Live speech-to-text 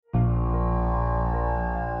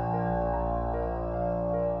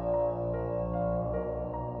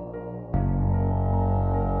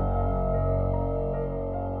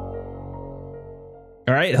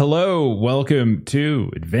right, hello, welcome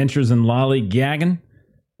to Adventures in Lollygagging.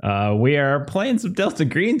 We are playing some Delta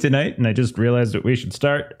Green tonight, and I just realized that we should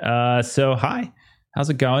start. So, hi,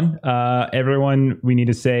 how's it going? Everyone, we need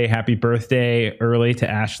to say happy birthday early to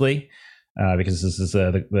Ashley, because this is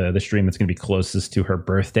the stream that's going to be closest to her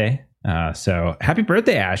birthday. So, happy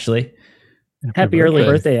birthday, Ashley. Happy early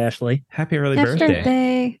birthday, Ashley. Happy early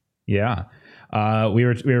birthday. Yeah. We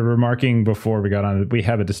were remarking before we got on, we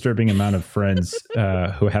have a disturbing amount of friends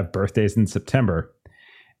who have birthdays in September.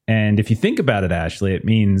 And if you think about it, Ashley, it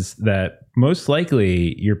means that most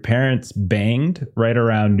likely your parents banged right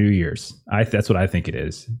around New Year's. That's what I think it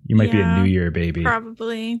is. You might be a New Year baby.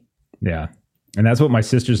 Probably. Yeah. And that's what my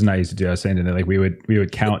sisters and I used to do. I was saying that, like, we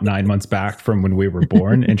would count 9 months back from when we were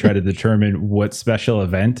born and try to determine what special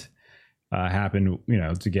event happened,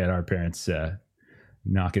 to get our parents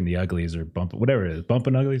knocking the uglies or bumping, whatever it is,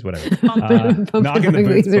 bumping uglies, whatever. Knocking the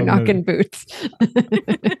boots or knocking boots.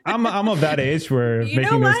 I'm of that age where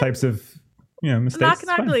making those types of mistakes. Knocking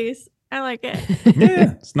uglies. I like it.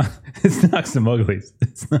 Yeah, it's knock some uglies.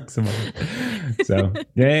 It's knock some uglies. So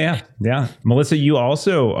yeah. Melissa, you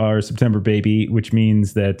also are a September baby, which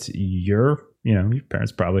means that your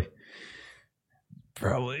parents probably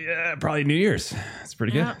New Year's. It's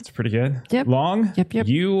pretty good. It's pretty good. Yep. Long. Yep.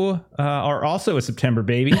 You are also a September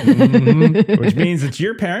baby, which means that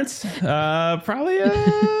your parents probably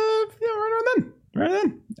right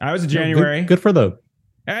then. I was a January. Good for them.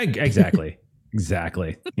 Exactly.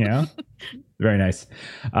 Very nice.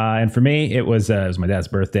 And for me, it was my dad's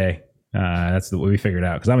birthday. That's what we figured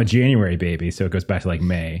out, because I'm a January baby, so it goes back to like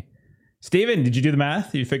May. Steven, did you do the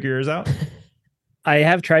math? Did you figure yours out? I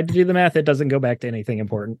have tried to do the math. It doesn't go back to anything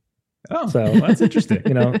important. Oh, so well, that's interesting.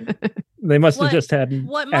 They must have just had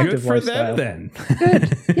Good active for lifestyle. them then.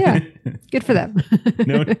 Good. Yeah. Good for them.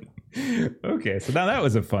 No. Okay, so now that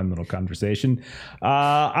was a fun little conversation.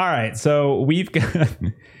 All right, so we've got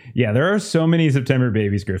there are so many September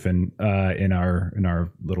babies, Griffin, in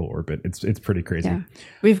our little orbit. It's pretty crazy. Yeah.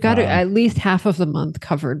 We've got at least half of the month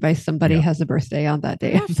covered by somebody has a birthday on that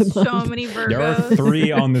day of the month. So many Virgos. There are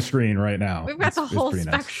 3 on the screen right now. We've got the whole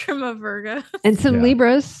spectrum of Virgos. And some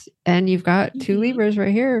Libras, and you've got 2 Libras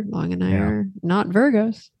right here. Long and I are not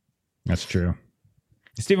Virgos. That's true.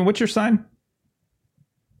 Steven, what's your sign?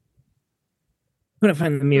 I'm going to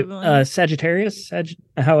find the mute. Sagittarius,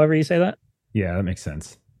 however you say that. Yeah, that makes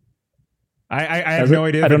sense. I have no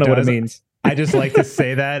idea. I don't know what it means. I just like to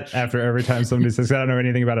say that after every time somebody says, I don't know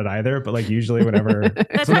anything about it either. But like usually whenever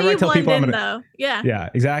I tell people I'm gonna, yeah,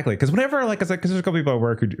 exactly. Because whenever because there's a couple people at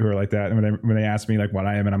work who are like that, and when they ask me like what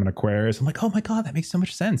I am and I'm an Aquarius, I'm like, oh my god, that makes so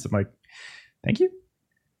much sense. I'm like, thank you.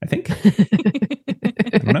 I think.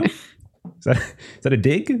 I don't know. Is that a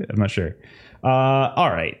dig? I'm not sure. All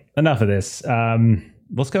right, enough of this.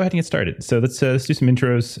 Let's go ahead and get started. So let's do some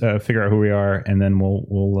intros, figure out who we are, and then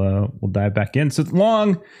we'll dive back in. So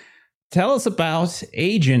Long, tell us about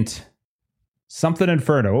Agent something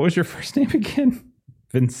Inferno. What was your first name again?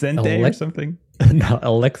 Vincente or something? No,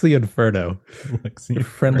 Alexi Inferno. Your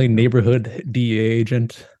friendly neighborhood DEA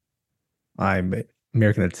agent. I'm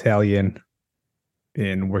American Italian.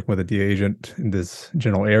 Been working with a DEA agent in this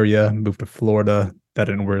general area. Moved to Florida. That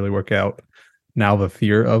didn't really work out. Now the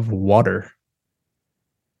fear of water.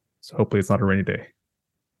 So hopefully it's not a rainy day.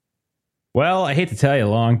 Well, I hate to tell you,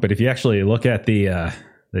 Long, but if you actually look at the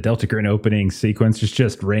Delta Green opening sequence, it's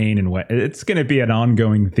just rain and wet. It's going to be an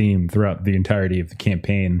ongoing theme throughout the entirety of the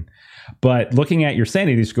campaign. But looking at your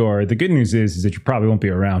sanity score, the good news is that you probably won't be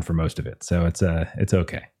around for most of it. So it's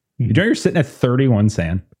okay. You're sitting at 31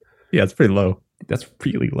 san. Yeah, it's pretty low. That's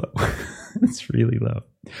really low. That's really low.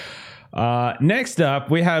 Next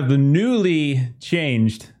up, we have the newly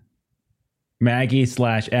changed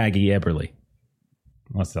Maggie/Aggie Eberly.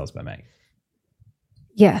 Let's tell us about Maggie.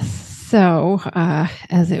 Yes. So,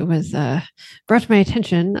 as it was brought to my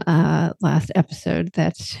attention last episode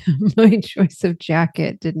that my choice of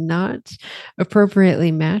jacket did not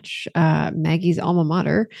appropriately match Maggie's alma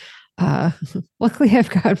mater, luckily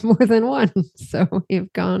I've got more than one. So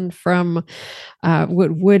we've gone from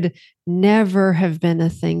what would never have been a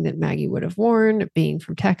thing that Maggie would have worn, being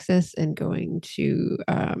from Texas, and going to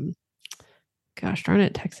gosh darn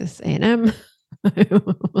it, Texas A&M. I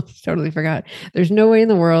almost totally forgot. There's no way in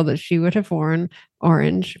the world that she would have worn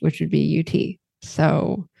orange, which would be UT.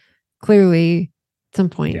 So clearly, at some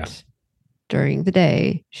point during the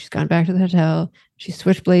day, she's gone back to the hotel. She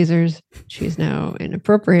switched blazers. She's now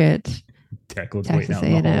inappropriate. Texas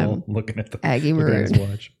A&M, looking at the Aggie Maroon.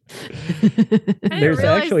 Watch. There's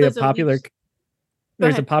actually a popular.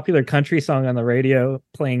 There's a popular country song on the radio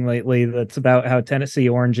playing lately that's about how Tennessee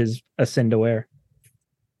orange is a sin to wear.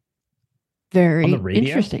 very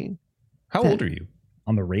interesting. How old are you?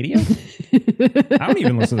 On the radio? I don't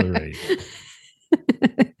even listen to the radio.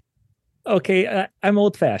 Okay, I'm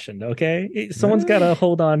old-fashioned, okay? Someone's got to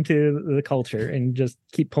hold on to the culture and just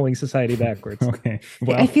keep pulling society backwards. Okay.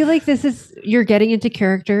 Well, I feel like you're getting into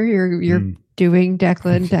character. You're doing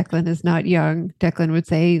Declan. Declan is not young. Declan would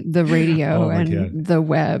say the radio and the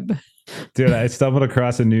web. Dude, I stumbled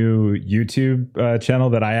across a new YouTube channel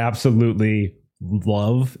that I absolutely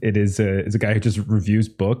love. It's a guy who just reviews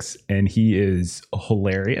books, and he is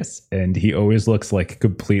hilarious, and he always looks like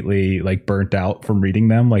completely like burnt out from reading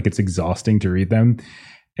them, like it's exhausting to read them.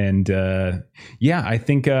 And I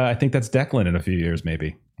think that's Declan in a few years,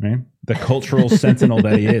 maybe, right? The cultural sentinel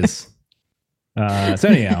that he is. So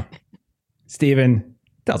anyhow, Stephen,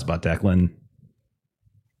 tell us about Declan.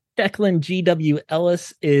 Declan G.W.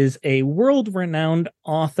 Ellis is a world-renowned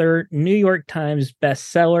author, New York Times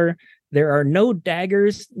bestseller. There are no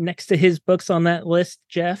daggers next to his books on that list,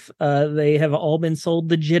 Jeff. They have all been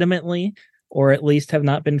sold legitimately, or at least have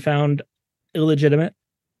not been found illegitimate.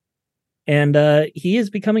 And he is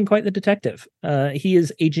becoming quite the detective. He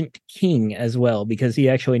is Agent King as well, because he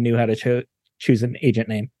actually knew how to choose an agent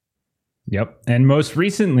name. Yep. And most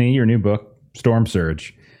recently, your new book, Storm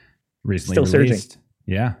Surge, recently still released. Surging.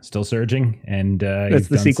 Yeah, still surging. And that's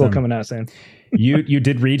the sequel coming out soon. you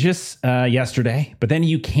did Regis yesterday, but then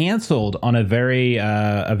you canceled on a very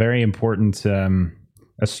important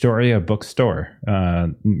Astoria bookstore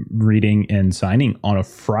reading and signing on a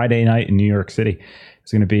Friday night in New York City.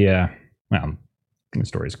 It's going to be the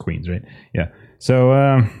story is Queens, right? Yeah. So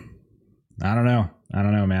I don't know,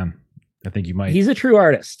 man. I think you might. He's a true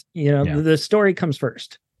artist. The story comes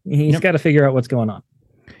first. He's got to figure out what's going on.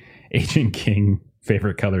 Agent King,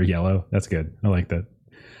 favorite color yellow. That's good. I like that.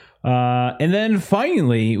 And then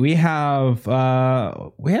finally we have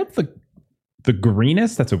the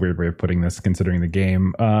greenest, that's a weird way of putting this considering the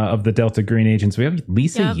game, of the Delta Green agents. We have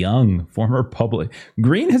Lisa Young, former Public.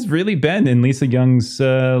 Green has really been in Lisa Young's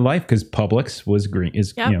life, because Publix was green,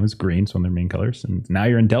 was green, so one of their main colors, and now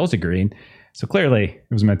you're in Delta Green, so clearly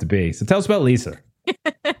it was meant to be. So tell us about Lisa.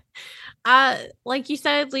 Like you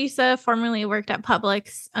said, Lisa formerly worked at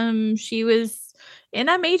Publix. She was in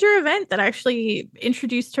a major event that actually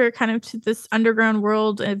introduced her kind of to this underground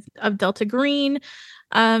world of Delta Green.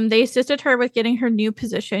 They assisted her with getting her new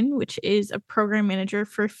position, which is a program manager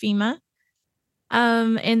for FEMA.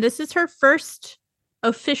 And this is her first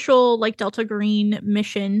official Delta Green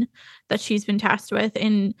mission that she's been tasked with.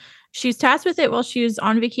 And she's tasked with it while she was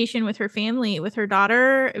on vacation with her family, with her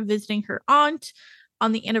daughter, visiting her aunt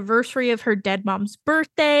on the anniversary of her dead mom's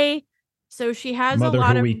birthday. So she has Mother a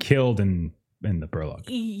lot who we killed in the prologue.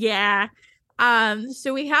 Yeah.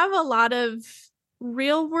 So we have a lot of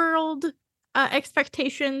real world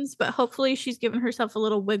expectations, but hopefully she's given herself a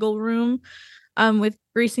little wiggle room with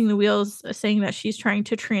greasing the wheels, saying that she's trying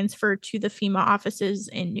to transfer to the FEMA offices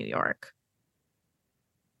in New York.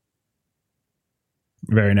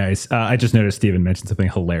 Very nice. I just noticed Steven mentioned something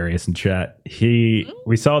hilarious in chat. We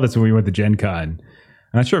saw this when we went to Gen Con.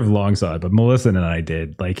 I'm not sure if Long saw it, but Melissa and I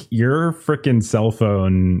did. Your freaking cell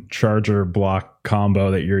phone charger block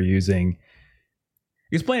combo that you're using.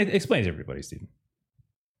 Explain to everybody, Steven.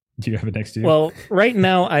 Do you have it next to you? Well, right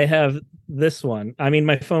now I have this one. I mean,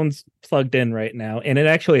 my phone's plugged in right now, and it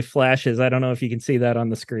actually flashes. I don't know if you can see that on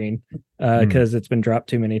the screen because it's been dropped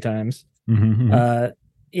too many times. Mm-hmm.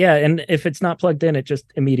 And if it's not plugged in, it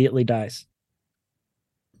just immediately dies.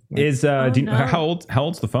 How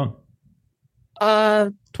old's the phone?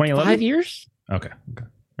 2011? 5 years. Okay.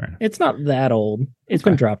 Fair enough. It's not that old. It's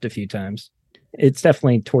been dropped a few times. It's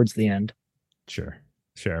definitely towards the end. Sure.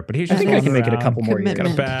 But I think I can make it a couple more years. Got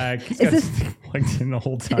a bag. He's got plugged in the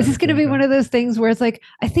whole time. Is this going to be one of those things where it's like,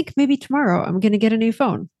 I think maybe tomorrow I'm going to get a new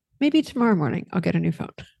phone. Maybe tomorrow morning I'll get a new phone.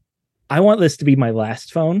 I want this to be my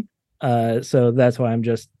last phone. So that's why I'm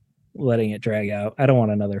just letting it drag out. I don't want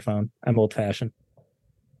another phone. I'm old fashioned.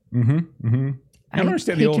 I don't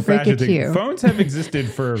understand the old fashioned thing. Phones have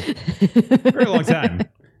existed for a very long time.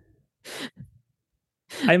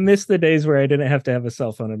 I miss the days where I didn't have to have a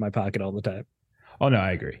cell phone in my pocket all the time. Oh no,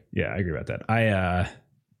 I agree. Yeah, I agree about that.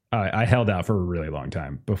 I held out for a really long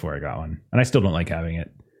time before I got one, and I still don't like having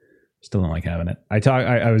it.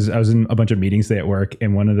 I was in a bunch of meetings today at work,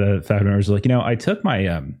 and one of the faculty members was like, I took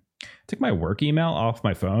my work email off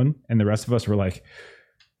my phone, and the rest of us were like,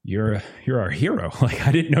 You're our hero.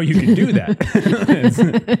 I didn't know you could do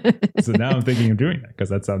that. So now I'm thinking of doing that because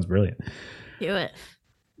that sounds brilliant. Do it.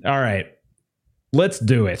 All right, let's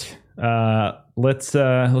do it. Let's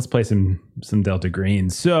play some Delta Green.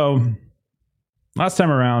 So last time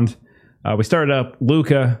around, we started up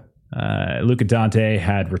Luca Luca Dante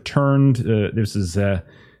had returned. This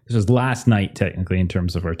was last night, technically, in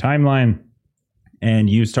terms of our timeline. And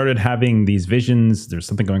you started having these visions. There's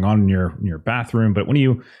something going on in your bathroom. But when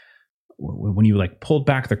you like pulled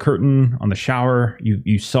back the curtain on the shower,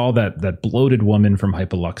 you saw that bloated woman from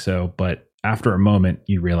Hypoluxo. But after a moment,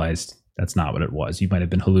 you realized that's not what it was. You might have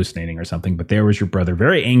been hallucinating or something. But there was your brother,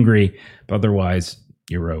 very angry. But otherwise,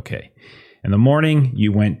 you were okay. In the morning,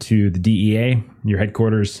 you went to the DEA, your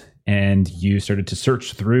headquarters, and you started to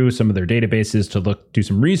search through some of their databases to do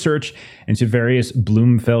some research into various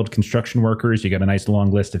Bloomfeld construction workers. You got a nice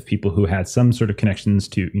long list of people who had some sort of connections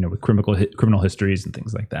to, with criminal histories and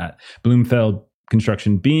things like that. Bloomfeld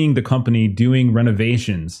Construction being the company doing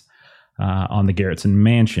renovations on the Garretson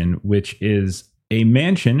Mansion, which is a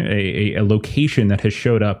mansion, a location that has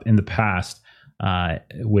showed up in the past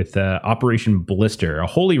with Operation Blister, a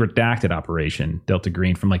wholly redacted operation, Delta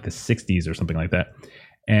Green, from like the 60s or something like that.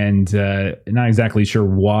 And not exactly sure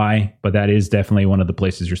why, but that is definitely one of the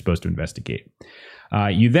places you're supposed to investigate.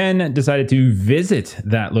 You then decided to visit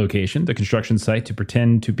that location, the construction site, to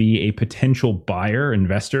pretend to be a potential buyer,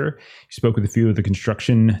 investor. You spoke with a few of the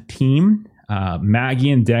construction team.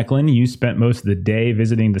 Maggie and Declan, you spent most of the day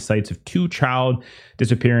visiting the sites of two child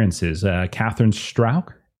disappearances, Catherine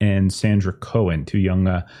Strauch and Sandra Cohen, two young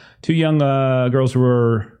girls who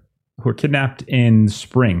were kidnapped in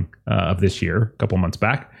spring of this year, a couple months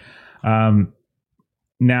back. Now,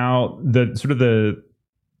 the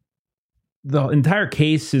entire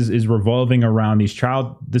case is revolving around these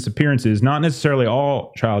child disappearances, not necessarily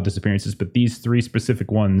all child disappearances, but these three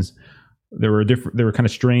specific ones. There were kind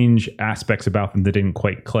of strange aspects about them that didn't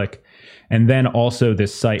quite click. And then also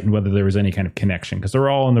this site and whether there was any kind of connection, because they're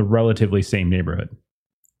all in the relatively same neighborhood.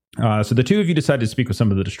 So the two of you decided to speak with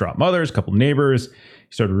some of the distraught mothers, a couple neighbors.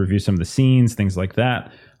 You started to review some of the scenes, things like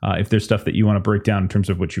that. If there's stuff that you want to break down in terms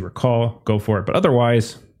of what you recall, go for it. But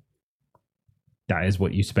otherwise, that is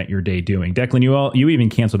what you spent your day doing. Declan, you even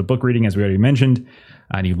canceled a book reading, as we already mentioned,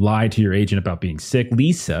 and you lied to your agent about being sick.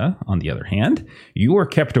 Lisa, on the other hand, you were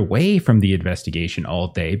kept away from the investigation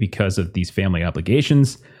all day because of these family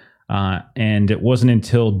obligations. And it wasn't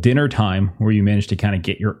until dinner time where you managed to kind of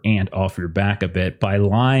get your aunt off your back a bit by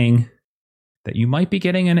lying that you might be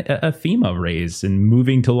getting a FEMA raise and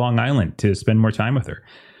moving to Long Island to spend more time with her.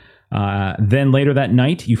 Then later that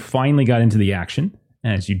night, you finally got into the action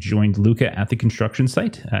as you joined Luca at the construction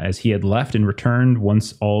site, as he had left and returned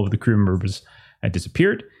once all of the crew members had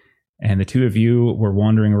disappeared. And the two of you were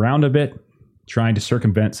wandering around a bit, trying to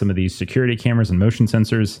circumvent some of these security cameras and motion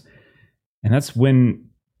sensors. And that's when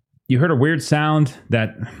you heard a weird sound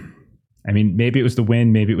that, maybe it was the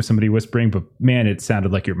wind, maybe it was somebody whispering, but man, it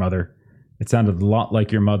sounded like your mother. It sounded a lot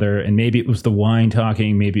like your mother, and maybe it was the wine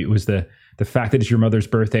talking, maybe it was the fact that it's your mother's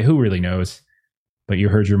birthday, who really knows? But you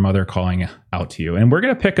heard your mother calling out to you. And we're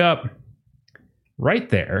going to pick up right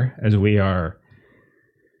there as we are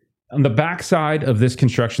on the backside of this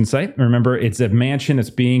construction site. Remember, it's a mansion that's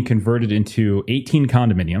being converted into 18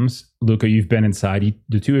 condominiums. Luca, you've been inside.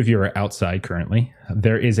 The two of you are outside currently.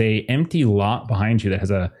 There is a empty lot behind you that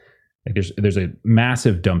has there's a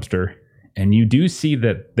massive dumpster. And you do see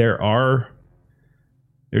that there's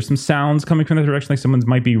some sounds coming from the direction, like someone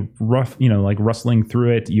might be like rustling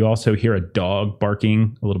through it. You also hear a dog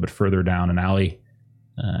barking a little bit further down an alley.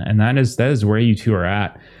 And that is where you two are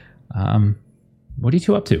at. What are you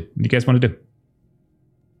two up to? What do you guys want to do?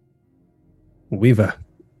 Weaver.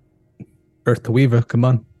 Earth to Weaver, come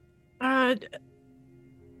on.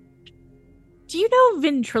 Do you know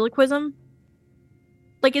ventriloquism?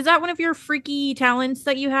 Like, is that one of your freaky talents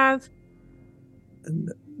that you have?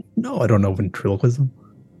 No, I don't know ventriloquism.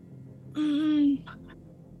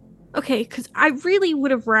 Okay, because I really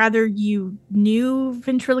would have rather you knew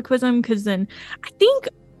ventriloquism, because then I think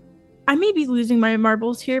I may be losing my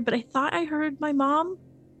marbles here, but I thought I heard my mom.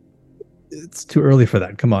 It's too early for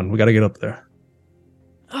that. Come on, we got to get up there.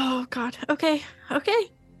 Oh, God. Okay. I'm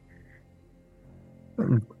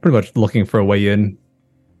pretty much looking for a way in,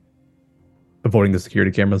 avoiding the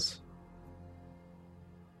security cameras.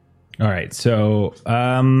 All right, so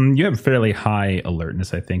you have fairly high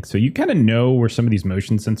alertness, I think. So you kind of know where some of these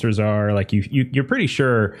motion sensors are. Like you're pretty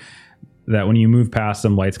sure that when you move past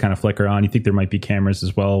them, lights kind of flicker on. You think there might be cameras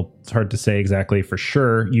as well. It's hard to say exactly for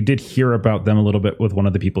sure. You did hear about them a little bit with one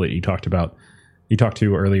of the people that you talked to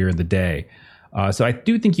earlier in the day. So I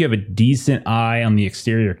do think you have a decent eye on the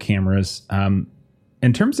exterior cameras.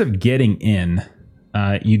 In terms of getting in,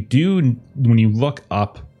 you do, when you look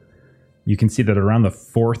up, you can see that around the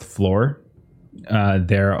fourth floor,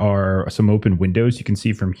 there are some open windows you can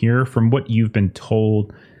see from here. From what you've been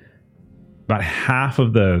told about half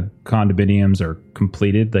of the condominiums are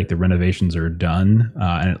completed, like the renovations are done,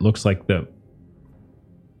 and it looks like the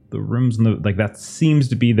rooms in the, like, that seems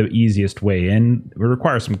to be the easiest way in. It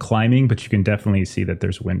requires some climbing, but you can definitely see that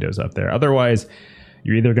there's windows up there. Otherwise,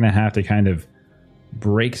 you're either going to have to kind of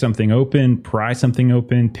break something open, pry something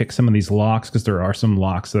open, pick some of these locks, because there are some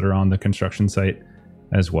locks that are on the construction site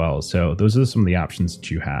as well. So those are some of the options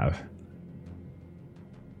that you have.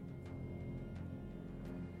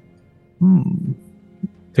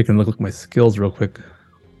 Taking a look at my skills real quick.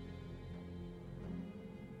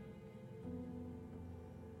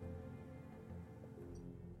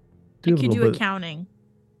 You could do accounting.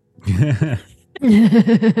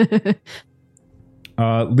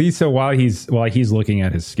 Lisa, while he's looking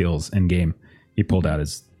at his skills in game, he pulled out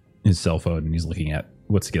his cell phone and he's looking at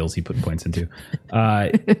what skills he put points into.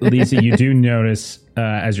 Lisa, you do notice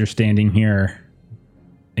as you're standing here,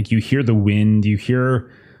 like, you hear the wind, you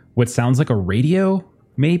hear what sounds like a radio,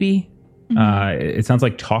 maybe. It sounds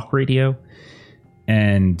like talk radio,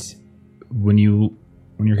 and when you're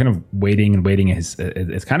kind of waiting,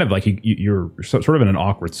 it's kind of like you're sort of in an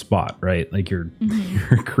awkward spot, right? Like you're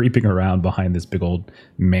creeping around behind this big old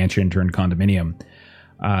mansion turned condominium.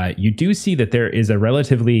 You do see that there is a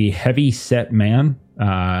relatively heavy set man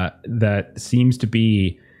that seems to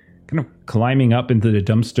be kind of climbing up into the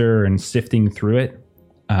dumpster and sifting through it.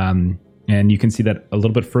 And you can see that a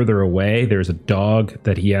little bit further away, there's a dog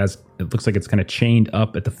that he has. It looks like it's kind of chained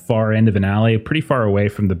up at the far end of an alley, pretty far away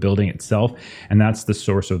from the building itself. And that's the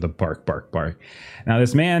source of the bark, bark, bark. Now,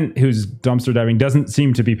 this man who's dumpster diving doesn't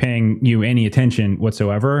seem to be paying you any attention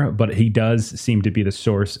whatsoever, but he does seem to be the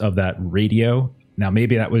source of that radio. Now,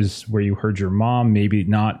 maybe that was where you heard your mom, maybe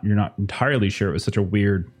not. You're not entirely sure. It was such a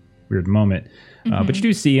weird moment. But you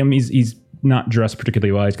do see him. He's not dressed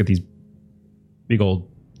particularly well. He's got these big old,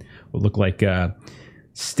 what look like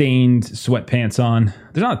stained sweatpants on.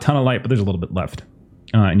 There's not a ton of light, but there's a little bit left.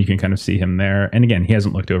 And you can kind of see him there. And again, he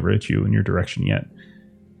hasn't looked over at you in your direction yet.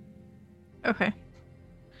 Okay. I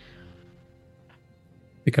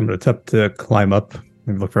think I'm going to attempt to climb up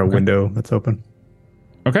and look for a window that's open.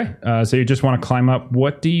 Okay. So you just want to climb up.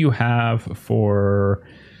 What do you have for,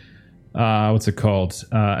 what's it called?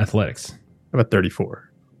 Athletics? About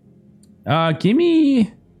 34. Give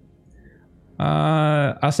me...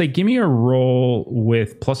 I'll say give me a roll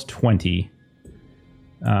with plus 20.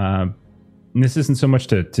 And this isn't so much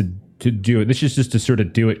to do it. This is just to sort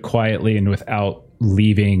of do it quietly and without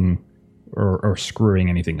leaving or screwing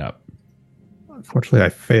anything up. Unfortunately, I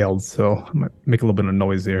failed, so I might make a little bit of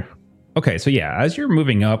noise here. Okay, so yeah, as you're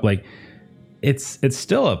moving up, like it's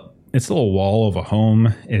still a wall of a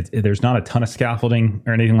home. There's not a ton of scaffolding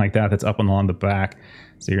or anything like that that's up along the back,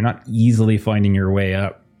 so you're not easily finding your way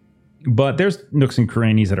up. But there's nooks and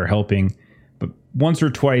crannies that are helping. But once or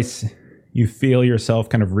twice, you feel yourself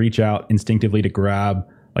kind of reach out instinctively to grab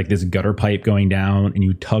like this gutter pipe going down, and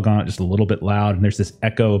you tug on it just a little bit loud, and there's this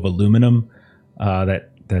echo of aluminum that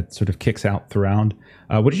sort of kicks out throughout.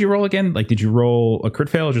 What did you roll again? Like, did you roll a crit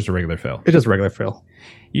fail or just a regular fail? It's just a regular fail.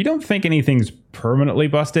 You don't think anything's permanently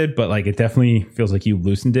busted, but like it definitely feels like you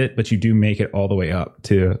loosened it, but you do make it all the way up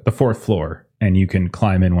to the 4th floor, and you can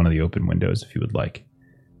climb in one of the open windows if you would like.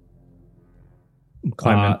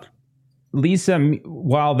 Lisa,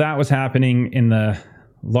 while that was happening, in the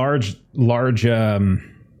large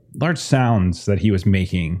sounds that he was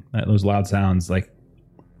making, those loud sounds, like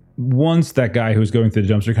once that guy who was going through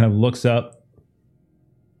the dumpster kind of looks up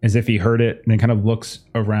as if he heard it, and then kind of looks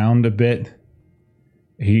around a bit,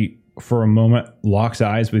 he for a moment locks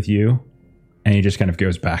eyes with you, and he just kind of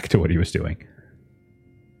goes back to what he was doing.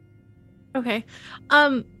 Okay.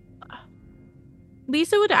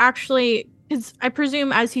 Lisa would actually, because I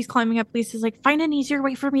presume as he's climbing up, Lisa's like, find an easier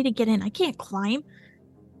way for me to get in. I can't climb.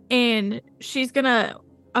 And she's going to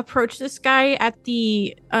approach this guy at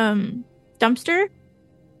the dumpster.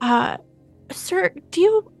 Sir, do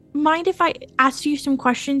you mind if I ask you some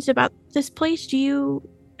questions about this place?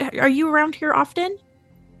 Are you around here often?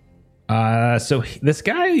 So this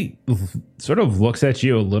guy sort of looks at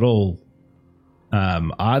you a little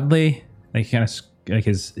oddly. Like kind of like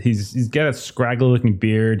he's got a scraggly looking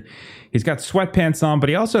beard. He's got sweatpants on, but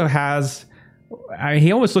he also has.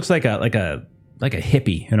 He almost looks like a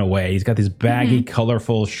hippie in a way. He's got these baggy,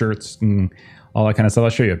 colorful shirts and all that kind of stuff. I'll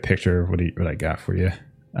show you a picture of what I got for you.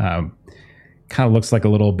 Kind of looks like a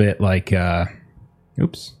little bit like.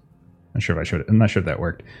 Oops, I'm not sure if that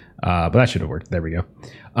worked, but that should have worked. There we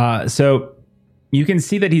go. So you can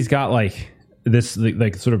see that he's got like this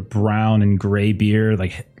like sort of brown and gray beard,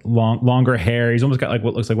 like longer hair. He's almost got like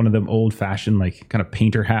what looks like one of them old fashioned like kind of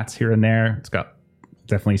painter hats here and there. It's got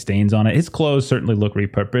definitely stains on it. His clothes certainly look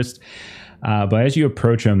repurposed. But as you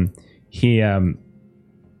approach him, he kind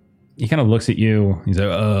of looks at you. He's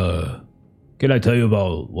like, can I tell you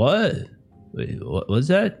about what? Wait, what was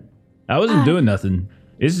that? I wasn't doing nothing.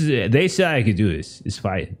 They said I could do this. It's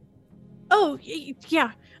fine. Oh,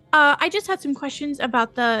 yeah. I just had some questions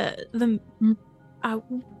about the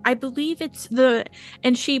I believe it's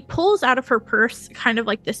and she pulls out of her purse kind of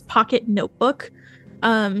like this pocket notebook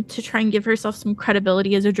to try and give herself some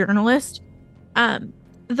credibility as a journalist.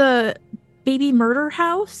 The baby murder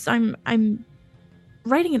house. I'm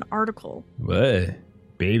writing an article. What?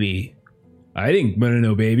 Baby? I didn't murder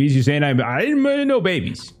no babies. You saying I didn't murder no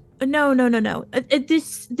babies? No.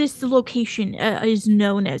 This location is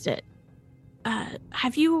known as it.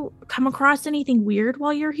 Have you come across anything weird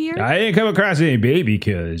while you're here? I didn't come across any baby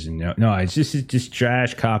killers. No, it's just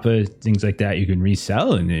trash, copper, things like that you can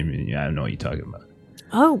resell, and I don't know what you're talking about.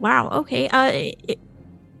 Oh, wow. Okay.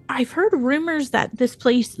 I've heard rumors that this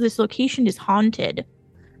location is haunted.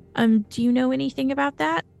 Do you know anything about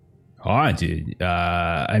that? Haunted?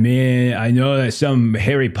 I mean, I know that some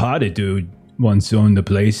Harry Potter dude once owned the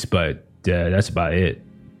place, but that's about it.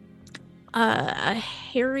 A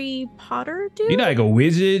Harry Potter dude? You know, like a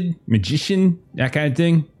wizard, magician, that kind of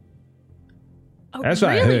thing? Oh, that's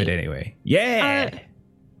what I heard anyway. Yeah.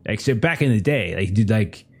 Like, so back in the day, like, did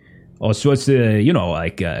like all sorts of,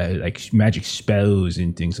 like magic spells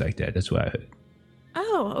and things like that. That's what I heard.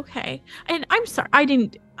 Oh, okay. And I'm sorry,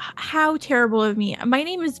 how terrible of me. My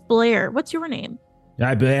name is Blair. What's your name?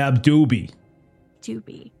 I'm Doobie.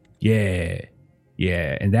 Doobie. Yeah.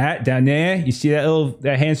 And that down there, you see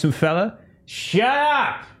that handsome fella? Shut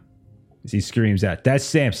up! As he screams out, that's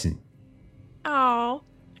Samson. Oh.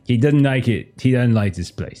 He doesn't like it. He doesn't like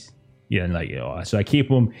this place. He doesn't like it at all. So I keep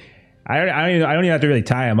him. I don't even have to really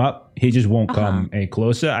tie him up. He just won't come any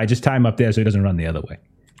closer. I just tie him up there so he doesn't run the other way.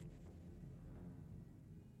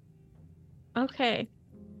 Okay.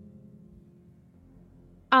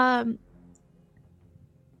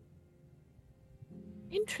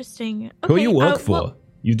 Interesting. Okay, who you work for? Well,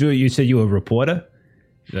 you said you were a reporter?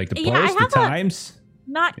 Like the Post, the Times?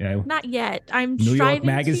 Not yet. I'm New York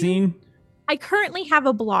Magazine? I currently have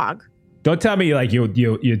a blog. Don't tell me like you're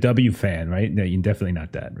a W fan, right? No, you're definitely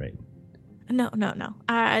not that, right? No.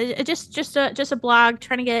 Just a blog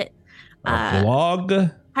trying to get a blog?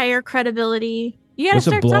 Higher credibility. You gotta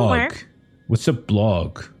start somewhere. What's a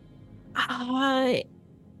blog?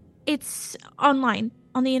 It's online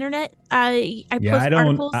on the internet. I post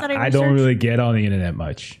articles that I research. I don't really get on the internet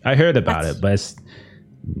much. I heard about it, but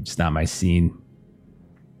it's not my scene.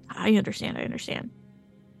 I understand.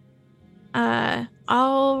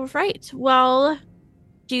 All right. Well,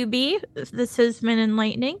 Doobie, this has been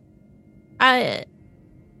enlightening.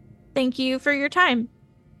 Thank you for your time.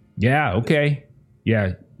 Yeah. Okay.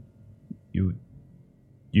 Yeah.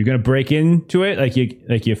 You're gonna break into it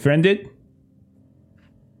like your friend did?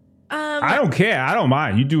 I don't care. I don't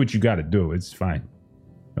mind. You do what you got to do. It's fine.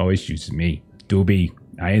 No issues with me. Doobie,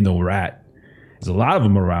 I ain't no rat. There's a lot of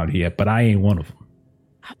them around here, but I ain't one of them.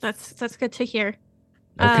 That's good to hear.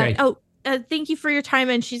 Okay. Thank you for your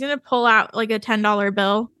time. And she's gonna pull out like a $10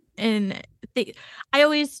 bill. And I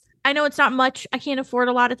know it's not much. I can't afford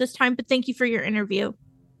a lot at this time, but thank you for your interview.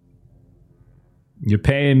 You're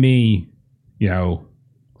paying me,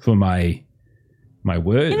 for my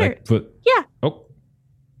word. Yeah. Oh.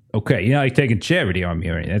 Okay, you're not like taking charity on me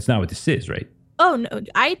or anything. That's not what this is, right? Oh, no.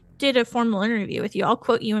 I did a formal interview with you. I'll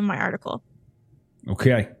quote you in my article.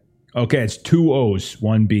 Okay, it's 2 O's,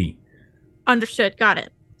 1 B. Understood. Got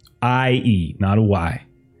it. I-E, not a Y.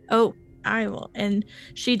 Oh, I will. And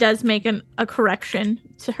she does make a correction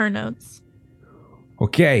to her notes.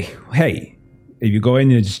 Okay. Hey, if you go in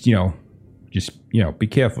there, just be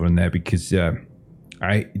careful in there because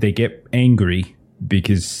they get angry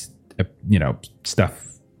because, stuff.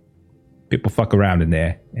 People fuck around in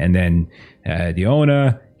there, and then the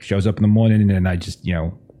owner shows up in the morning, and then I just,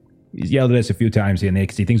 he's yelled at us a few times here and there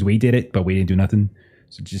because he thinks we did it, but we didn't do nothing.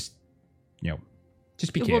 So just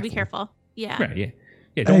be careful. We'll be careful. Yeah. Right.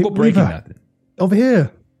 Yeah. Don't go breaking nothing. Over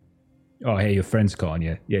here. Oh, hey, your friend's calling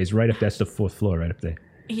you. Yeah, he's right up. That's the 4th floor, right up there.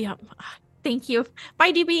 Yep. Thank you.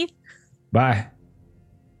 Bye, DB. Bye.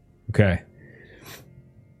 Okay.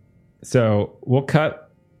 So we'll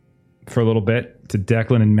cut for a little bit to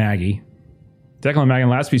Declan and Maggie. Declan and Maggie,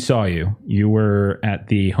 last we saw you, you were at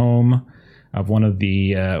the home of one of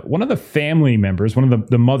the family members, one of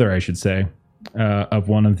the mother, I should say, of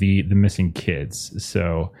one of the missing kids.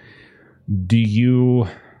 So do you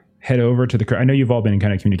head over to the... I know you've all been in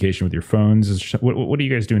kind of communication with your phones. What are you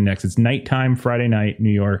guys doing next? It's nighttime, Friday night, New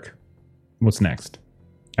York. What's next?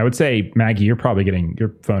 I would say, Maggie, you're probably getting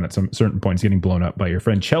your phone at some certain points getting blown up by your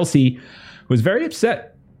friend Chelsea, who was very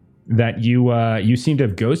upset that you seem to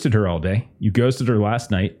have ghosted her all day. You ghosted her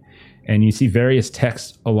last night, and you see various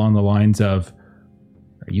texts along the lines of,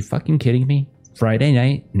 "Are you fucking kidding me? Friday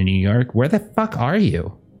night in New York? Where the fuck are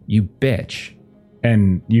you? You bitch."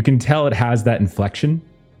 And you can tell it has that inflection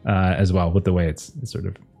as well with the way it's sort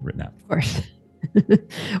of written out. Of course.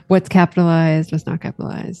 What's capitalized, what's not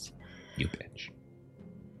capitalized. You bitch.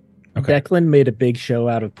 Okay. Declan made a big show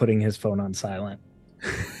out of putting his phone on silent.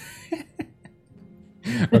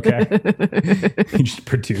 Okay. You just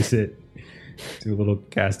produce it, do a little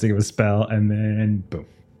casting of a spell, and then boom.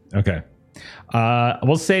 Okay.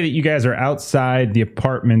 We'll say that you guys are outside the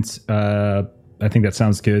apartment. I think that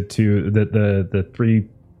sounds good too.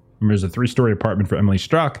 There's a 3-story apartment for Emily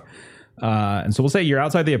Struck. And so we'll say you're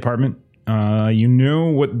outside the apartment. You know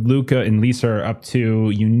what Luca and Lisa are up to.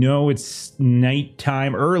 You know it's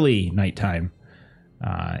nighttime, early nighttime.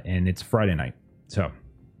 And it's Friday night. So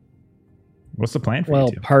what's the plan for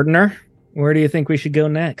you two? Partner, where do you think we should go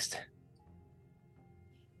next?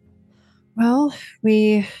 Well,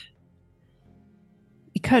 we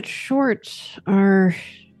cut short our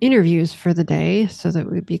interviews for the day so that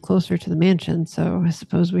we'd be closer to the mansion. So I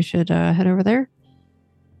suppose we should head over there.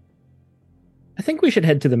 I think we should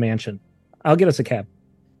head to the mansion. I'll get us a cab.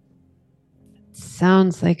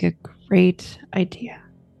 Sounds like a great idea.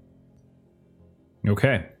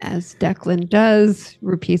 Okay. As Declan does,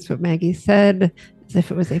 repeats what Maggie said as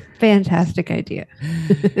if it was a fantastic idea.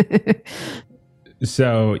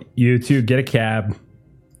 So you two get a cab.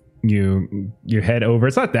 You head over.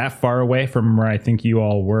 It's not that far away from where I think you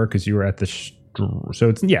all were because you were at the. So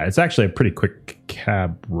it's actually a pretty quick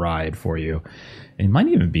cab ride for you. It might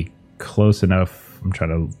even be close enough. I'm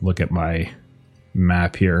trying to look at my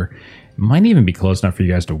map here. It might even be close enough for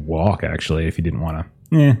you guys to walk. Actually, if you didn't want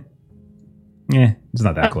to. It's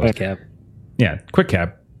not that close. Quick cab. Yeah, quick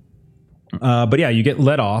cab. But yeah, you get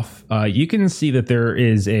let off. You can see that there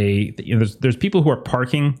is there's people who are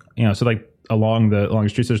parking. So like along the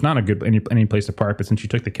streets, there's not a good any place to park. But since you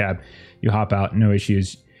took the cab, you hop out, no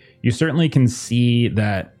issues. You certainly can see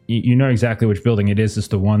that you know exactly which building it is. It's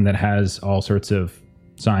the one that has all sorts of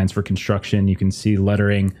signs for construction. You can see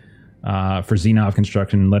lettering for Zenov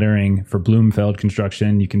construction, lettering for Bloomfeld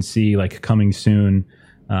construction. You can see like coming soon,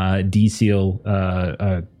 D-Seal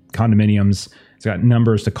condominiums. It's got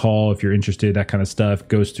numbers to call if you're interested, that kind of stuff.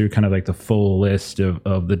 Goes through kind of like the full list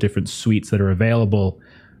of the different suites that are available.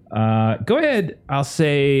 Go ahead. I'll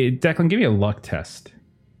say, Declan, give me a luck test.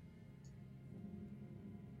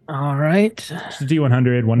 All right. Just a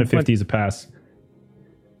D100, 1 to 50 is a pass.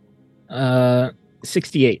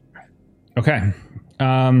 68. Okay.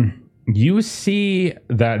 You see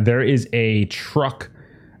that there is a truck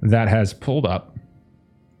that has pulled up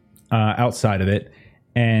outside of it,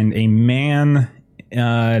 and a man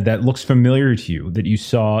that looks familiar to you that you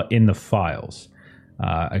saw in the files,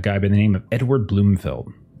 a guy by the name of Edward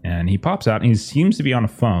Bloomfeld. And he pops out, and he seems to be on a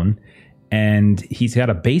phone, and he's got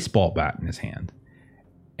a baseball bat in his hand.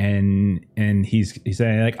 And he's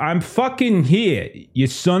saying, like, "I'm fucking here, you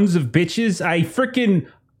sons of bitches. I freaking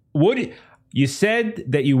would. You said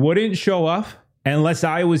that you wouldn't show up unless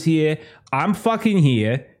I was here. I'm fucking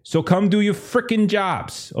here. So come do your freaking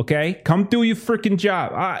jobs, okay? Come do your freaking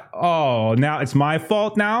job." Now it's my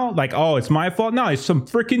fault now? Like, it's my fault now? It's some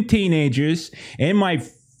freaking teenagers in my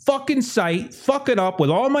fucking site fucking up with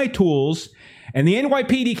all my tools, and the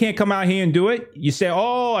NYPD can't come out here and do it. You say,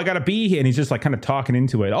 I gotta be here. And he's just like kind of talking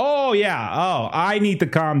into it. I need to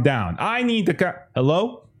calm down.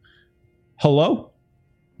 Hello?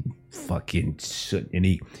 Fucking shit. And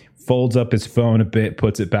he folds up his phone a bit,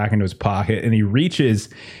 puts it back into his pocket, and he reaches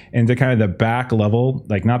into kind of the back level,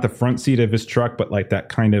 like not the front seat of his truck, but like that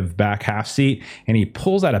kind of back half seat. And he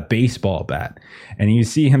pulls out a baseball bat, and you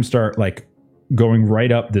see him start like going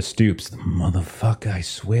right up the stoops. The motherfucker, I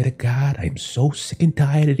swear to God, I'm so sick and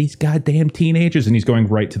tired of these goddamn teenagers. And he's going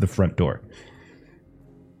right to the front door.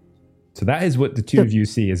 So that is what the two of you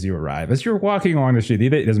see as you arrive. As you're walking along the street, he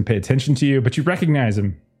doesn't pay attention to you, but you recognize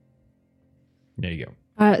him. There you go.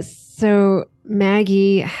 So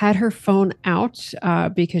Maggie had her phone out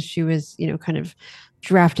because she was, kind of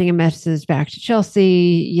drafting a message back to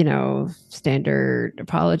Chelsea, standard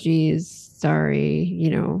apologies, sorry,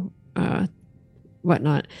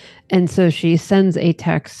 whatnot. And so she sends a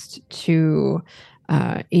text to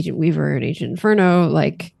Agent Weaver and Agent Inferno,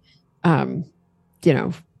 like, owners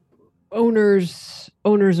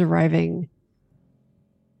arriving.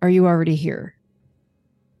 Are you already here?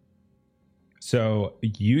 So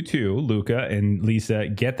you two, Luca and Lisa,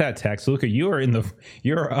 get that text. Luca, you're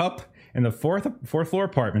up in the fourth floor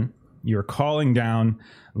apartment. You're calling down.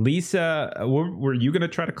 Lisa, were you going to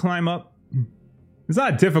try to climb up? It's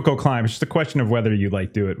not a difficult climb. It's just a question of whether you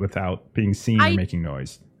do it without being seen or making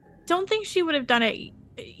noise. Don't think she would have done it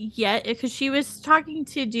yet because she was talking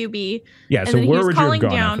to Doobie. Yeah, so where would you have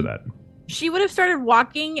gone after that? She would have started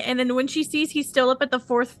walking, and then when she sees he's still up at the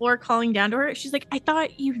fourth floor calling down to her, she's like, I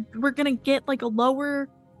thought you were going to get a lower...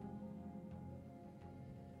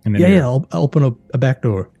 And then I'll open a back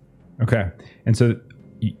door. Okay. And so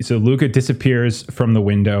Luca disappears from the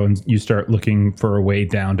window, and you start looking for a way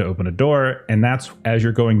down to open a door. And that's as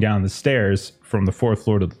you're going down the stairs from the fourth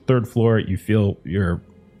floor to the third floor, you feel your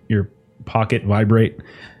pocket vibrate.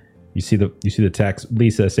 You see the text,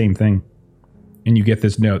 Lisa, same thing. And you get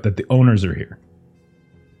this note that the owners are here.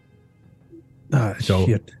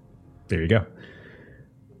 Shit. There you go.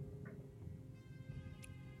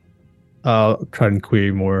 I'll try and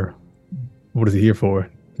query more. What is he here for?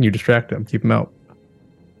 Can you distract him? Keep him out.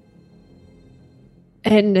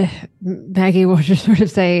 And Maggie will just sort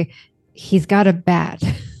of say, he's got a bat.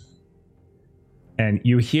 And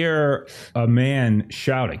you hear a man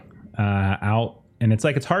shouting out. And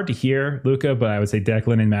it's hard to hear, Luca, but I would say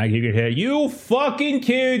Declan and Maggie, you could hear, you fucking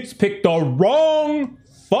kids picked the wrong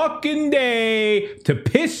fucking day to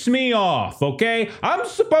piss me off, okay? I'm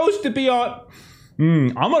supposed to be on...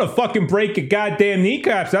 I'm going to fucking break your goddamn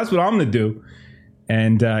kneecaps. That's what I'm going to do.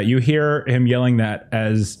 And you hear him yelling that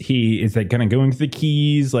as he is kind of going through the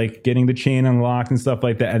keys, getting the chain unlocked and stuff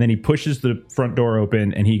like that. And then he pushes the front door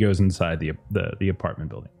open and he goes inside the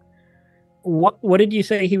apartment building. What did you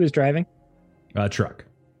say he was driving? A truck.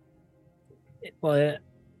 Well,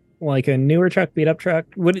 like a newer truck, beat up truck?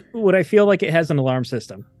 Would I feel like it has an alarm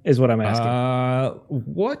system? Is what I'm asking.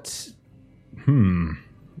 What?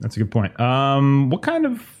 That's a good point. What kind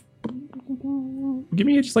of? Give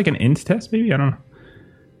me just an int test, maybe. I don't know.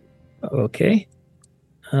 Okay.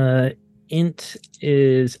 Int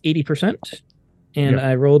is 80%, and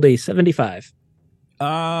I rolled a 75.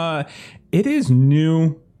 It is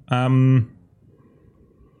new.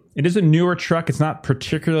 It is a newer truck. It's not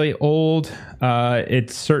particularly old.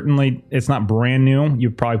 It's not brand new.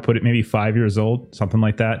 You'd probably put it maybe 5 years old, something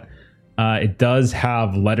like that. It does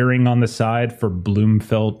have lettering on the side for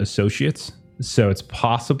Bloomfeld Associates, so it's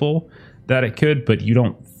possible that it could, but you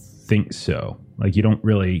don't think so. You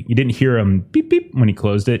didn't hear him beep beep when he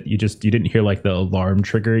closed it. You didn't hear the alarm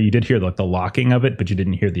trigger. You did hear the locking of it, but you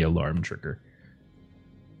didn't hear the alarm trigger.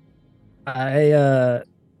 I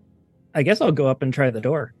guess I'll go up and try the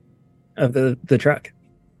door of the truck.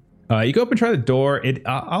 You go up and try the door.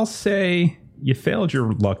 I'll say you failed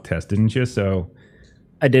your luck test, didn't you? So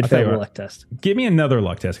I did fail the luck test. Give me another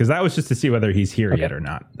luck test, because that was just to see whether he's here yet or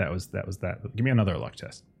not. That was that. Give me another luck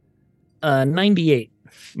test. 98.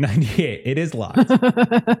 98. It is locked.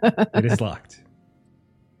 It is locked.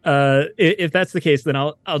 If that's the case, then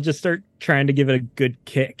I'll just start trying to give it a good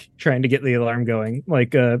kick, trying to get the alarm going,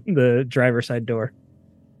 the driver's side door.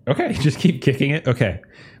 Okay, just keep kicking it. Okay,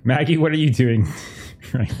 Maggie, what are you doing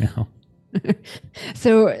right now?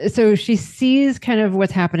 So she sees kind of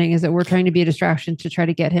what's happening is that we're trying to be a distraction to try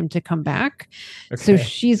to get him to come back. Okay. So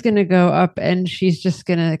she's going to go up and she's just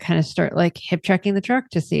going to kind of start hip checking the truck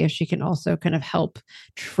to see if she can also kind of help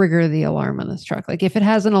trigger the alarm on this truck. If it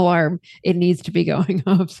has an alarm, it needs to be going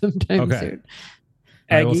off sometime soon.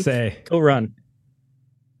 I will say, go run.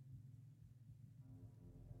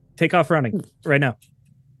 Take off running right now.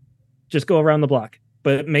 Just go around the block,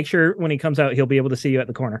 but make sure when he comes out, he'll be able to see you at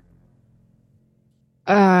the corner.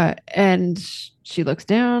 And she looks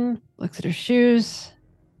down, looks at her shoes,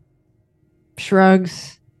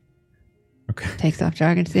 shrugs, takes off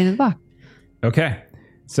jogging to the end of the block. Okay.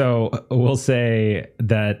 So we'll say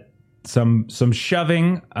that some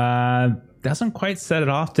shoving doesn't quite set it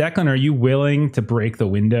off. Declan, are you willing to break the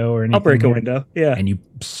window or anything? I'll break a window. Yeah. And you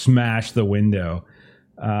smash the window.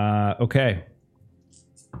 Okay.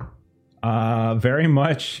 Very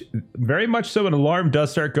much so an alarm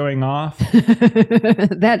does start going off.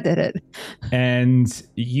 That did it. And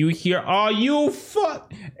you hear, oh, you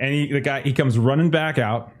fuck. And he comes running back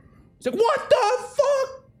out. He's like, what the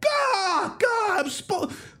fuck? God,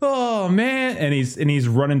 oh man. And he's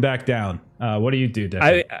running back down. What do you do,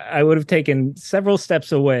 Declan? I would have taken several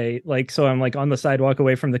steps away, so I'm on the sidewalk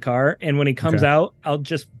away from the car. And when he comes out, I'll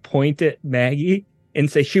just point at Maggie and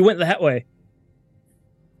say, she went that way.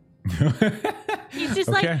 He's just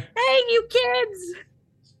hey, you kids.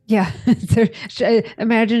 Yeah. So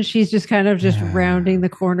imagine she's just kind of just rounding the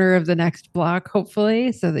corner of the next block,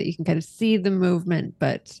 hopefully, so that you can kind of see the movement,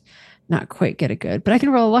 but not quite get it good. But I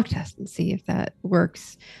can roll a luck test and see if that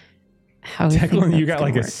works. Declan, you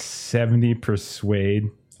got a 70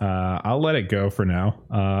 persuade. I'll let it go for now.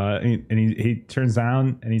 And he turns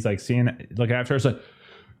down and he's like looking after her. It's like,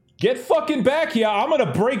 get fucking back here. I'm going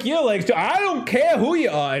to break your legs too. I don't care who you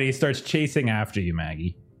are. And he starts chasing after you,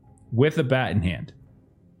 Maggie, with a bat in hand.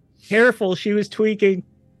 Careful, she was tweaking.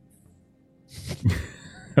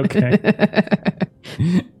 Okay.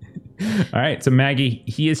 All right. So Maggie,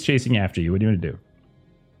 he is chasing after you. What do you want to do?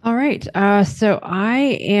 All right. So I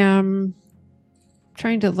am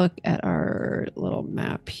trying to look at our little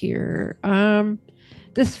map here.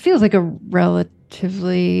 This feels like a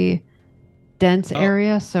relatively dense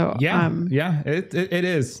area. So yeah, it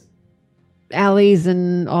is. Alleys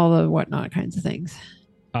and all the whatnot kinds of things.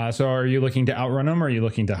 So are you looking to outrun him or are you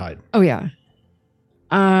looking to hide? Oh, yeah.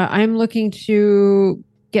 I'm looking to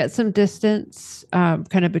get some distance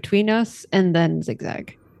kind of between us and then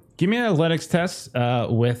zigzag. Give me an athletics test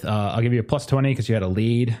with, I'll give you a plus 20 because you had a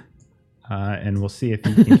lead. And we'll see if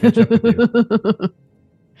you can catch up with you.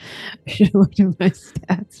 I should have looked at my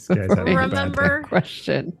stats before. Remember,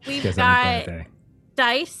 question. We've got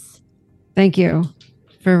dice. Thank you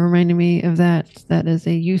for reminding me of that. That is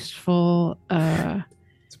a useful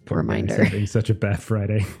reminder. It's such a bad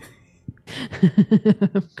Friday.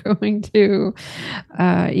 I'm going to,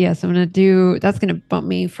 yes, I'm going to do, that's going to bump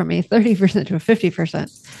me from a 30% to a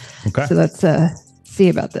 50%. Okay. So let's see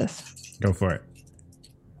about this. Go for it.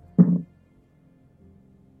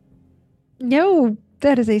 No,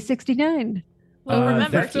 that is a 69. Well,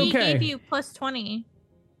 remember, he okay. gave you plus 20.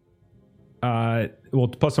 Well,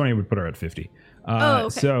 plus 20 would put her at 50. Okay.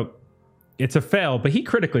 So it's a fail, but he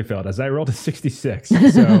critically failed as I rolled a 66.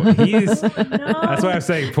 So he's, that's why I'm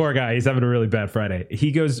saying, poor guy, he's having a really bad Friday.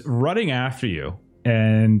 He goes running after you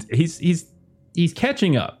and he's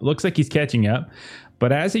catching up. Looks like he's catching up.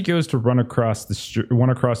 But as he goes to run across the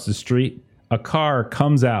street, a car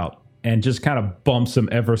comes out and just kind of bumps him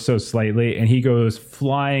ever so slightly, and he goes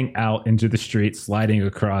flying out into the street, sliding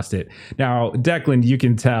across it. Now, Declan, you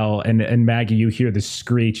can tell, and Maggie, you hear the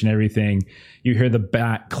screech and everything. You hear the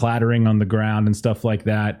bat clattering on the ground and stuff like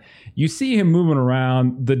that. You see him moving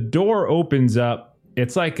around. The door opens up.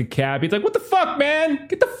 It's like a cab. He's like, "What the fuck, man?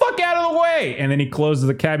 Get the fuck out of the way!" And then he closes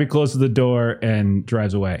the cab. He closes the door and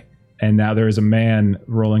drives away. And now there is a man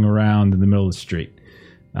rolling around in the middle of the street,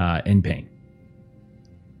 in pain.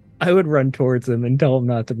 I would run towards him and tell him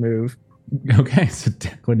not to move. Okay, so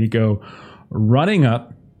Declan, you go running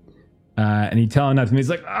up, and you tell him not to move. He's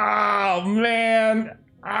like, "Oh man,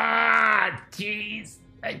 jeez,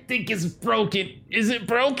 I think it's broken. Is it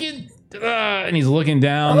broken?" And he's looking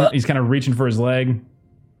down. He's kind of reaching for his leg.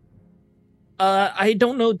 I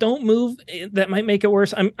don't know. Don't move. That might make it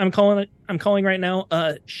worse. I'm calling right now.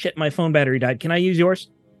 Shit, my phone battery died. Can I use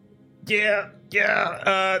yours? Yeah.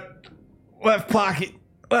 Left pocket.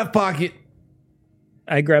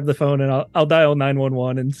 I grab the phone and I'll dial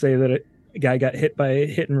 911 and say that a guy got hit by a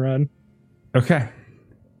hit and run. Okay.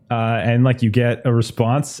 And like you get a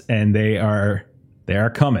response, and they are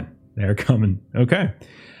coming. They're coming. Okay.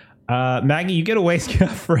 Maggie, you get away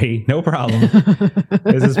scot-free. No problem.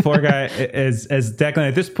 This poor guy, as Declan,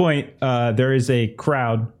 at this point, there is a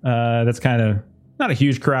crowd that's kind of not a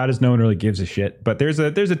huge crowd, as no one really gives a shit, but there's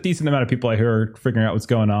a decent amount of people I hear figuring out what's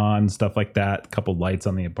going on, stuff like that. A couple lights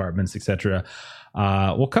on the apartments, etc.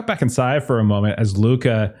 We'll cut back inside for a moment as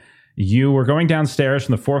Luca, you were going downstairs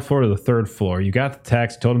from the 4th floor to the 3rd floor. You got the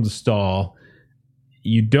text, told him to stall.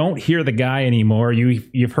 You don't hear the guy anymore. You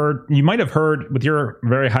might have heard, with your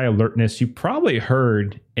very high alertness, you probably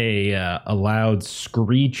heard a loud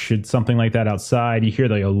screech and something like that outside. You hear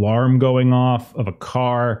the alarm going off of a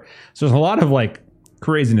car. So there's a lot of like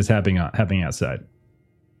craziness happening outside.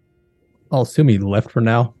 I'll assume he left for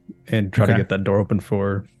now and try to get that door open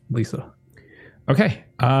for Lisa. Okay.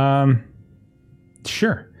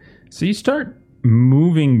 Sure. So you start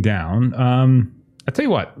moving down. I'll tell you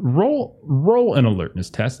what, roll an alertness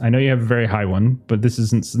test. I know you have a very high one, but this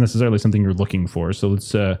isn't necessarily something you're looking for. So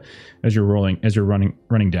let's, as you're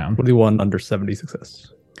running down. What do you want under 70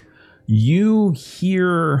 success? You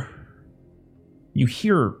hear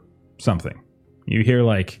something. You hear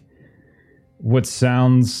like what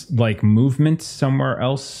sounds like movement somewhere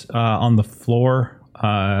else on the floor.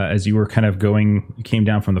 As you were kind of you came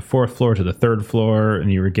down from the 4th floor to the 3rd floor,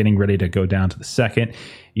 and you were getting ready to go down to the 2nd.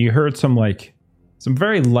 You heard some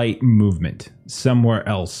very light movement somewhere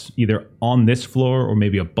else, either on this floor or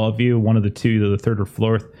maybe above you, one of the two, to the 3rd or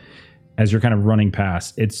 4th, as you're kind of running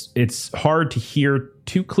past. It's hard to hear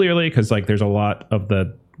too clearly because like there's a lot of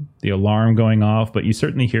the alarm going off, but you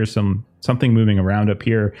certainly hear something moving around up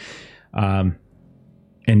here, and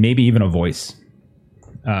maybe even a voice.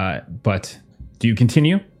 But do you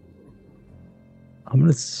continue? I'm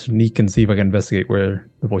gonna sneak and see if I can investigate where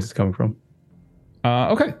the voice is coming from.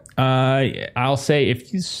 Okay. I'll say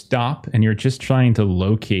if you stop and you're just trying to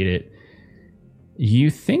locate it, you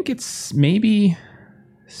think it's maybe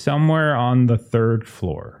somewhere on the 3rd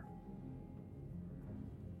floor.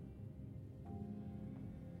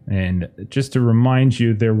 And just to remind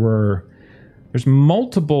you, there's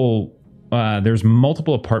multiple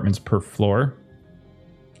apartments per floor.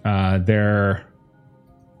 Trying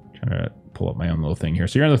to pull up my own little thing here.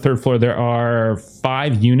 So you're on the 3rd floor. There are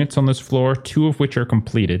 5 units on this floor, 2 of which are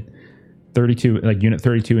completed. 32, like Unit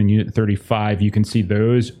 32 and Unit 35. You can see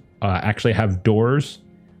those actually have doors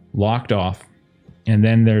locked off. And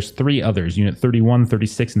then there's 3 others, Unit 31,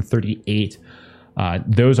 36, and 38.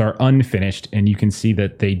 Those are unfinished, and you can see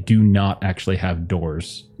that they do not actually have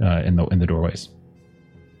doors in the doorways.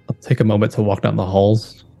 I'll take a moment to walk down the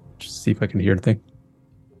halls, just see if I can hear anything.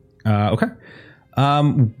 Okay.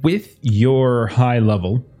 With your high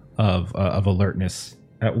level of alertness,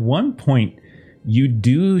 at one point you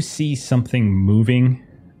do see something moving.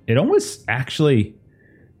 It almost actually,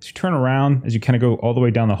 as you turn around, as you kind of go all the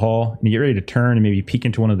way down the hall, and you get ready to turn and maybe peek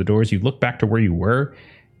into one of the doors, you look back to where you were,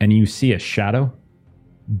 and you see a shadow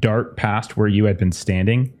dart past where you had been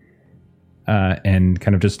standing, and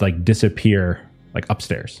kind of just like disappear, like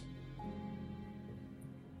upstairs.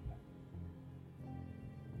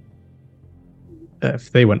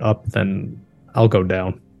 If they went up, then I'll go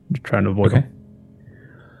down, trying to avoid them.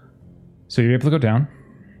 So you're able to go down,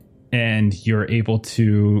 and you're able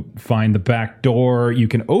to find the back door. You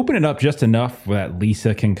can open it up just enough that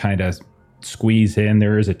Lisa can kind of squeeze in.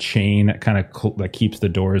 There is a chain that kind of that keeps the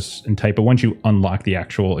doors in tight. But once you unlock the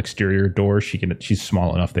actual exterior door, she's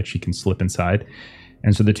small enough that she can slip inside.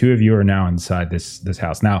 And so the two of you are now inside this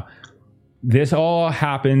house. Now, this all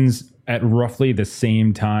happens at roughly the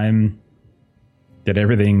same time that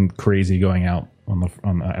everything crazy going out on the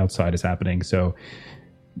outside is happening. So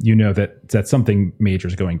you know that something major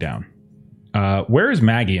is going down. Where is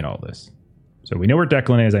Maggie in all this? So we know where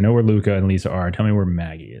Declan is. I know where Luca and Lisa are. Tell me where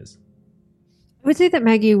Maggie is. I would say that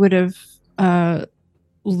Maggie would have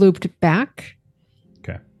looped back.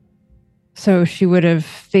 Okay. So she would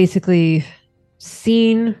have basically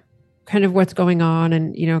seen kind of what's going on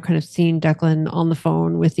and, kind of seen Declan on the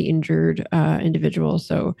phone with the injured individual.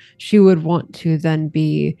 So she would want to then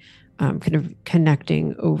be kind of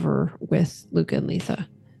connecting over with Luca and Lisa.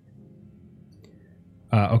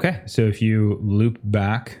 Okay. So if you loop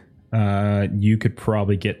back, you could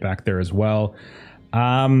probably get back there as well.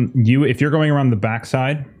 If you're going around the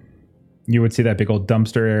backside, you would see that big old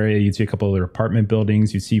dumpster area. You'd see a couple other apartment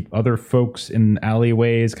buildings. You'd see other folks in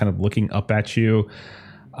alleyways kind of looking up at you.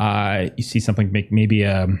 You see something maybe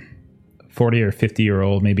a 40 or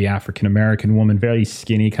 50-year-old, maybe African-American woman, very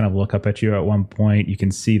skinny, kind of look up at you at one point. You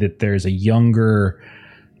can see that there's a younger,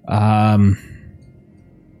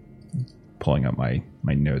 pulling up my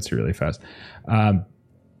notes really fast.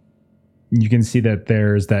 You can see that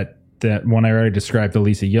there's that one I already described,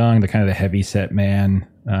 Lisa Young, the kind of the heavy set man,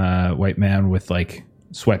 white man with like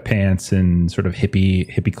sweatpants and sort of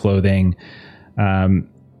hippie clothing.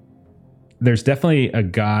 There's definitely a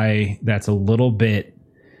guy that's a little bit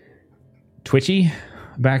twitchy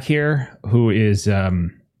back here who is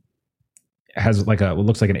has like what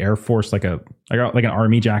looks like an Air Force, like an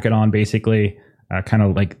army jacket on, basically, kind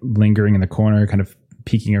of like lingering in the corner, kind of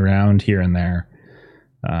peeking around here and there.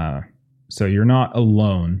 So you're not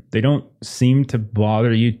alone. They don't seem to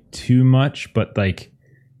bother you too much, but like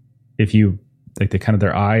if you like, they kind of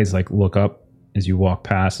their eyes like look up as you walk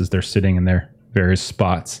past as they're sitting in their various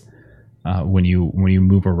spots. When you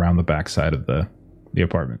move around the backside of the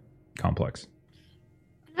apartment complex.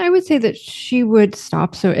 I would say that she would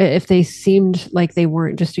stop. So if they seemed like they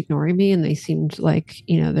weren't just ignoring me and they seemed like,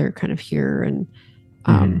 they're kind of here, and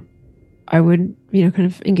I would, kind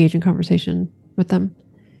of engage in conversation with them.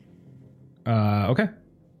 Okay.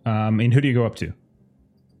 And who do you go up to?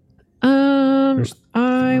 There's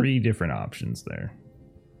 3 different options there.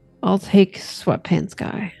 I'll take sweatpants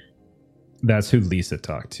guy. That's who Lisa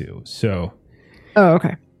talked to. So, oh,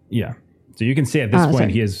 okay. Yeah. So you can see at this point,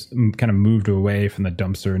 he has kind of moved away from the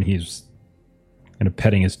dumpster, and he's kind of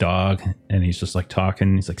petting his dog, and he's just like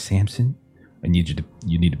talking. He's like, Samson, I need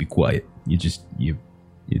you need to be quiet. There's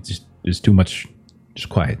too much. Just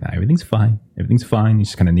quiet now. Everything's fine. He's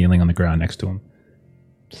just kind of kneeling on the ground next to him.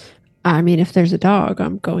 I mean, if there's a dog,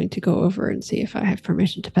 I'm going to go over and see if I have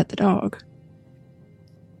permission to pet the dog.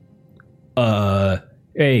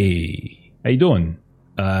 Hey. How you doing?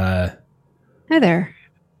 Hi there.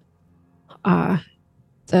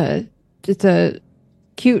 It's a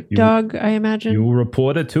cute dog, I imagine. You a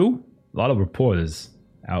reporter too? A lot of reporters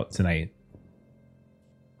out tonight.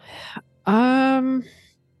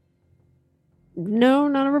 No,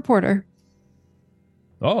 not a reporter.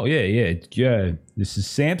 Oh, yeah. This is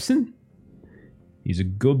Samson. He's a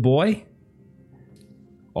good boy.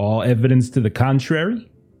 All evidence to the contrary.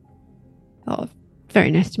 Oh,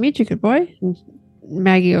 very nice to meet you, good boy. And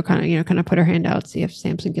Maggie will kind of put her hand out, see if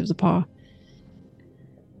Samson gives a paw.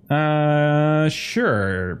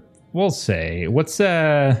 Sure. We'll say. What's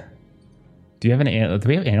do we have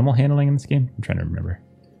animal handling in this game? I'm trying to remember.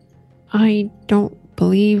 I don't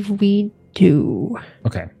believe we do.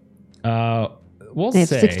 Okay. We'll they have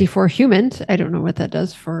say 64 humans. I don't know what that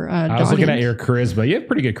does for I was looking at your charisma. You have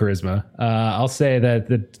pretty good charisma. I'll say that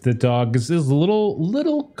the dog is a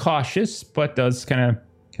little cautious, but does kind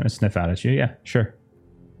of sniff out at you. Yeah, sure.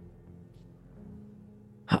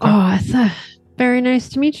 Oh, it's very nice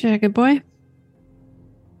to meet you, good boy.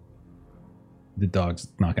 The dog's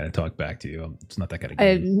not going to talk back to you. It's not that kind of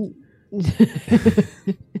game.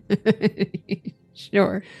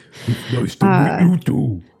 Sure. Nice to meet you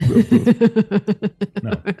too.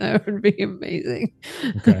 No. That would be amazing.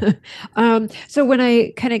 Okay. So when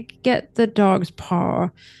I kind of get the dog's paw,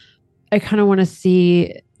 I kind of want to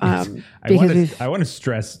see. I want to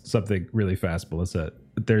stress something really fast, Melissa.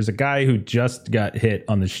 There's a guy who just got hit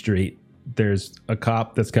on the street. There's a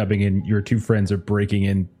cop that's coming in. Your two friends are breaking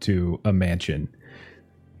into a mansion.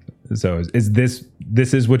 So is this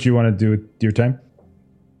is what you want to do with your time?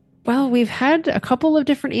 Well, we've had a couple of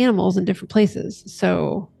different animals in different places,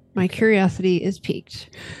 so my curiosity is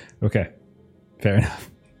piqued. Okay, fair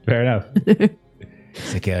enough.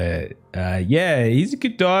 It's like yeah, he's a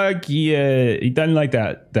good dog. He doesn't like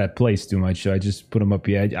that place too much, so I just put him up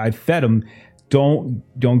here. I fed him. Don't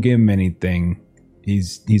give him anything.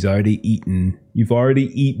 He's already eaten. You've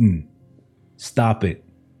already eaten. Stop it.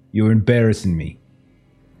 You're embarrassing me.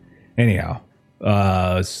 Anyhow,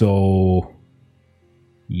 so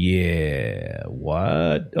yeah,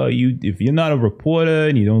 what are you? If you're not a reporter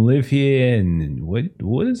and you don't live here, and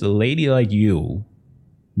what is a lady like you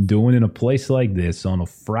doing in a place like this on a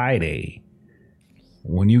Friday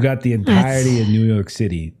when you got the entirety of New York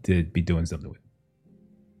City to be doing something with?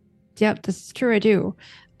 Yep, this is true. I do.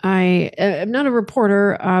 I am not a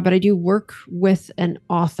reporter, but I do work with an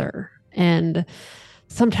author, and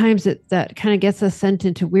sometimes that kind of gets us sent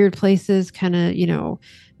into weird places, kind of,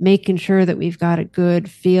 making sure that we've got a good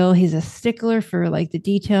feel. He's a stickler for like the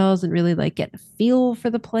details and really like getting a feel for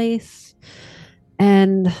the place.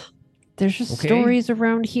 And there's just stories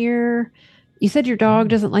around here. You said your dog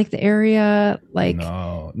doesn't like the area. Like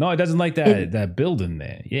no, it doesn't like that building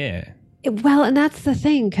there. Yeah. Well, and that's the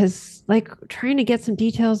thing, because like trying to get some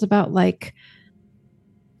details about like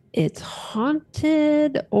it's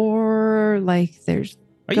haunted or like there's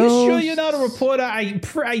Are you sure you're not a reporter? I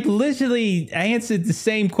literally answered the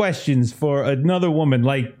same questions for another woman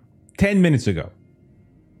like 10 minutes ago.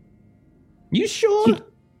 You sure?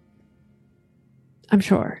 I'm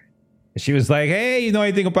sure. She was like, hey, you know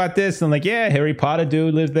anything about this? And I'm like, yeah, Harry Potter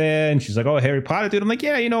dude lived there. And she's like, oh, Harry Potter dude. I'm like,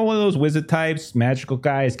 yeah, one of those wizard types, magical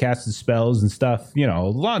guys, casting spells and stuff,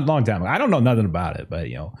 long time ago. I don't know nothing about it, but,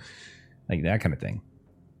 like that kind of thing.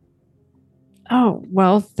 Oh,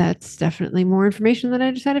 well, that's definitely more information than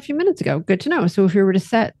I just had a few minutes ago. Good to know. So if we were to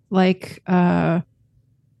set like a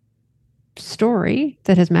story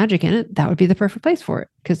that has magic in it, that would be the perfect place for it,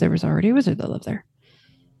 because there was already a wizard that lived there.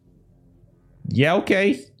 Yeah,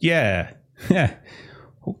 okay. Yeah.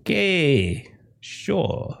 Okay.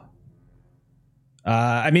 Sure.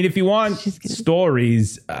 If you want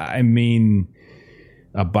stories, about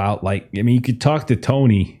you could talk to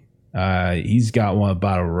Tony. He's got one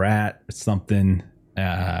about a rat or something.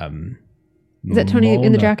 Is that Tony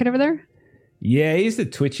in the jacket over there? Yeah, he's the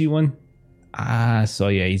twitchy one. So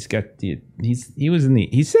yeah, he's got he says he was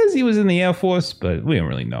in the Air Force, but we don't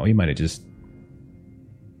really know. He might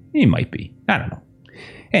be. I don't know.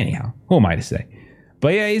 Anyhow, who am I to say?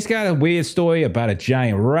 But yeah, he's got a weird story about a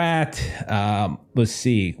giant rat. Let's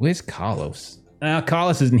see. Where's Carlos?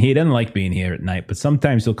 Carlos isn't here. He doesn't like being here at night, but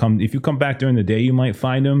sometimes he'll come. If you come back during the day, you might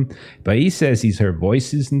find him. But he says he's heard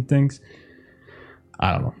voices and things.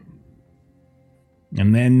 I don't know.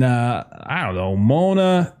 And then, I don't know,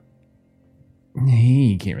 Mona.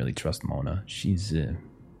 He can't really trust Mona. She's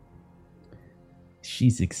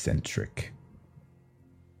eccentric.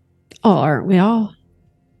 Oh, aren't we all?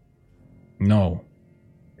 No.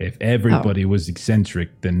 If everybody was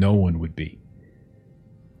eccentric, then no one would be.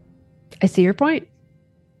 I see your point.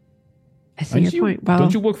 Point. Well,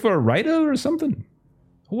 don't you work for a writer or something?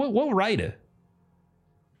 What writer?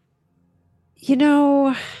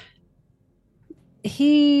 And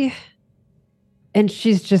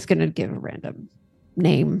she's just going to give a random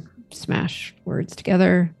name, smash words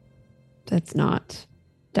together. that's not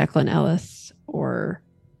Declan Ellis or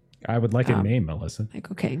I would like a name, Melissa.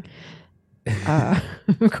 Michael King.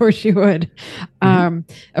 Of course you would.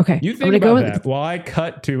 Okay. You think about that while I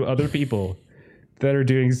cut to other people that are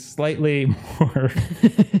doing slightly more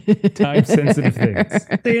time-sensitive things.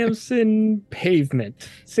 Samson Pavement.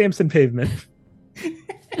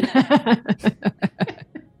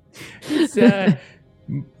 It's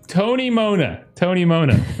Tony Mona,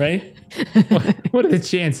 right? What are the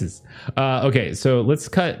chances? Okay, so let's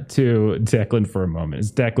cut to Declan for a moment.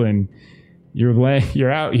 It's Declan.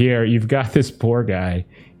 You're out here. You've got this poor guy.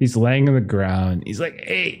 He's laying on the ground. He's like,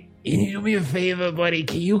 "Hey, can you do me a favor, buddy?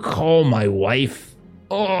 Can you call my wife?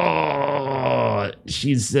 Oh,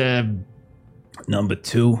 she's number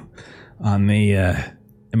 2 on the.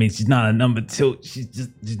 I mean, she's not a number 2.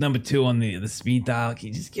 She's number 2 on the speed dial. Can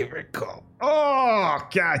you just give her a call? Oh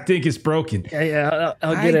God, I think it's broken. Yeah.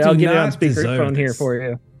 I'll get it. I'll get it on speakerphone here for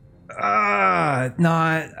you.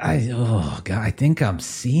 No, oh God, I think I'm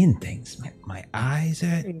seeing things. My eyes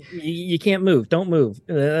are... You can't move. Don't move.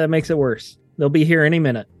 That makes it worse. They'll be here any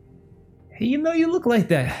minute. Hey, you look like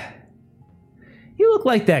that. You look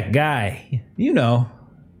like that guy.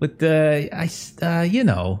 With the,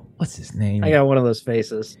 what's his name? I got one of those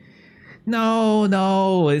faces.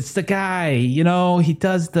 No, it's the guy.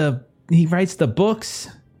 He writes the books.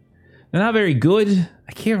 They're not very good.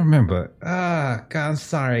 I can't remember. God, I'm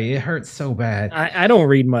sorry. It hurts so bad. I don't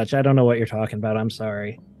read much. I don't know what you're talking about. I'm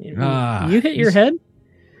sorry. You hit your head?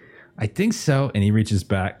 I think so. And he reaches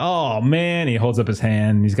back. Oh, man. He holds up his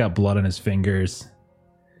hand. He's got blood on his fingers.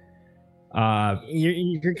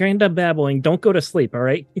 You're kind of babbling. Don't go to sleep, all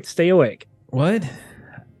right? Stay awake. What?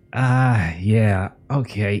 Yeah.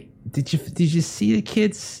 Okay. Did you see the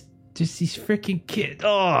kids? Just these freaking kids.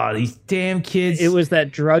 Oh, these damn kids. It was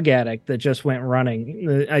that drug addict that just went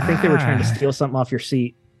running. I think they were trying to steal something off your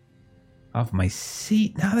seat. Off my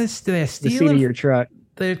seat? Now they're stealing the seat of your truck.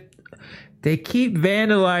 They keep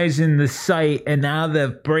vandalizing the site, and now they're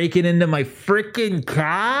breaking into my freaking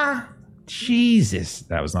car? Jesus.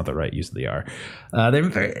 That was not the right use of the R. Oh,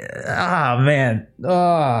 man.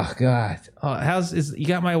 Oh, God. Oh, you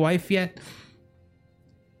got my wife yet?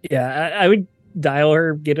 Yeah, I would dial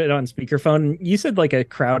her, get it on speakerphone. You said like a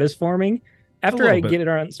crowd is forming. After I get it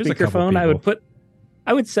on speakerphone,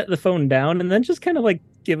 I would set the phone down and then just kind of like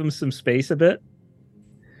give him some space a bit.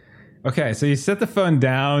 Okay, so you set the phone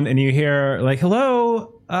down and you hear like,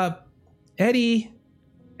 "Hello, Eddie,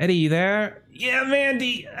 you there? Yeah,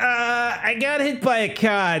 Mandy. I got hit by a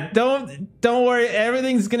car. Don't worry,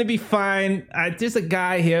 everything's gonna be fine. There's a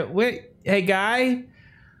guy here. Wait, hey, guy.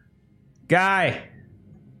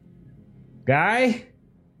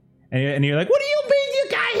 And you're like, what do you mean you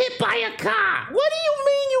got hit by a car? What do you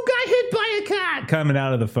mean you got hit by a car? Coming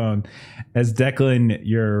out of the phone. As Declan,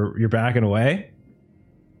 you're backing away.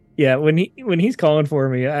 Yeah, when he's calling for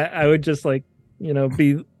me, I would just like,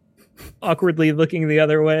 be awkwardly looking the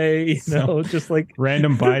other way, just like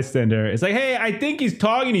random bystander. It's like, hey, I think he's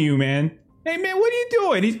talking to you, man. Hey, man, what are you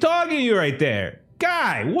doing? He's talking to you right there.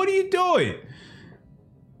 Guy, what are you doing?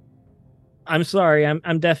 I'm sorry,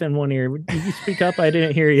 I'm deaf in one ear. Did you speak up? I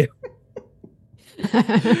didn't hear you.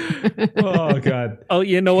 Oh, God. Oh,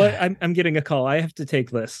 you know what? I'm getting a call. I have to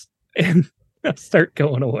take this. And I'll start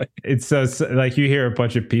going away. It's so like you hear a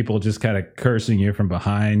bunch of people just kind of cursing you from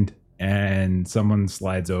behind, and someone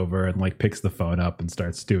slides over and like picks the phone up and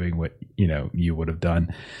starts doing what, you would have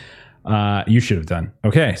done. You should have done.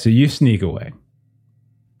 Okay, so you sneak away.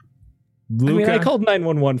 Luca? I called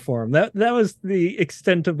 911 for him. That was the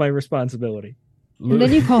extent of my responsibility. And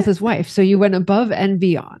then you called his wife, so you went above and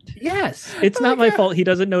beyond. Yes, it's not my fault. He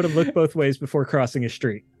doesn't know to look both ways before crossing a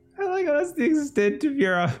street. I like how that's the extent of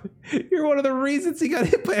you're one of the reasons he got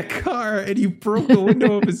hit by a car and you broke the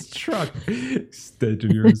window of his truck. Extent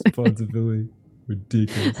of your responsibility.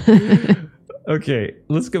 Ridiculous. Okay,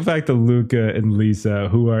 let's go back to Luca and Lisa,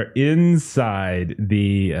 who are inside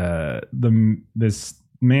this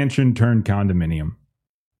mansion turned condominium.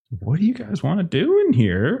 What do you guys want to do in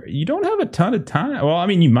here? You don't have a ton of time. Well, I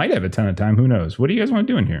mean, you might have a ton of time. Who knows? What do you guys want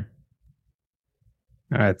to do in here?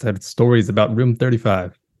 All right, so I have stories about room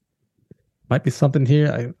 35. Might be something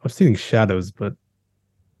here. I was seeing shadows, but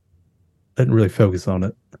I didn't really focus on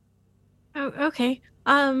it. Oh, okay.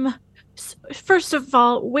 First of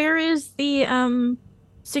all, where is the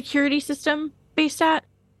security system based at?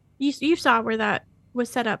 You saw where that was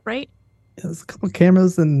set up, right? Yeah, there's a couple of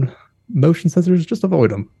cameras and motion sensors. Just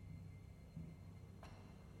avoid them.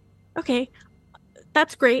 Okay,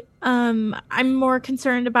 that's great. I'm more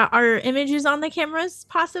concerned about our images on the cameras,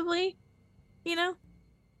 possibly. And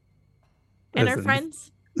our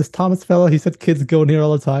friends. this Thomas fellow, he said kids go in here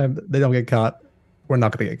all the time. They don't get caught. We're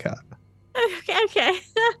not going to get caught. Okay.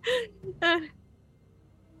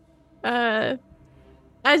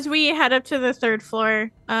 As we head up to the third floor,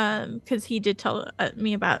 because he did tell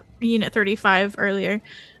me about Unit 35 earlier,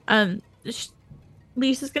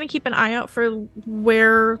 Lisa's gonna keep an eye out for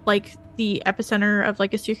where like the epicenter of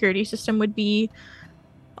like a security system would be.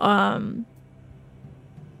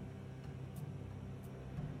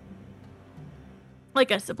 Like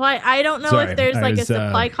a supply. I don't know if there's like a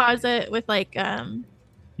supply closet with like. Yeah,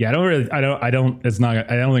 I don't. It's not.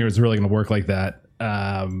 I don't think it's really going to work like that.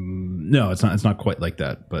 No, it's not. It's not quite like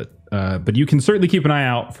that. But you can certainly keep an eye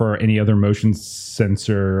out for any other motion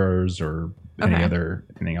sensors or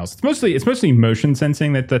anything else. It's mostly motion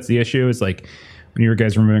sensing that's the issue. Is like when you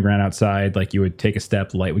guys were moving around outside, like you would take a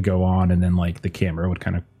step, the light would go on, and then like the camera would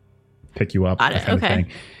kind of pick you up. Got it. Okay. Thing.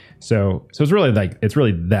 So it's really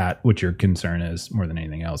that what your concern is more than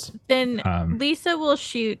anything else. Then Lisa will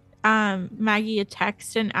shoot Maggie a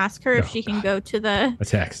text and ask her if she can go to the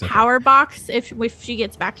power box if she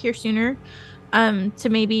gets back here sooner, to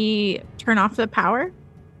maybe turn off the power.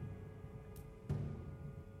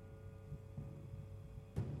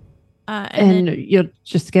 And then, you'll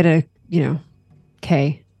just get a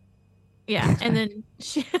K. Yeah, and then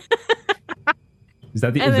she. Is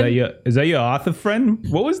that your author friend?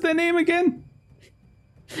 What was their name again?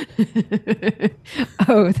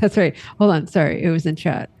 Oh, that's right. Hold on. Sorry. It was in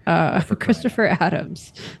chat. Christopher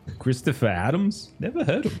Adams. Christopher Adams? Never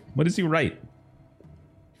heard of him. What does he write?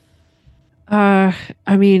 I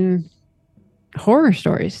mean, horror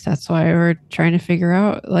stories. That's why we're trying to figure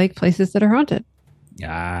out like places that are haunted.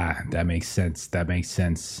 Ah, that makes sense.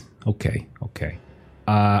 Okay.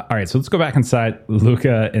 All right, so let's go back inside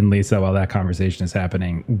Luca and Lisa while that conversation is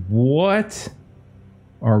happening. What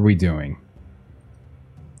are we doing?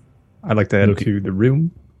 I'd like to head to the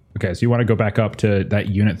room. Okay, so you want to go back up to that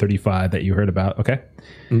Unit 35 that you heard about. Okay.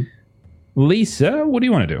 Mm-hmm. Lisa, what do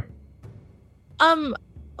you want to do?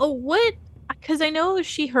 What? Because I know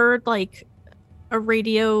she heard like a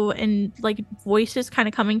radio and like voices kind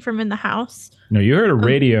of coming from in the house. No, you heard a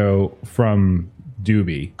radio from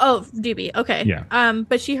Doobie. Oh, Doobie. Okay. Yeah.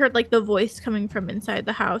 But she heard like the voice coming from inside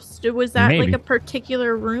the house. Was that like a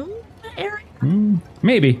particular room area?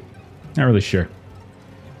 Maybe. Not really sure.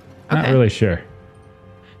 Okay. Not really sure.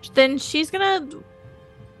 Then she's gonna.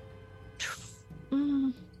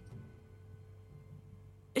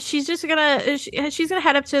 She's just gonna. She's gonna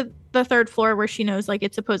head up to the third floor where she knows like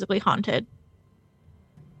it's supposedly haunted.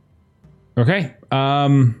 Okay.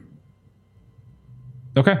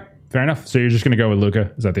 Okay. Fair enough. So you're just going to go with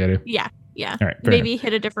Luca? Is that the idea? Yeah. All right. Maybe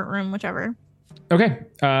hit a different room, whichever. Okay.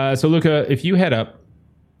 So Luca, if you head up,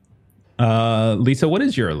 Lisa, what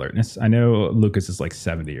is your alertness? I know Lucas is like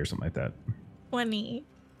 70 or something like that. 20.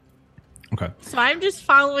 Okay. So I'm just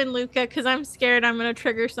following Luca because I'm scared I'm going to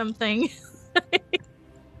trigger something. A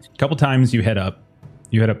couple times you head up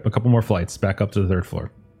a couple more flights back up to the third floor.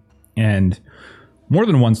 And more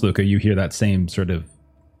than once, Luca, you hear that same sort of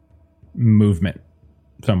movement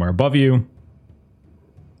somewhere above you,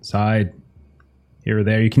 side, here or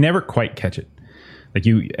there. You can never quite catch it. Like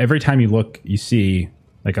every time you look, you see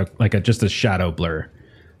just a shadow blur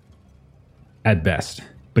at best.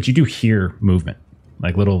 But you do hear movement,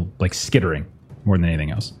 like little like skittering more than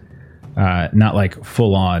anything else. Not like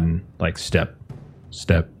full on like step. It's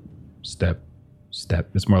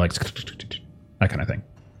more like that kind of thing.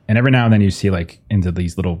 And every now and then you see like into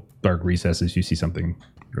these little dark recesses, you see something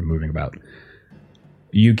moving about.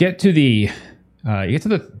 You get to the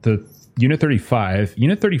Unit 35.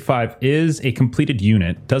 Unit 35 is a completed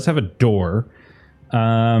unit. Does have a door.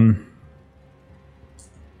 I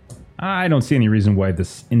don't see any reason why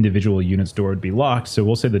this individual unit's door would be locked, so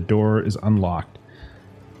we'll say the door is unlocked,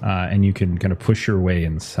 and you can kind of push your way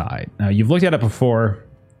inside. Now, you've looked at it before.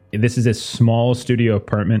 This is a small studio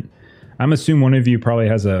apartment. I'm assuming one of you probably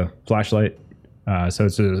has a flashlight. So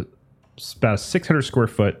it's about 600 square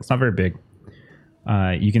foot. It's not very big.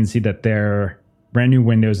 You can see that there brand new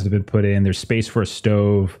windows that have been put in. There's space for a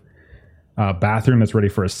stove, bathroom that's ready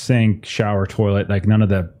for a sink, shower, toilet. Like none of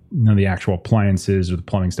the actual appliances or the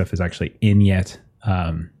plumbing stuff is actually in yet.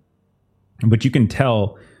 But you can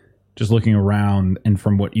tell just looking around and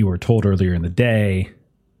from what you were told earlier in the day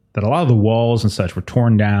that a lot of the walls and such were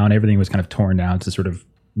torn down. Everything was kind of torn down to sort of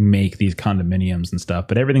make these condominiums and stuff,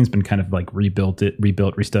 but everything's been kind of like rebuilt,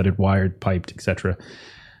 restudded, wired, piped, etc.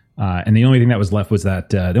 And the only thing that was left was that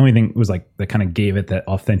the only thing was like that kind of gave it that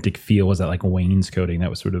authentic feel was that like wainscoting that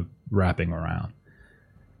was sort of wrapping around.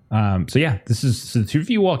 So the two of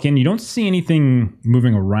you walk in. You don't see anything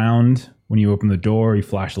moving around when you open the door, you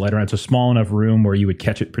flash the light around. It's a small enough room where you would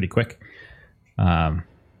catch it pretty quick. But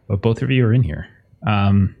both of you are in here.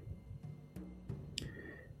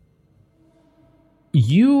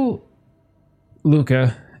 You,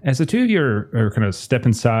 Luca, as the two of you are kind of step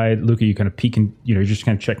inside, Luca, you kind of peek and, you're just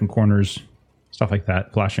kind of checking corners, stuff like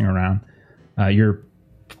that, flashing around. You're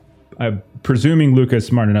presuming Luca is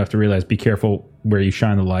smart enough to realize, be careful where you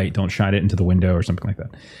shine the light. Don't shine it into the window or something like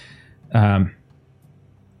that.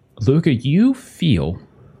 Luca, you feel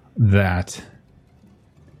that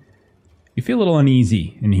you feel a little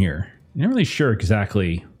uneasy in here. You're not really sure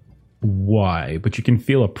exactly why, but you can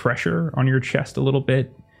feel a pressure on your chest a little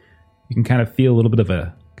bit. You can kind of feel a little bit of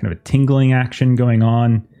a tingling action going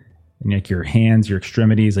on in like your hands, your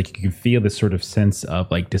extremities. Like you can feel this sort of sense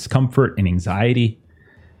of like discomfort and anxiety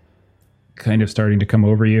kind of starting to come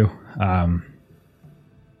over you.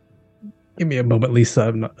 Give me a moment, Lisa.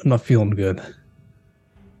 I'm not feeling good.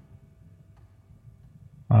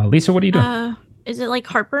 Lisa, what are you doing? Is it like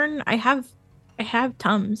heartburn? I have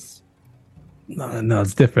Tums. No,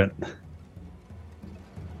 it's different.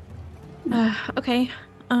 Okay.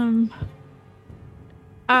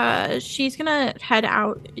 She's gonna head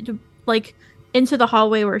out like into the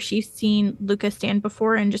hallway where she's seen Luca stand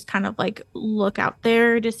before and just kind of like look out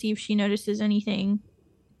there to see if she notices anything.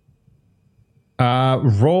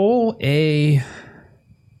 Roll a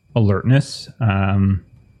alertness.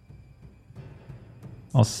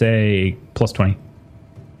 I'll say plus 20.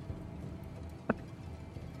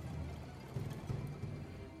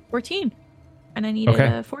 14. And I needed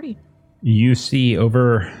a 40. You see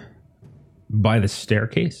over by the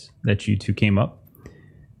staircase that you two came up.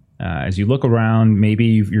 As you look around, maybe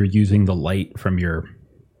you're using the light from your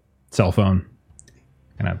cell phone,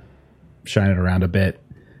 kind of shine it around a bit.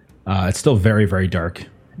 It's still very, very dark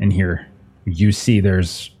in here. You see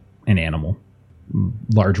there's an animal,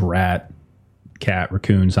 large rat, cat,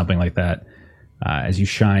 raccoon, something like that. As you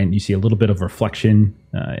shine, you see a little bit of reflection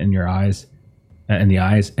in your eyes, and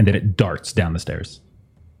then it darts down the stairs.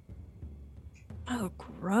 Oh,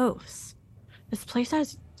 gross. This place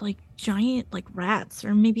has like giant like rats,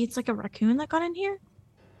 or maybe it's like a raccoon that got in here.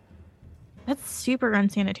 That's super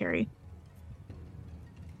unsanitary.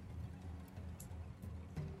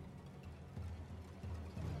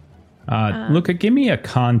 Luca, give me a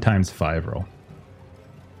con times 5 roll.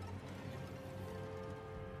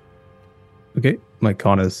 Okay, my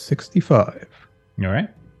con is 65. All right.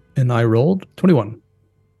 And I rolled 21.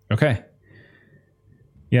 Okay.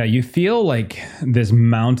 Yeah, you feel like this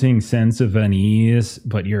mounting sense of unease,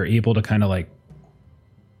 but you're able to kind of like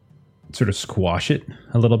sort of squash it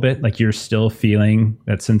a little bit. Like you're still feeling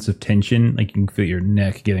that sense of tension. Like you can feel your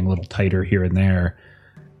neck getting a little tighter here and there.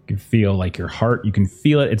 You can feel like your heart, you can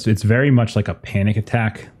feel it. It's very much like a panic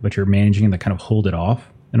attack, but you're managing to kind of hold it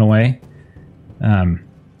off in a way.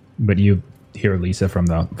 But you hear Lisa from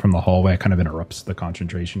the hallway kind of interrupts the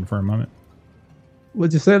concentration for a moment.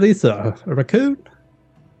 What'd you say, Lisa? A raccoon?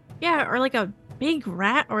 Yeah, or like a big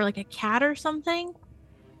rat or like a cat or something.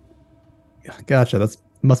 Gotcha. That's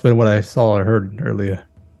must have been what I saw or heard earlier.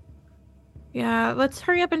 Yeah, let's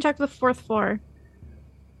hurry up and check the 4th floor.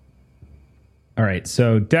 All right,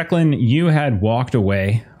 so Declan, you had walked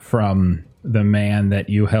away from the man that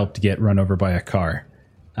you helped get run over by a car.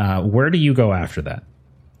 Where do you go after that?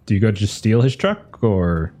 Do you go just steal his truck,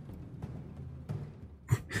 or?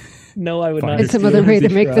 No, I would not. It's some other way to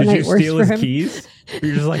make the night worse steal for his him. keys?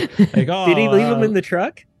 You're just like oh. Did he leave them in the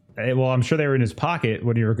truck? Well, I'm sure they were in his pocket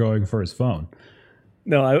when you were going for his phone.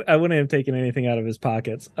 No, I wouldn't have taken anything out of his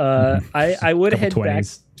pockets. I would head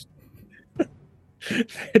 20s.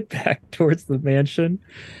 back towards the mansion.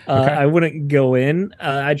 Okay. I wouldn't go in.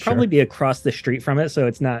 I'd Sure. probably be across the street from it, so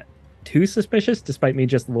it's not too suspicious, despite me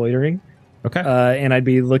just loitering. Okay. And I'd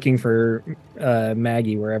be looking for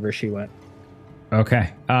Maggie wherever she went.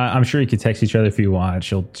 Okay. I'm sure you could text each other if you want.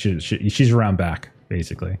 She's around back,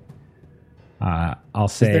 basically. I'll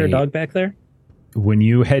say. Is there a dog back there? When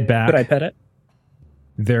you head back, Could I pet it?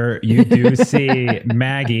 there you do see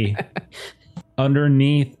Maggie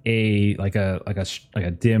underneath a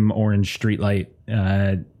dim orange streetlight.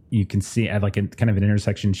 You can see at like a kind of an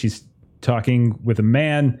intersection. She's talking with a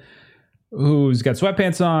man who's got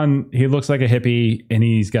sweatpants on. He looks like a hippie, and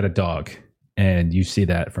he's got a dog. And you see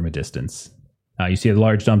that from a distance. You see a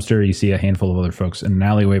large dumpster. You see a handful of other folks in an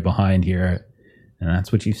alleyway behind here, and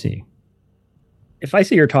that's what you see. If I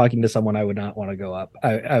see her talking to someone, I would not want to go up.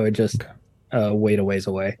 I would just wait a ways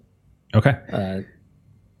away. Okay.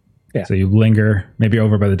 Yeah. So you linger, maybe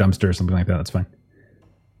over by the dumpster or something like that. That's fine.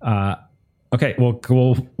 Okay. Well,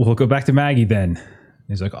 we'll go back to Maggie then.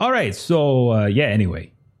 He's like, all right. So yeah.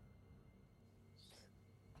 Anyway.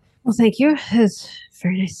 Well, thank you. It's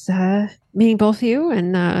very nice meeting both of you.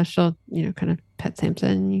 And she'll, kind of pet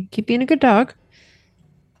Samson. You keep being a good dog.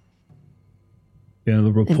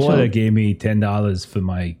 The reporter gave me $10 for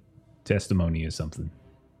my testimony or something.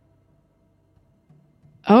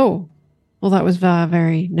 Oh, well, that was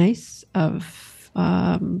very nice of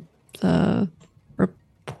the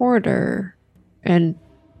reporter. And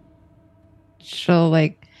she'll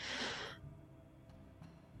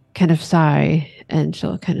kind of sigh, and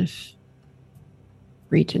she'll kind of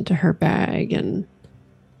reach into her bag and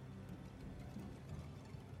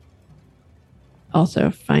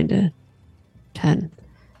also find a 10.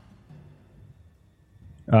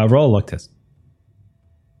 Roll a luck test.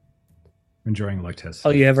 I'm enjoying a luck test. Oh,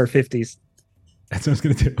 you have our 50s. That's what I was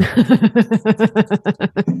going to do.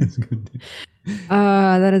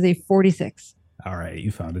 That is a 46. All right,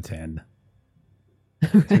 you found a 10.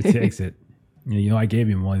 So he takes it. I gave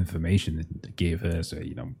you more information than I gave her, so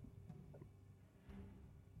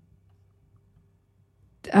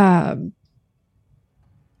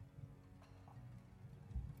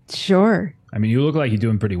Sure. I mean, you look like you're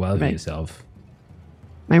doing pretty well for yourself.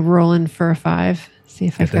 Am I rolling for a 5? See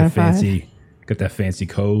if I got a 5. Got that fancy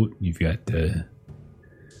coat. You've got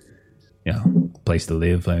place to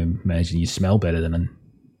live. I imagine you smell better than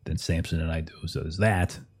Samson and I do. So there's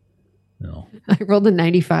that. I rolled a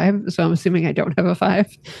 95, so I'm assuming I don't have a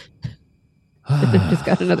 5. I just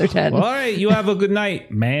got another 10. Well, all right, you have a good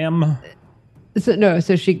night, ma'am. So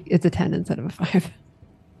it's a 10 instead of a 5.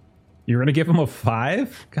 You're gonna give him a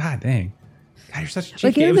 5? God dang. God, you're such a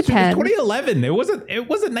cheap. It was 10. 2011. It wasn't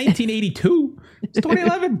 1982. It's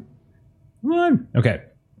 2011. Come on. Okay.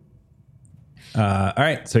 All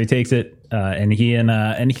right. So he takes it, and he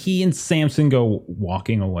and Samson go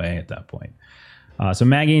walking away at that point. So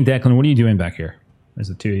Maggie and Declan, what are you doing back here? As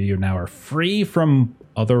the two of you now are free from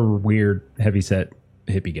other weird, heavyset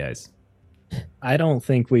hippie guys. I don't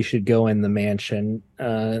think we should go in the mansion.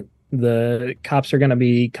 The cops are going to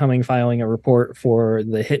be filing a report for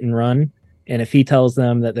the hit and run. And if he tells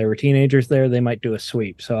them that there were teenagers there, they might do a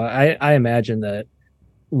sweep. So I imagine that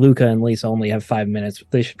Luca and Lisa only have 5 minutes.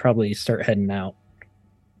 They should probably start heading out.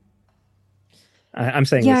 I'm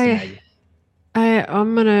saying this to Maggie.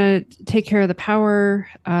 I'm going to take care of the power.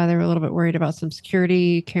 They were a little bit worried about some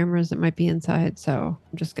security cameras that might be inside. So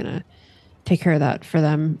I'm just going to take care of that for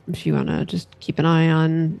them. If you want to just keep an eye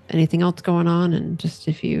on anything else going on, and just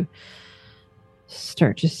if you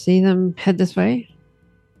start to see them head this way.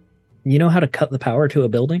 You know how to cut the power to a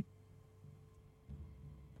building?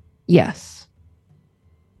 Yes.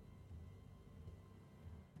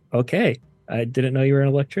 Okay. I didn't know you were an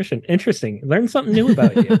electrician. Interesting. Learn something new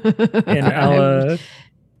about you. And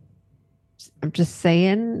I'm just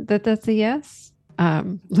saying that's a yes.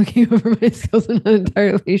 Looking over my skills, I'm not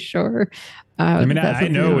entirely sure. I mean, I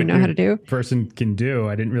know what how to do. Person can do.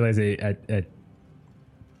 I didn't realize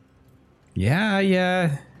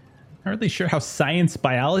yeah. Not really sure how science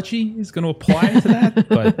biology is going to apply to that,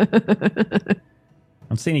 but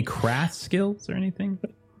I'm saying any craft skills or anything.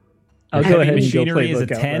 I'll go ahead machinery and is a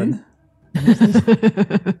 10.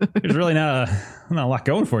 There's really not a lot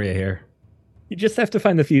going for you here. You just have to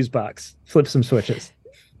find the fuse box, flip some switches.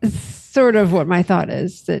 It's sort of what my thought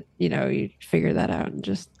is, that you figure that out and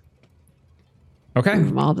just move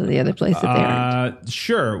them all to the other place that they aren't.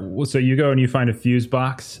 Sure. Well, so you go and you find a fuse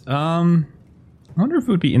box. I wonder if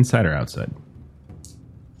it would be inside or outside.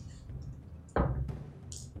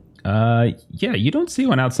 Yeah, you don't see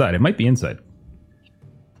one outside. It might be inside.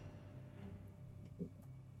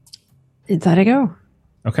 Inside I go.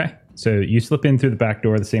 Okay. So you slip in through the back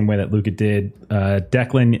door the same way that Luca did.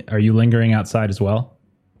 Declan, are you lingering outside as well?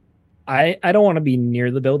 I don't want to be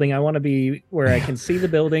near the building. I want to be where I can see the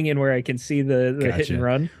building and where I can see the Gotcha. hit and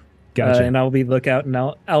run. Gotcha. And I'll be lookout, and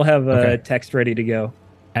I'll have a text ready to go.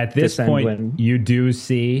 At this point, you do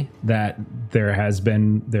see that there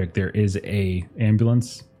is a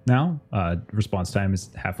ambulance now. Response time is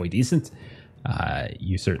halfway decent.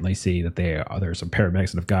 You certainly see that there's some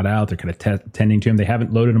paramedics that have got out. They're kind of tending to him. They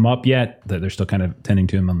haven't loaded him up yet. They're still kind of tending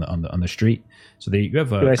to him on the street. So you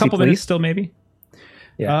have a couple minutes still, maybe.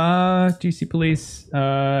 Yeah. Do you see police?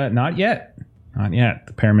 Not yet. Not yet.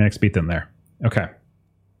 The paramedics beat them there. Okay.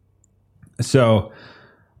 So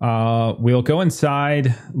we'll go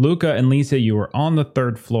inside. Luca and Lisa, you were on the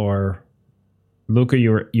 3rd floor. Luca,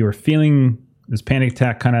 you were feeling this panic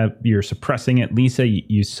attack, kind of, you're suppressing it. Lisa,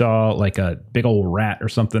 you saw like a big old rat or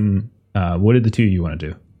something. What did the two of you want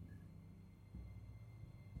to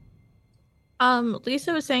do?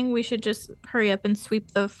 Lisa was saying we should just hurry up and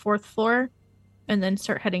sweep the 4th floor and then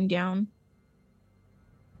start heading down.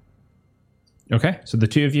 Okay, so the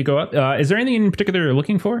two of you go up. Is there anything in particular you're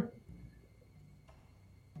looking for?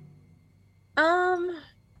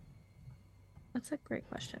 That's a great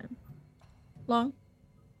question. Long?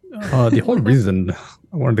 The whole reason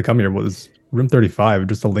I wanted to come here was room 35,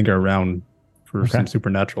 just to linger around for some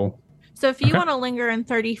supernatural. So if you want to linger in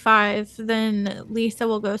 35, then Lisa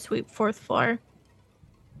will go sweep 4th floor.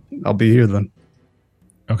 I'll be here then.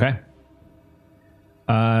 Okay.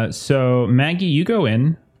 So Maggie, you go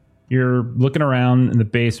in. You're looking around in the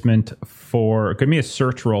basement for... Give me a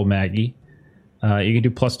search roll, Maggie. You can do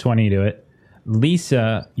plus 20 to it.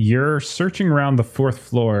 Lisa, you're searching around the 4th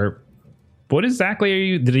floor. What exactly are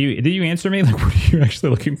you... Did you answer me? Like, what are you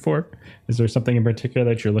actually looking for? Is there something in particular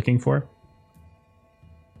that you're looking for?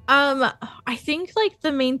 I think like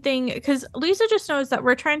the main thing, because Lisa just knows that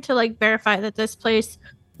we're trying to like verify that this place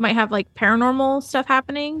might have like paranormal stuff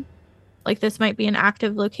happening. Like this might be an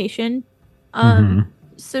active location.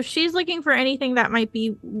 So she's looking for anything that might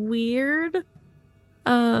be weird.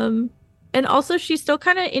 And also she's still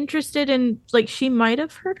kind of interested in, like, she might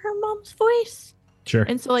have heard her mom's voice. Sure.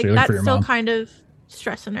 And so like that's still kind of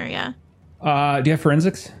stressing her, yeah. Do you have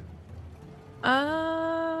forensics?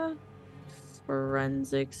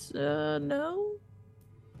 Forensics, no.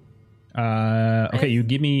 Okay, you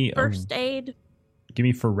give me first aid. Give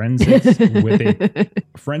me forensics with a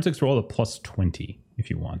forensics roll of plus 20 if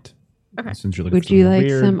you want. Okay. Since you're looking Would you like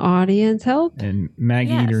some audience help? And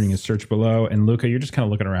Maggie, you're doing a search below, and Luca, you're just kind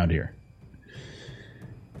of looking around here.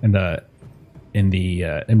 In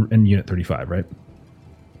unit 35, right?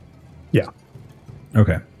 Yeah.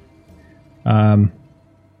 Okay.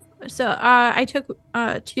 So I took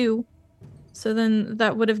 2. So then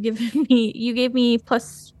that would have given me... You gave me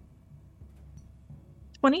plus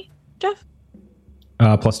 20, Jeff?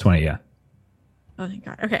 Plus 20, yeah. Oh, thank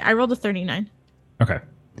God. Okay, I rolled a 39. Okay.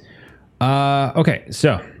 Okay,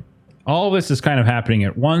 so all of this is kind of happening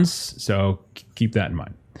at once, so keep that in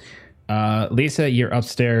mind. Lisa, you're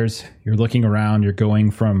upstairs. You're looking around. You're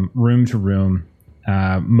going from room to room.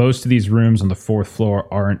 Most of these rooms on the 4th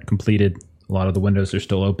floor aren't completed. A lot of the windows are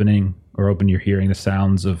still opening or open. You're hearing the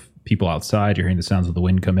sounds of people outside. You're hearing the sounds of the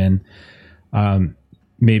wind come in.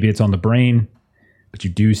 Maybe it's on the brain, but you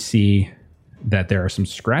do see that there are some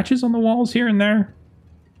scratches on the walls here and there.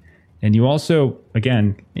 And you also,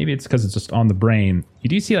 again, maybe it's because it's just on the brain, you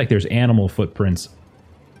do see like there's animal footprints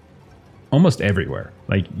almost everywhere.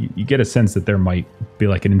 Like you get a sense that there might be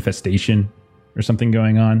like an infestation or something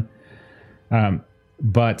going on.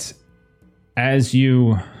 But as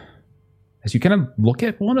you kind of look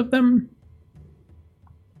at one of them,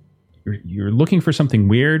 you're looking for something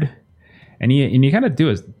weird, and you kind of do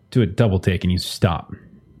a double take and you stop.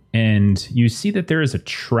 And you see that there is a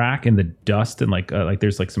track in the dust, and like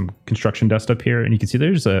there's like some construction dust up here, and you can see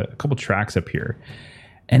there's a couple tracks up here,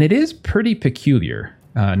 and it is pretty peculiar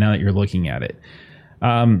now that you're looking at it.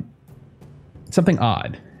 Something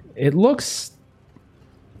odd. It looks,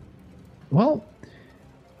 well,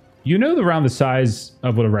 around the size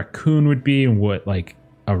of what a raccoon would be and what like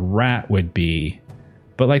a rat would be,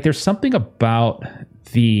 but like there's something about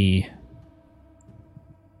the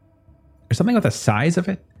size of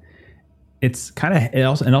it. It's kind of it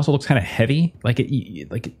also looks kind of heavy. Like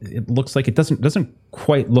it looks like it doesn't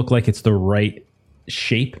quite look like it's the right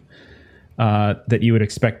shape that you would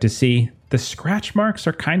expect to see. The scratch marks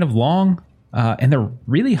are kind of long, and they're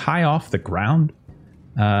really high off the ground,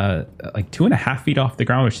 like 2.5 feet off the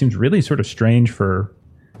ground, which seems really sort of strange for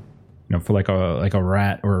like a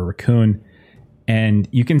rat or a raccoon. And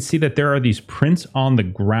you can see that there are these prints on the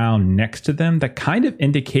ground next to them that kind of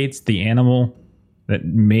indicates the animal that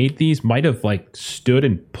made these might have like stood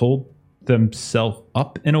and pulled themselves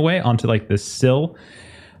up in a way onto like this sill,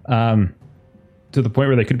 to the point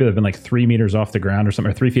where they could have been like 3 meters off the ground or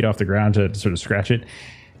something, or 3 feet off the ground to sort of scratch it.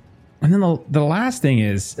 And then the last thing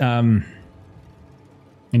is, and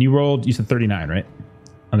you said 39, right?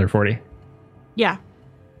 Under 40? Yeah.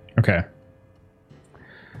 Okay.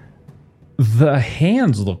 The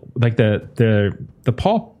hands look like the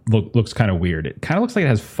paw looks kind of weird. It kind of looks like it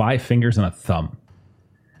has 5 fingers and a thumb.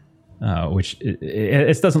 Which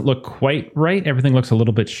it doesn't look quite right. Everything looks a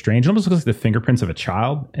little bit strange. It almost looks like the fingerprints of a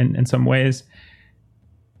child in some ways.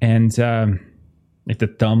 And like the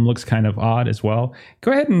thumb looks kind of odd as well.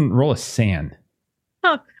 Go ahead and roll a sand.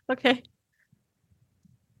 Oh, okay.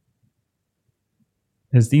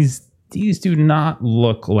 As these do not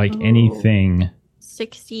look like anything.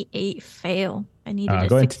 68 fail. I needed a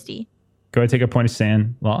 60. Go ahead and take a point of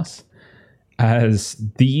sand loss. As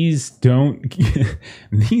these don't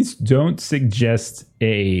suggest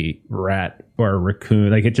a rat or a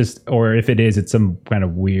raccoon. Like it just, or if it is, it's some kind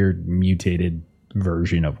of weird mutated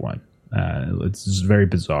version of one. It's just very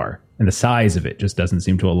bizarre. And the size of it just doesn't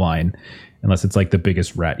seem to align unless it's like the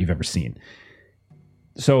biggest rat you've ever seen.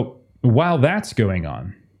 So while that's going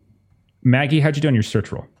on, Maggie, how'd you do on your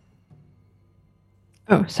search roll?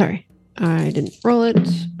 Oh, sorry. I didn't roll it.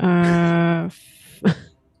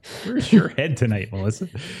 Where's your head tonight, Melissa?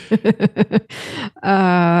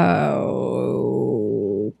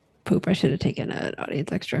 Poop. I should have taken an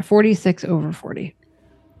audience extra. 46 over 40.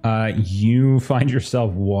 You find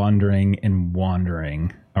yourself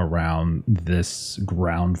wandering around this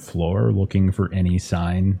ground floor looking for any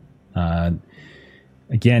sign.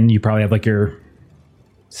 Again, you probably have like your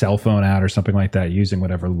cell phone out or something like that, using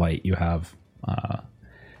whatever light you have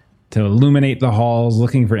to illuminate the halls,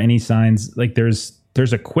 looking for any signs. Like there's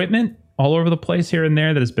equipment all over the place here and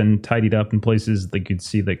there that has been tidied up in places. Like you'd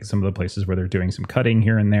see like some of the places where they're doing some cutting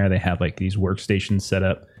here and there. They have like these workstations set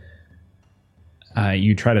up.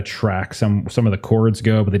 You try to track some of the cords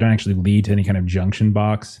go, but they don't actually lead to any kind of junction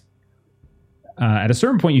box. At a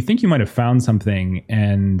certain point, you think you might have found something,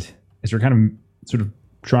 and as you're kind of sort of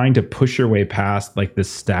trying to push your way past like the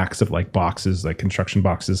stacks of like boxes, like construction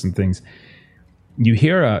boxes and things, you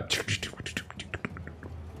hear a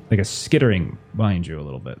skittering behind you a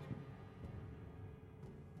little bit.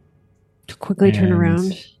 To quickly turn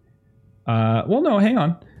around. Well, no, hang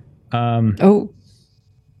on.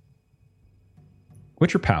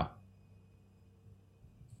 What's your POW?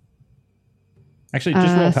 Actually,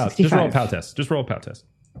 just roll a POW. 65. Just roll a POW test. Just roll a POW test.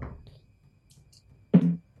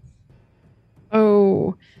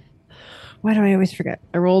 Oh, why do I always forget?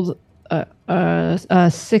 I rolled a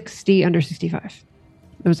 60 under 65.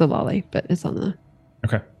 It was a lolly, but it's on the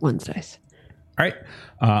ones dice. All right.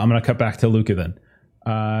 I'm going to cut back to Luca then.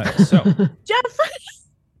 So, Jeffrey!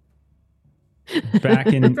 back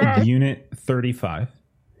in Unit 35.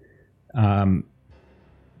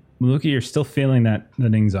 Luca, you're still feeling that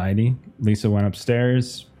anxiety. Lisa went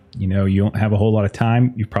upstairs. You know, you don't have a whole lot of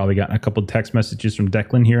time. You've probably gotten a couple of text messages from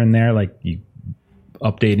Declan here and there, like you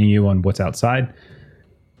updating you on what's outside.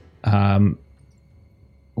 What?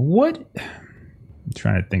 I'm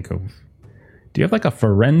trying to think of. Do you have like a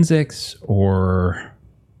forensics or?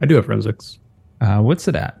 I do have forensics. What's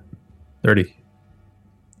it at? 30.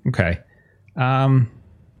 Okay. I'll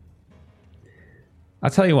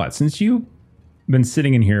tell you what. Since you've been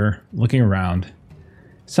sitting in here looking around,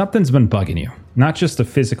 something's been bugging you. Not just the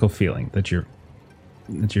physical feeling that you're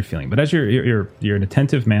feeling, but as you're an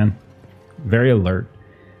attentive man, very alert.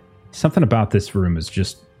 Something about this room is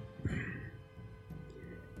just,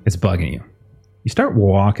 it's bugging you. You start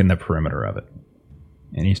walking the perimeter of it,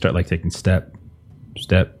 and you start like taking step,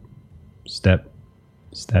 and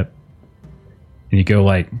you go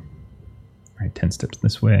like, all right, 10 steps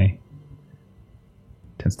this way,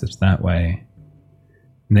 10 steps that way,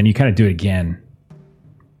 and then you kind of do it again.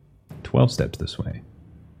 12 steps this way,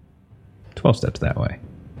 12 steps that way,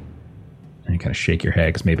 and you kind of shake your head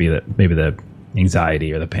because maybe the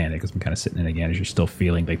anxiety or the panic has been kind of sitting in again as you're still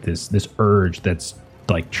feeling like this urge that's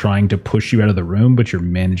like trying to push you out of the room, but you're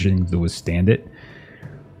managing to withstand it.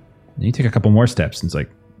 And you take a couple more steps, and it's like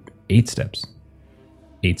 8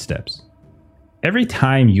 steps. Every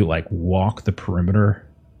time you like walk the perimeter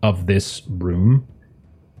of this room,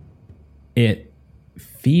 it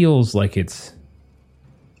feels like it's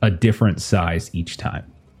a different size each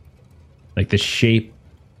time. Like the shape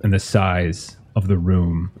and the size of the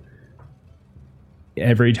room,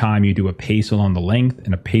 every time you do a pace along the length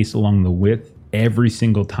and a pace along the width, every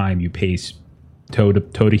single time you pace toe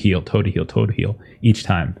to heel, each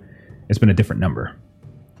time it's been a different number.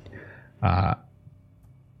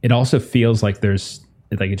 It also feels like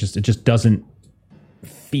it just doesn't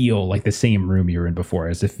feel like the same room you were in before,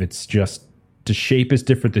 as if it's just the shape is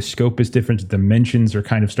different, the scope is different, the dimensions are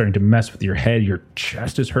kind of starting to mess with your head, your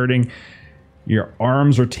chest is hurting, your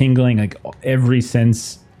arms are tingling, like every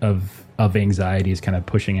sense of anxiety is kind of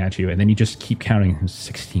pushing at you, and then you just keep counting.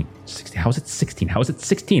 16. How is it 16? How is it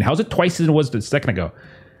 16? How is it twice as it was a second ago?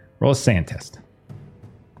 Roll a sand test.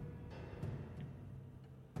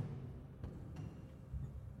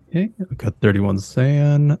 Okay, I got 31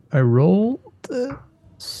 sand. I rolled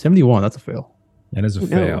 71. That's a fail. That is a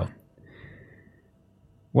fail.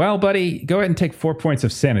 Well, buddy, go ahead and take 4 points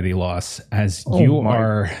of sanity loss as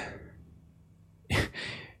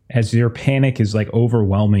as your panic is like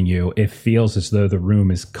overwhelming you. It feels as though the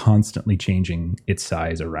room is constantly changing its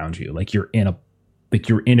size around you. Like you're in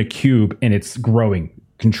a cube and it's growing,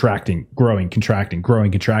 contracting, growing, contracting,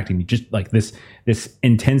 growing, contracting. You just like this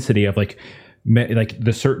intensity of like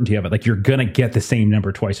the certainty of it. Like you're going to get the same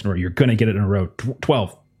number twice in a row. You're going to get it in a row.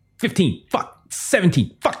 12, 15, fuck,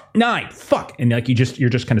 17, fuck, 9, fuck. And like you're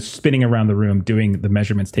just kind of spinning around the room, doing the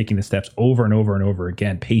measurements, taking the steps over and over and over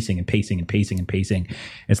again, pacing and pacing and pacing and pacing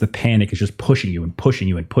as the panic is just pushing you and pushing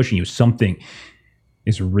you and pushing you. Something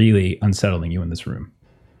is really unsettling you in this room.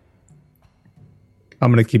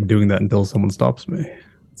 I'm going to keep doing that until someone stops me.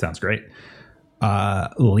 Sounds great.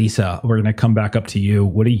 Lisa, we're going to come back up to you.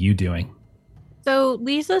 What are you doing? So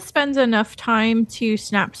Lisa spends enough time to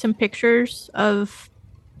snap some pictures of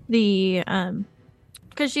the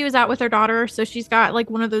because she was out with her daughter, so she's got like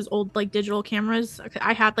one of those old like digital cameras.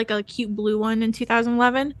 I had like a cute blue one in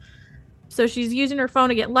 2011, so she's using her phone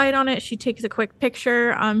to get light on it. She takes a quick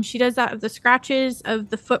picture. She does that of the scratches, of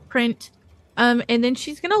the footprint, and then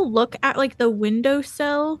she's gonna look at like the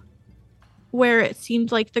windowsill where it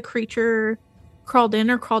seemed like the creature crawled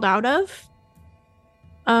in or crawled out of.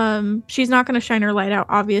 She's not gonna shine her light out,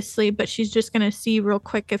 obviously, but she's just gonna see real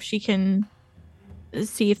quick if she can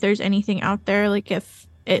see if there's anything out there, like if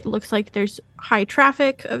it looks like there's high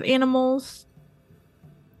traffic of animals.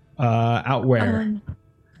 Out where?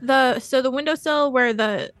 The windowsill where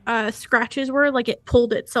the scratches were, like it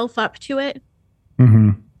pulled itself up to it.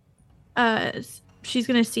 Mm-hmm. She's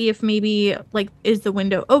gonna see if maybe like, is the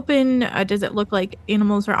window open? Does it look like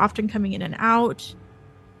animals are often coming in and out?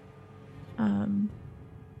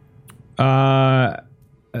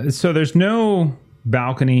 So there's no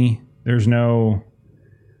balcony. There's no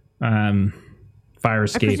fire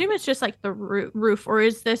escape. I presume it's just like the roof, or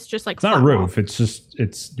is this just like it's not a roof? It's just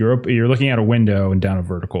you're looking at a window and down a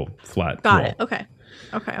vertical flat. Got wall. it.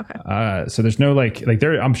 Okay. So there's no like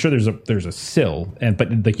there. I'm sure there's a sill,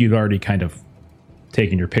 but like you've already kind of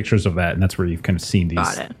taken your pictures of that, and that's where you've kind of seen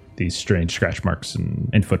these strange scratch marks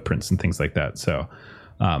and footprints and things like that. So,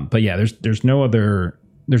 but yeah, there's no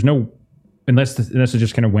unless it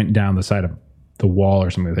just kind of went down the side of the wall or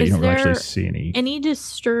something like that. You don't really actually see any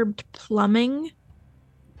disturbed plumbing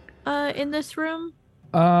in this room.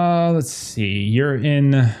 Let's see, you're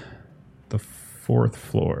in the 4th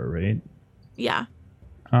floor, right? Yeah.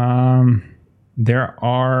 There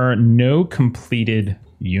are no completed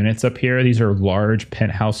units up here. These are large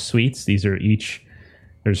penthouse suites. These are each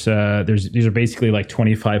these are basically like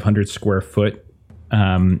 2,500 square foot,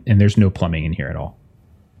 and there's no plumbing in here at all.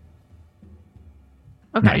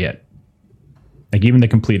 Okay. Not yet. Like even the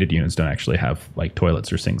completed units don't actually have like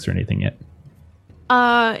toilets or sinks or anything yet.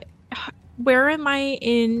 Where am I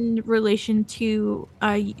in relation to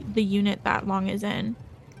the unit that Long is in?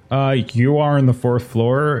 You are on the 4th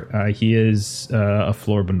floor. He is a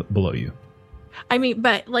floor below you. I mean,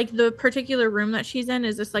 but like the particular room that she's in,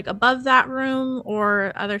 is this like above that room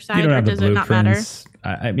or other side, or does it not matter?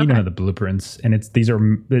 You don't have the blueprints, and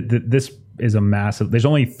this is a massive. There's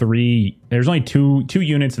only two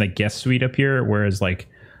units in a guest suite up here, whereas like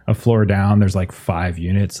a floor down, there's like 5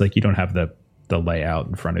 units. Like you don't have the layout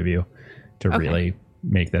in front of you to really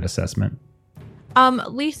make that assessment.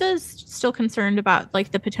 Lisa's still concerned about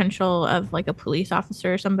like the potential of like a police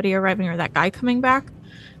officer or somebody arriving, or that guy coming back.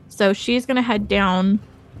 So she's gonna head down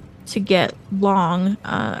to get Long,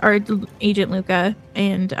 or Agent Luca,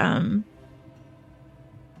 and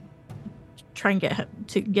try and get him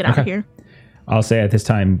to get out of here. I'll say at this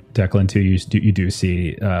time, Declan, too, you do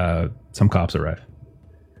see some cops arrive.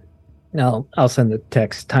 No, I'll send the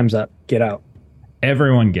text. Time's up. Get out.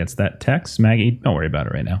 Everyone gets that text. Maggie, don't worry about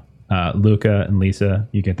it right now. Luca and Lisa,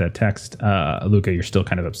 you get that text. Luca, you're still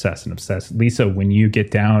kind of obsessed. Lisa, when you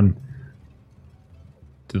get down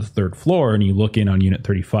to the 3rd floor and you look in on Unit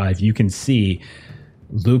 35, you can see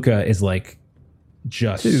Luca is like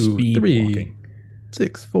just 2, speed 3, walking.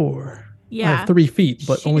 6, 4. Yeah. I have 3 feet,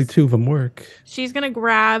 but only 2 of them work. She's gonna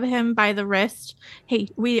grab him by the wrist. Hey,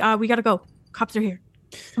 we gotta go. Cops are here.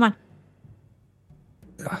 Come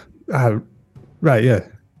on. Right, yeah.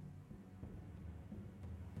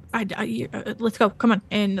 Let's go. Come on,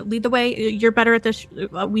 and lead the way. You're better at this.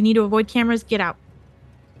 We need to avoid cameras. Get out.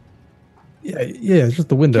 Yeah, it's just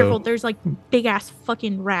the window. Careful, there's like big ass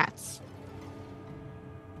fucking rats.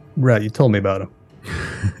 Right, you told me about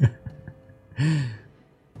them.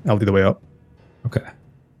 I'll lead the way up. Okay.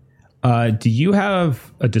 Do you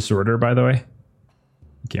have a disorder, by the way?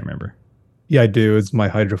 I can't remember. Yeah, I do. It's my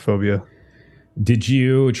hydrophobia. Did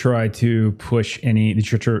you try to push any?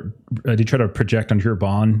 Did you try to project onto your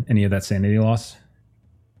bond any of that sanity loss?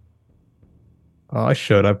 I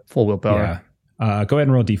should. I have full willpower. Yeah. Go ahead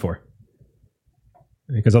and roll D4.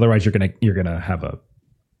 Because otherwise, you're gonna have a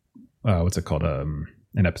what's it called? An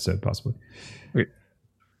episode possibly. Wait.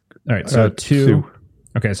 All right. So 2.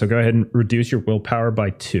 Okay. So go ahead and reduce your willpower by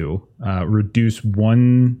 2. Reduce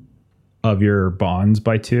one of your bonds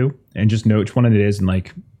by 2, and just know which one it is, and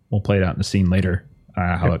like we'll play it out in the scene later.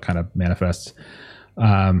 how it kind of manifests.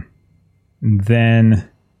 Then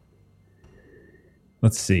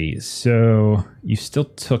let's see. So you still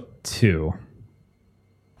took 2.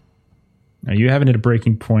 Now you haven't hit a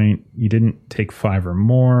breaking point. You didn't take 5 or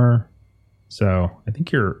more. So I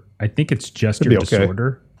think it's just your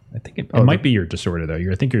disorder. I think it might be your disorder though.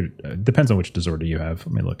 Depends on which disorder you have.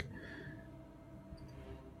 Let me look.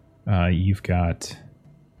 You've got.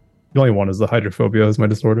 The only one is the hydrophobia is my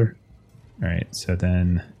disorder. All right. So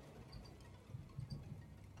then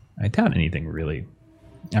I doubt anything really.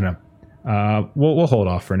 I don't know. We'll hold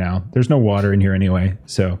off for now. There's no water in here anyway.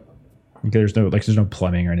 So there's no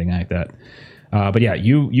plumbing or anything like that. But yeah,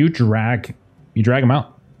 you drag him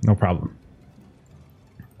out. No problem.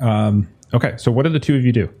 Okay, so what do the 2 of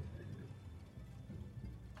you do?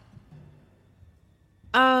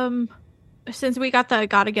 Since we got the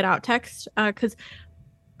gotta get out text, because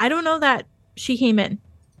I don't know that she came in,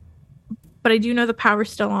 but I do know the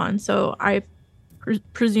power's still on, so I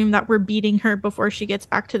presume that we're beating her before she gets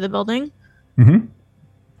back to the building.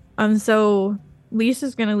 Mm-hmm. So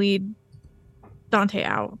Lisa's gonna lead Dante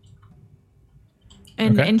out,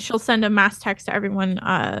 and she'll send a mass text to everyone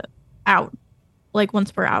out, like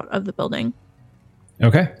once we're out of the building.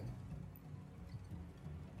 Okay.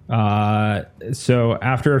 So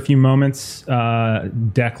after a few moments,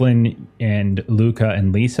 Declan and Luca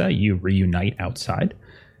and Lisa, you reunite outside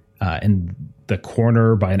in the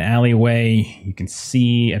corner by an alleyway. You can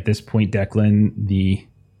see at this point, Declan, the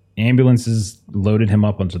ambulance has loaded him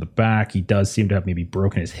up onto the back. He does seem to have maybe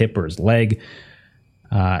broken his hip or his leg.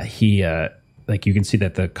 He you can see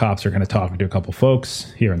that the cops are kind of talking to a couple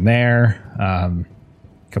folks here and there.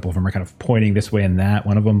 A couple of them are kind of pointing this way and that.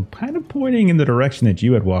 One of them kind of pointing in the direction that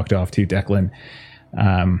you had walked off to, Declan.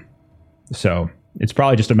 So it's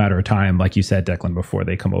probably just a matter of time, like you said, Declan, before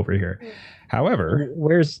they come over here. However,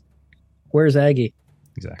 where's Aggie?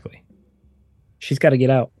 Exactly. She's got to get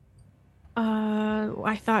out.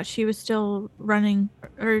 I thought she was still running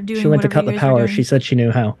or doing. She went to cut the power. She said she knew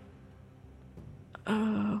how.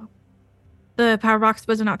 The power box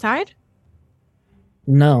wasn't outside?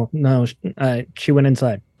 No. She went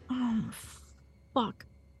inside. Oh, fuck.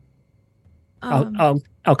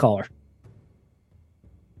 I'll call her.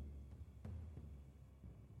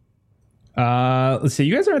 Let's see.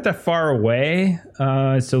 You guys aren't that far away.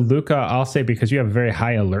 So Luca, I'll say because you have very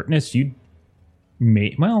high alertness, you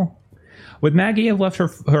would Maggie have left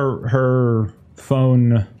her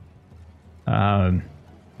phone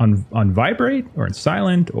on vibrate or in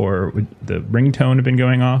silent, or would the ringtone have been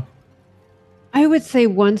going off? I would say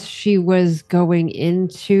once she was going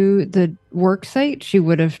into the work site, she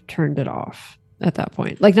would have turned it off at that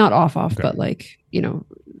point. Like not off, okay. But like,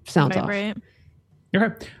 sounds vibrate. Off.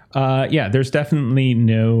 Okay. Yeah, there's definitely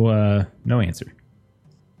no answer.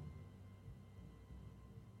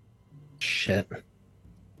 Shit.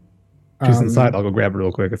 She's inside. I'll go grab her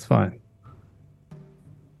real quick. It's fine.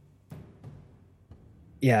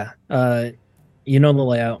 Yeah. You know the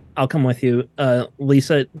layout. I'll come with you.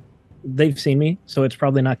 Lisa, they've seen me, so it's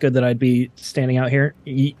probably not good that I'd be standing out here.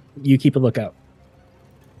 You keep a lookout.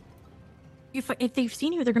 If they've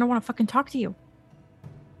seen you, they're going to want to fucking talk to you.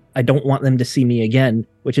 I don't want them to see me again,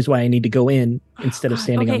 which is why I need to go in instead of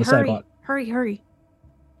standing on the sidewalk. Hurry.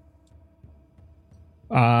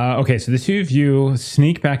 Okay, so the 2 of you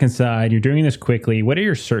sneak back inside. You're doing this quickly. What are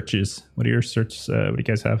your searches? What do you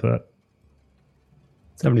guys have for that?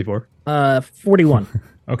 74. 41.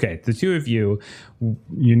 Okay, the 2 of you,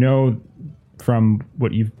 from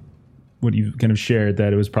what you've kind of shared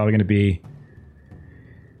that it was probably going to be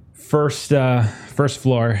first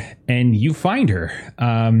floor, and you find her.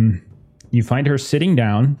 You find her sitting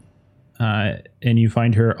down, and you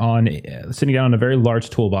find her sitting down on a very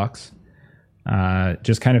large toolbox,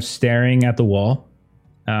 just kind of staring at the wall,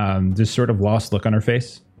 this sort of lost look on her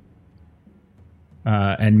face.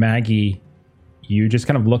 And Maggie, you just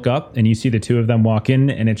kind of look up and you see the 2 of them walk in,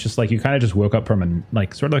 and it's just like you kind of just woke up from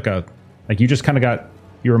you just kind of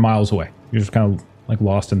you were miles away. You're just kind of like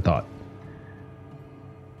lost in thought.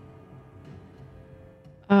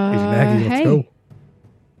 Maggie, let's go.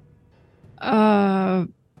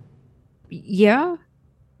 Yeah.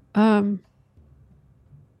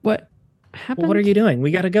 What happened? What are you doing?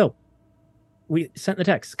 We gotta go. We sent the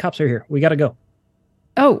text. Cops are here. We gotta go.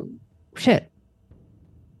 Oh, shit.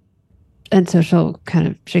 And so she'll kind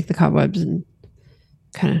of shake the cobwebs and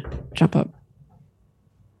kind of jump up.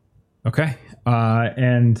 Okay.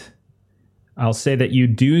 And I'll say that you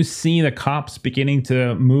do see the cops beginning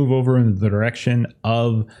to move over in the direction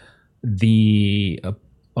of the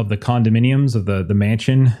condominiums of the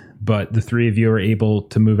mansion, but the 3 of you are able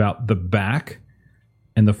to move out the back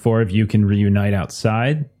and the four of you can reunite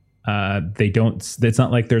outside. It's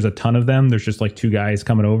not like there's a ton of them. There's just like two guys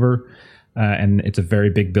coming over, and it's a very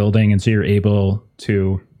big building. And so you're able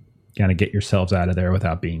to kind of get yourselves out of there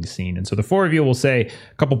without being seen. And so the four of you will say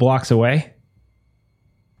a couple blocks away,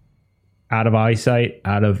 out of eyesight,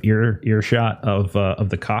 out of earshot of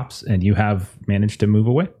the cops, and you have managed to move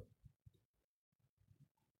away.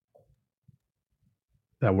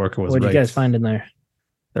 That worker was What right. did you guys find in there?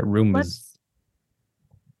 That room is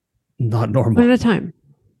not normal. One at a time.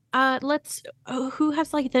 Let's. Who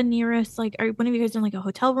has like the nearest? Like, are one of you guys in like a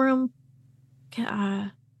hotel room?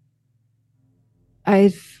 I'm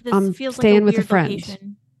feels staying like a with a weird friend.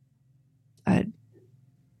 location.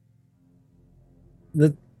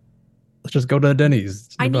 Let's just go to Denny's.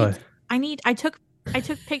 I nearby. took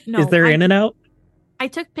No. Is there In and Out? I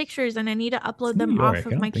took pictures and I need to upload It's them New off York, I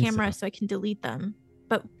of don't my think camera so. so I can delete them.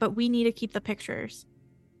 But we need to keep the pictures.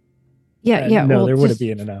 Yeah. No, well, there wouldn't just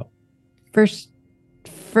be In and Out. First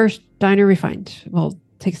diner we find. We'll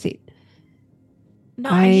take a seat. No,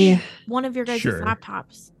 I need I one of your guys' Sure.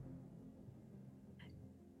 laptops.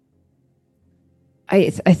 I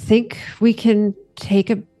think we can take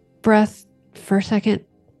a breath for a second.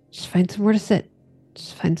 Just find somewhere to sit.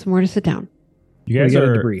 Just find somewhere to sit down. You guys We got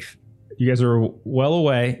a are debrief. well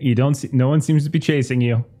away. You don't see, no one seems to be chasing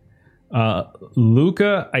you.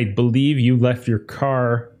 Luca, I believe you left your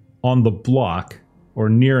car on the block or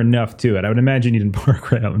near enough to it. I would imagine you didn't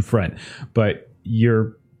park right out in front, but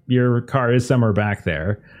your car is somewhere back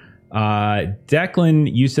there. Declan,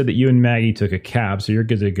 you said that you and Maggie took a cab, so you're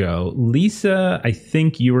good to go. Lisa, I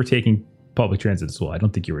think you were taking public transit as well. I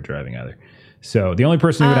don't think you were driving either. So the only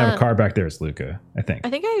person who would have a car back there is Luca, I think. I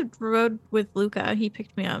think I rode with Luca. He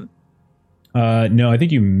picked me up. No, I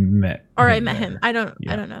think you met. Or I met him. I don't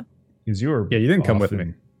Yeah. know. Because you were. Yeah, you didn't come off with in-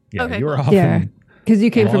 me. Yeah, Okay, you were cool. off. Yeah, in because you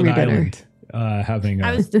came from Long your dinner. Island, having.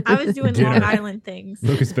 I was doing dinner. Long Island things.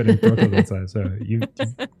 Lucas been in Brooklyn all the time, so you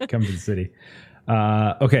come to the city.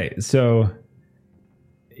 Okay, so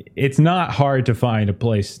it's not hard to find a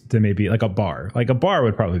place to maybe like a bar. Like a bar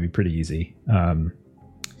would probably be pretty easy.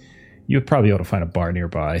 You'd probably be able to find a bar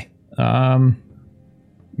nearby. I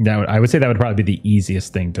would say that would probably be the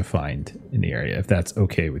easiest thing to find in the area, if that's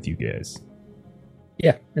okay with you guys.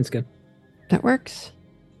 Yeah, that's good. That works.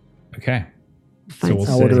 Okay. Find we'll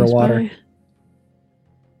some say- Order a close water. by.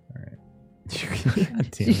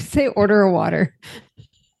 God Did you say order a water?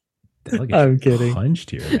 I'm kidding. Punched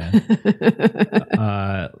here,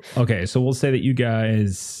 man. Okay, so we'll say that you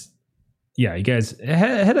guys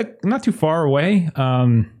head not too far away.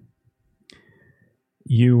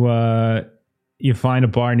 You find a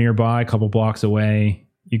bar nearby, a couple blocks away.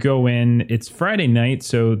 You go in. It's Friday night,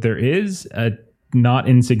 so there is a not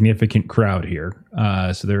insignificant crowd here.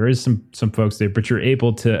 So there is some folks there, but you're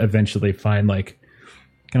able to eventually find like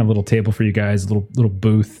kind of a little table for you guys, a little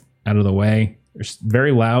booth out of the way. It's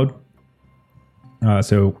very loud.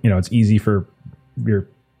 So, it's easy for your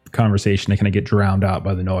conversation to kind of get drowned out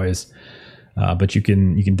by the noise. But you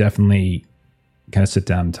can definitely kind of sit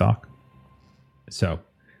down and talk. So,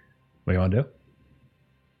 what do you want to do?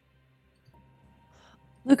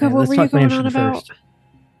 Luca, Yeah, what let's were you talk going mansion on about? first.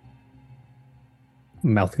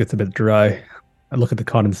 Mouth gets a bit dry. I look at the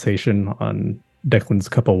condensation on Declan's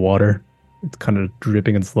cup of water. It's kind of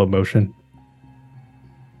dripping in slow motion.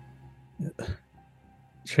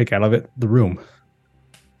 Shake out of it. The room.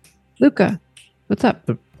 Luca, what's up?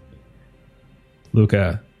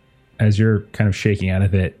 Luca, as you're kind of shaking out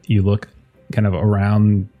of it, you look kind of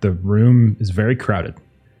around. The room is very crowded.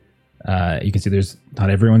 You can see there's not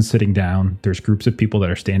everyone's sitting down. There's groups of people that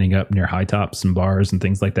are standing up near high tops and bars and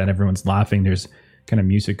things like that. Everyone's laughing. There's kind of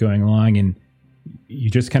music going along. And you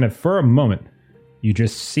just kind of, for a moment, you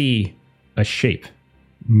just see a shape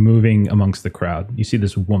moving amongst the crowd. You see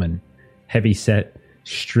this woman, heavy set,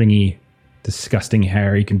 stringy, disgusting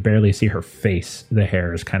hair. You can barely see her face. The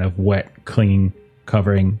hair is kind of wet, clinging,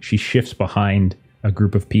 covering. She shifts behind a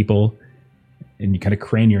group of people and you kind of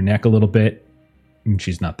crane your neck a little bit and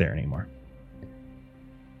she's not there anymore.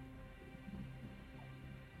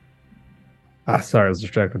 Sorry, I was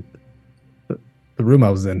distracted. The room I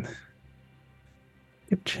was in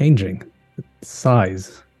kept changing. The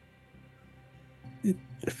size. It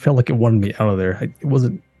felt like it wanted me out of there. It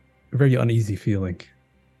wasn't a very uneasy feeling.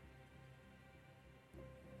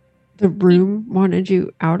 The room wanted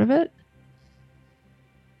you out of it?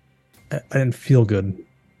 I didn't feel good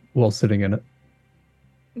while sitting in it.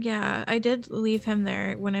 Yeah, I did leave him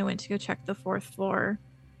there when I went to go check the fourth floor.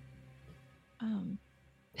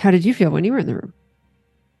 How did you feel when you were in the room?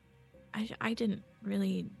 I didn't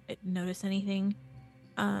really notice anything.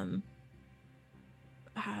 But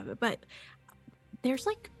there's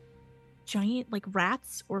like giant like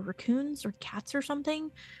rats or raccoons or cats or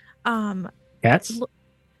something. Cats?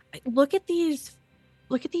 Look at these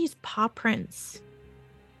paw prints.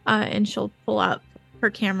 And she'll pull out her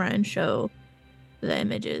camera and show the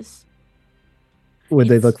images. Would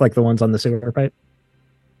they look like the ones on the sewer pipe?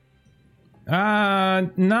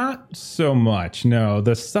 Not so much. No,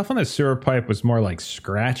 the stuff on the sewer pipe was more like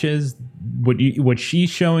scratches. What she's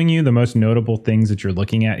showing you, the most notable things that you're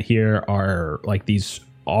looking at here are like these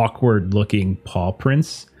awkward looking paw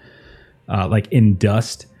prints, like in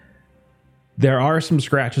dust. There are some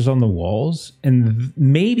scratches on the walls, and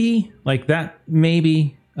maybe like that,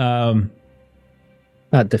 maybe. Not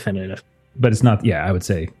definitive, but it's not. Yeah, I would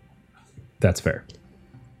say that's fair.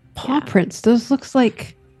 Paw prints. Those look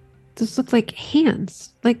like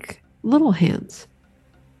hands, like little hands.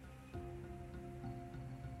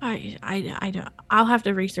 I don't. I'll have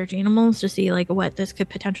to research animals to see like what this could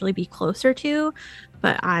potentially be closer to,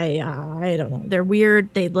 but I don't know. They're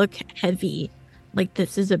weird. They look heavy. Like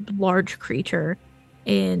this is a large creature,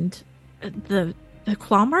 and the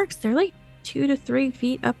claw marks, they're like 2 to 3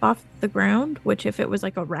 feet up off the ground, which if it was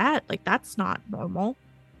like a rat, like that's not normal.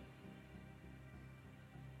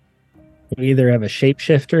 We either have a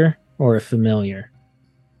shapeshifter or a familiar.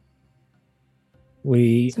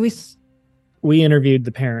 We interviewed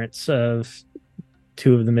the parents of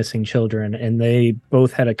 2 of the missing children, and they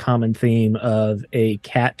both had a common theme of a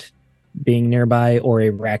cat being nearby or a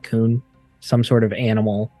raccoon. Some sort of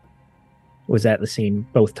animal was at the scene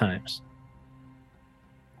both times.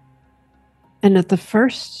 And at the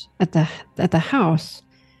house,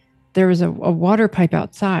 there was a water pipe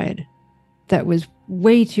outside that was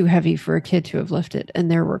way too heavy for a kid to have lifted. And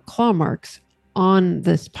there were claw marks on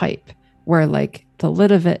this pipe where like the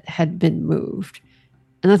lid of it had been moved.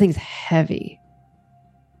 And that thing's heavy.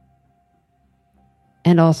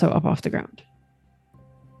 And also up off the ground.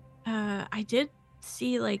 I did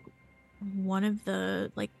see like one of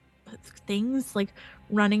the like things like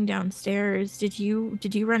running downstairs. Did you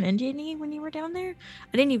run into any when you were down there?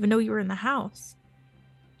 I didn't even know you were in the house.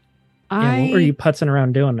 Yeah, what were you putzing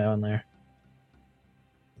around doing down there?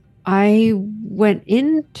 I went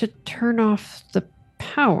in to turn off the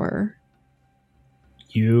power.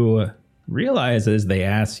 You realize as they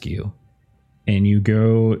ask you, and you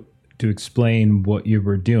go to explain what you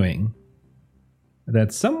were doing,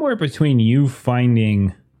 that somewhere between you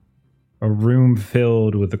finding a room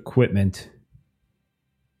filled with equipment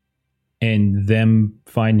and them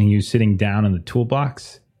finding you sitting down in the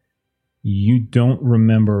toolbox, you don't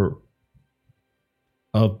remember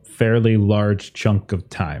a fairly large chunk of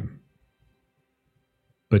time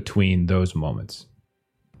between those moments.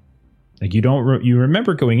 Like you don't, you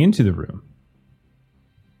remember going into the room,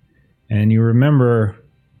 and you remember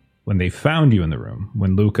when they found you in the room,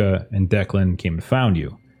 when Luca and Declan came and found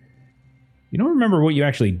you. You don't remember what you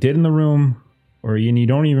actually did in the room, or you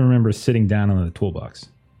don't even remember sitting down on the toolbox.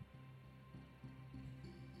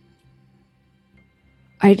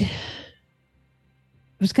 I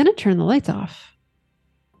was going to turn the lights off.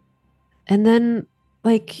 And then,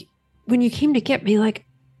 like, when you came to get me, like,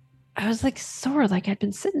 I was, like, sore, like I'd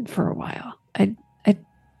been sitting for a while. I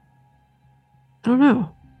don't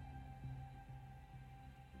know.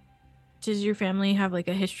 Does your family have, like,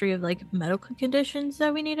 a history of, like, medical conditions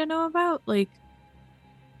that we need to know about? Like,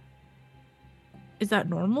 is that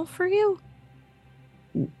normal for you?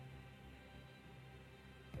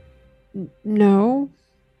 No.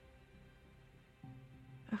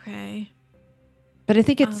 Okay. But I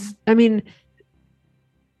think it's, I mean,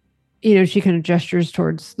 you know, she kind of gestures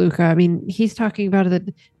towards Luca. I mean, he's talking about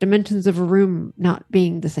the dimensions of a room not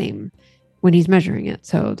being the same when he's measuring it.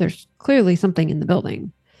 So there's clearly something in the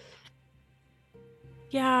building.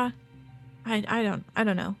 Yeah. I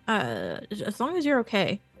don't know. As long as you're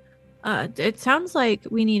okay. It sounds like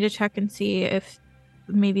we need to check and see if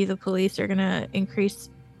maybe the police are going to increase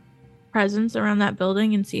presence around that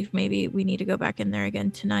building and see if maybe we need to go back in there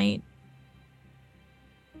again tonight.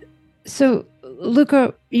 So,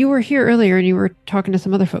 Luca, you were here earlier and you were talking to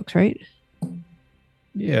some other folks, right?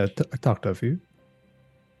 Yeah, I talked to a few.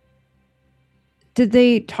 Did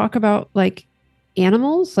they talk about, like,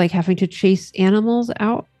 animals? Like, having to chase animals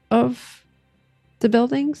out of the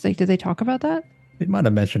buildings? Like, did they talk about that? They might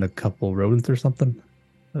have mentioned a couple rodents or something.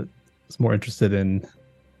 I was more interested in,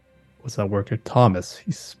 what's that worker? Thomas.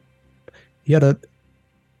 He had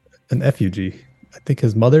an effigy. I think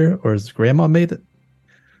his mother or his grandma made it.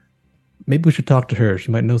 Maybe we should talk to her.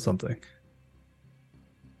 She might know something.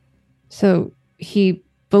 So he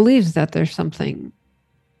believes that there's something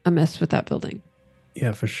amiss with that building.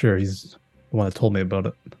 Yeah, for sure. He's the one that told me about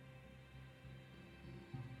it.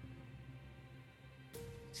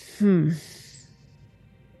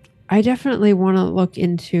 I definitely want to look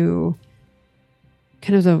into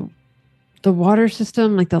kind of the water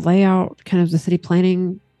system, like the layout, kind of the city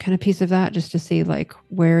planning kind of piece of that, just to see like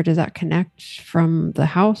where does that connect from the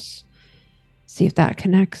house? See if that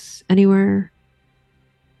connects anywhere.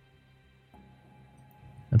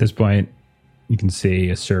 At this point, you can see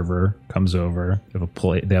a server comes over. They have a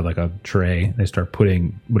plate. They have like a tray. They start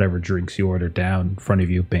putting whatever drinks you order down in front of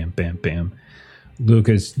you. Bam, bam, bam.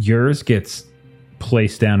 Lucas, yours gets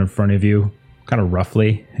placed down in front of you, kind of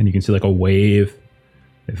roughly, and you can see like a wave,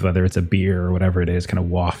 whether it's a beer or whatever it is, kind of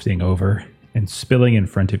wafting over and spilling in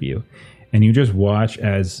front of you. And you just watch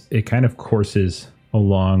as it kind of courses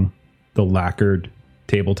along the lacquered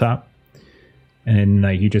tabletop. And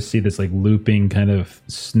like you just see this like looping kind of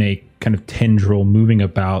snake, kind of tendril moving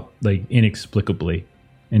about like inexplicably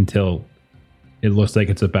until it looks like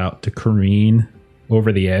it's about to careen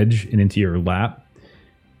over the edge and into your lap.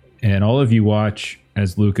 And all of you watch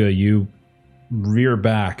as Luca, you rear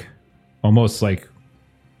back almost like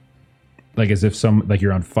as if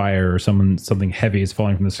you're on fire or something heavy is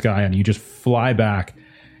falling from the sky, and you just fly back,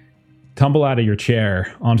 tumble out of your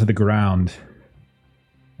chair onto the ground,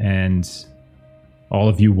 and all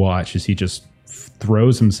of you watch as he just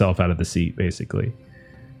throws himself out of the seat, basically.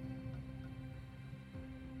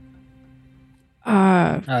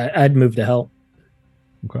 I'd move to help.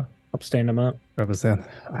 Okay. Help stand him up. Represent.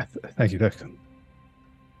 Thank you, Dick.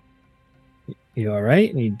 You all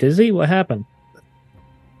right? You dizzy? What happened?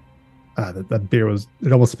 That beer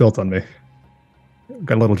it almost spilt on me.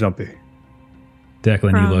 Got a little jumpy.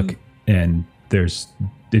 Declan, you look and it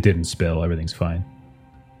didn't spill. Everything's fine.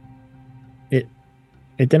 It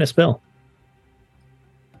didn't spill.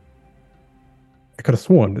 I could have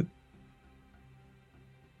sworn.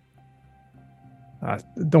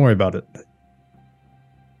 Don't worry about it.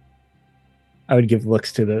 I would give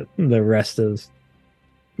looks to the rest of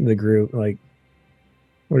the group. Like,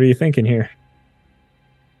 what are you thinking here?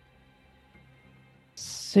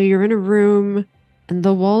 So you're in a room and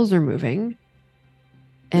the walls are moving.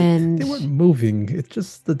 And they weren't moving. It's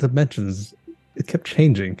just the dimensions. It kept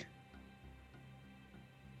changing.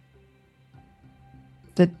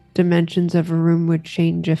 The dimensions of a room would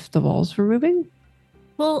change if the walls were moving?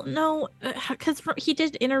 Well, no, because he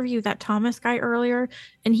did interview that Thomas guy earlier,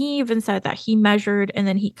 and he even said that he measured and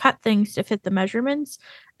then he cut things to fit the measurements.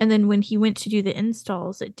 And then when he went to do the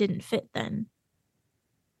installs, it didn't fit then.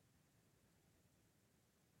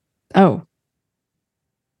 Oh.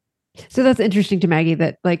 So that's interesting to Maggie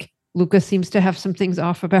that like Lucas seems to have some things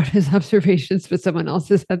off about his observations, but someone else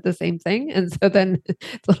has said the same thing. And so then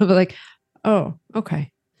it's a little bit like, oh,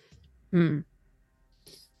 okay.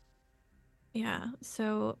 Yeah,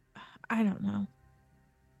 so I don't know.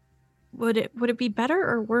 Would it be better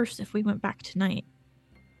or worse if we went back tonight?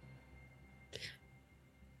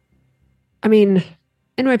 I mean,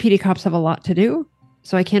 NYPD cops have a lot to do,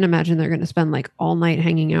 so I can't imagine they're going to spend like all night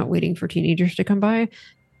hanging out waiting for teenagers to come by.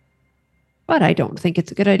 But I don't think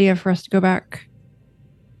it's a good idea for us to go back.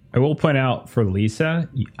 I will point out for Lisa,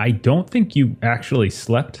 I don't think you actually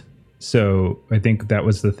slept. So I think that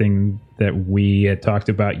was the thing that we had talked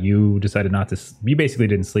about. You decided not to. You basically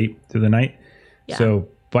didn't sleep through the night. Yeah. So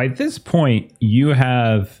by this point, you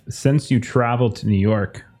have, since you traveled to New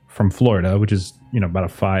York from Florida, which is about a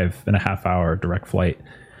 5.5 hour direct flight,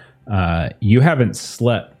 you haven't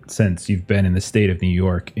slept since you've been in the state of New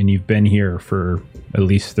York, and you've been here for at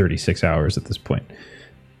least 36 hours at this point.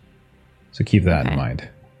 So keep that in mind.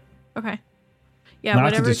 Okay. Yeah, not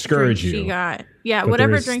whatever to discourage drink you. She got. Yeah,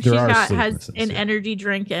 whatever drink she got has an energy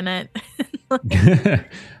drink in it.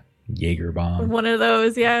 Jaeger bomb. One of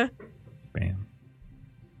those, yeah. Bam.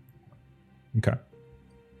 Okay.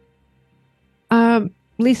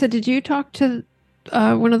 Lisa, did you talk to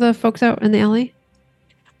one of the folks out in the alley?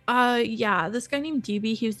 Yeah, this guy named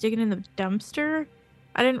DB, he was digging in the dumpster.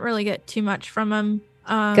 I didn't really get too much from him.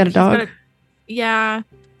 Got a dog? Yeah.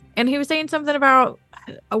 And he was saying something about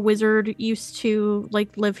a wizard used to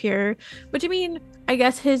like live here, which I mean, I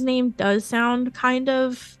guess his name does sound kind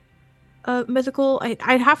of mythical.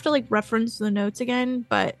 I'd have to like reference the notes again,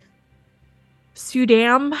 but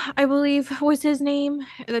Sudam, I believe, was his name.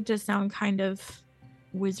 That does sound kind of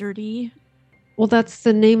wizardy. Well, that's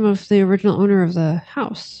the name of the original owner of the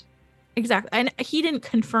house. Exactly. And he didn't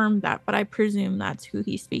confirm that, but I presume that's who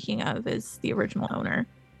he's speaking of, is the original owner.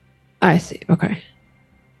 I see. Okay.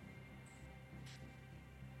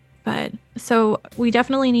 But so we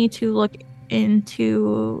definitely need to look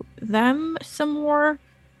into them some more.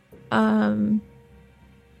 I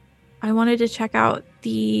wanted to check out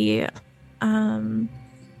the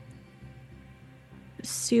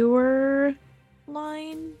sewer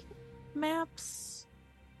line maps?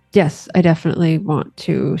 Yes, I definitely want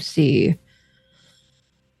to see,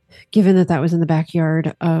 given that that was in the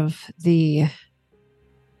backyard of the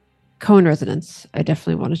Cohen residence, I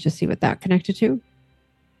definitely wanted to see what that connected to.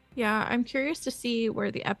 Yeah, I'm curious to see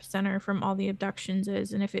where the epicenter from all the abductions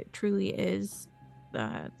is, and if it truly is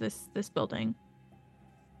this building.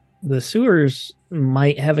 The sewers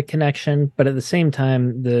might have a connection, but at the same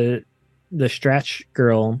time, the Stratch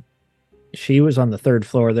girl, she was on the 3rd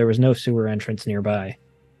floor. There was no sewer entrance nearby.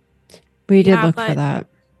 We did look for that.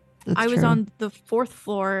 I was on the 4th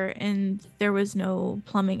floor, and there was no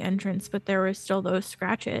plumbing entrance, but there were still those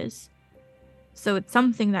scratches. So it's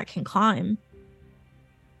something that can climb.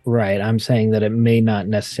 Right. I'm saying that it may not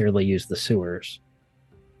necessarily use the sewers.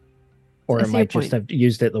 Or it might just have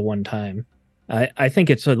used it the one time. I think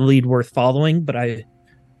it's a lead worth following, but I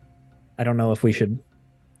don't know if we should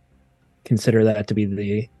consider that to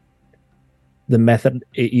be the method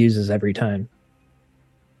it uses every time.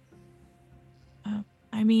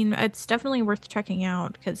 I mean, it's definitely worth checking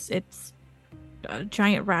out because it's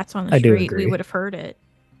giant rats on the street. We would have heard it.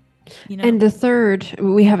 You know? And the 3rd,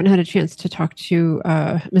 we haven't had a chance to talk to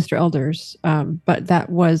Mr. Elders, but that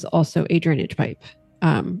was also a drainage pipe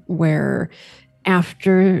where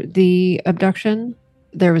after the abduction,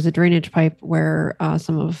 there was a drainage pipe where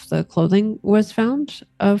some of the clothing was found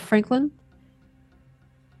of Franklin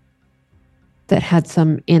that had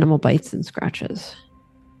some animal bites and scratches.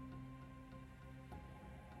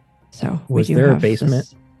 So was there a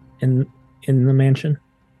basement in the mansion?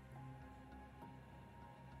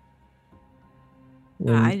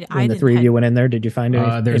 When the 3 of you went in there, did you find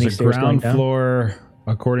any? There's any a ground floor,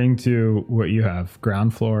 according to what you have.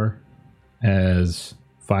 Ground floor has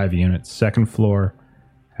 5 units. 2nd floor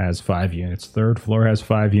has 5 units. 3rd floor has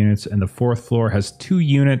 5 units, and the 4th floor has 2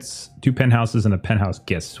 units, 2 penthouses, and a penthouse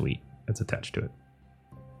guest suite that's attached to it.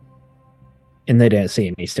 And they didn't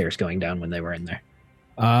see any stairs going down when they were in there.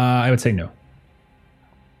 I would say no.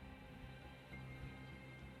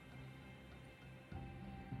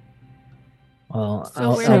 Well,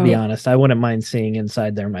 I'll be honest. I wouldn't mind seeing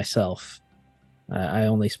inside there myself. I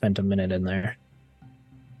only spent a minute in there.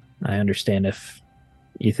 I understand if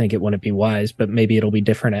you think it wouldn't be wise, but maybe it'll be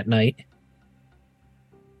different at night.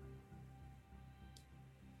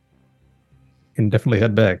 You can definitely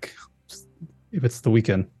head back if it's the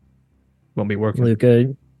weekend. Won't be working.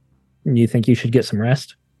 Luca, you think you should get some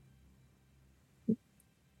rest? I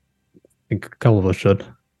think a couple of us should.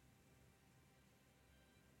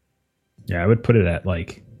 Yeah, I would put it at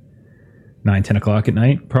like 9, 10 o'clock at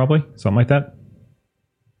night, probably. Something like that.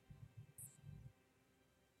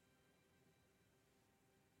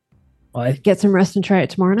 Well, get some rest and try it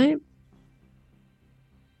tomorrow night.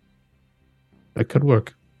 That could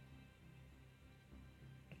work.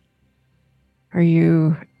 Are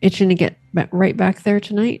you itching to get right back there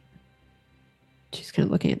tonight? She's kind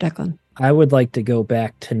of looking at Declan. I would like to go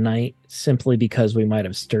back tonight simply because we might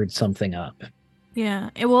have stirred something up. Yeah,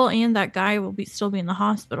 and that guy will still be in the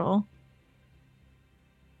hospital.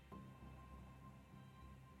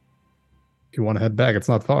 If you want to head back, it's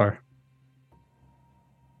not far.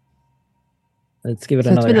 Let's give it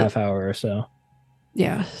another half hour or so.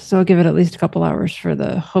 Yeah, so I'll give it at least a couple hours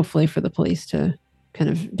hopefully for the police to kind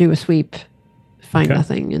of do a sweep, find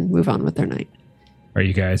nothing, and move on with their night. Are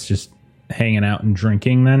you guys just hanging out and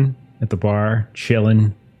drinking then at the bar,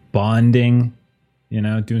 chilling, bonding,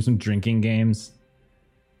 doing some drinking games?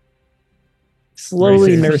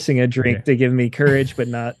 Slowly nursing a drink to give me courage, but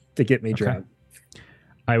not to get me drunk.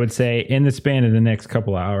 I would say in the span of the next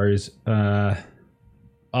couple hours,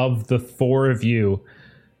 of the 4 of you,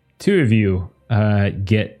 2 of you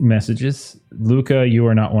get messages. Luca, you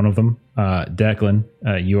are not one of them. Declan,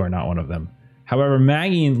 you are not one of them. However,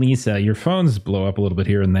 Maggie and Lisa, your phones blow up a little bit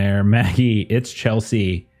here and there. Maggie, it's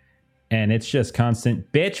Chelsea, and it's just constant,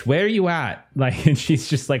 bitch, where are you at? Like, and she's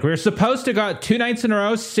just like, we're supposed to go out 2 nights in a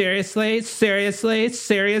row. Seriously.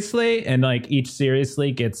 And like each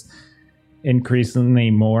seriously gets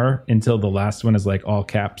increasingly more until the last one is like all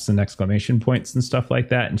caps and exclamation points and stuff like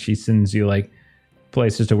that. And she sends you like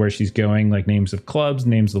places to where she's going, like names of clubs,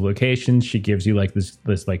 names of locations. She gives you like this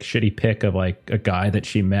like shitty pic of like a guy that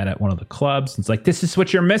she met at one of the clubs. It's like, this is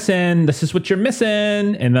what you're missing.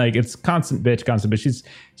 And like, it's constant bitch.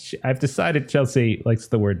 I've decided Chelsea likes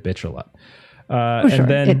the word bitch a lot. Sure. And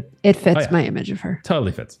then it fits my image of her.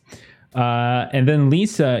 Totally fits. And then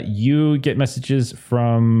Lisa, you get messages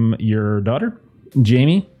from your daughter,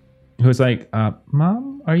 Jamie, who's like,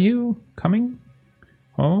 Mom, are you coming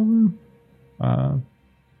home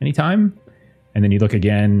anytime? And then you look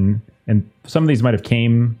again, and some of these might have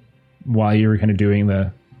came while you were kind of doing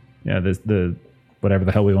the whatever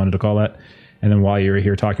the hell we wanted to call that. And then while you were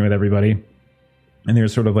here talking with everybody, and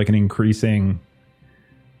there's sort of like an increasing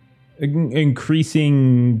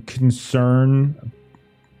concern.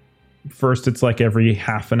 First, it's like every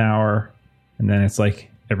half an hour, and then it's like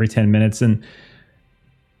every 10 minutes. And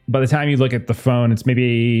by the time you look at the phone, it's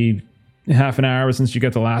maybe half an hour since you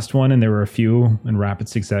got the last one, and there were a few in rapid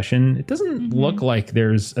succession. It doesn't look like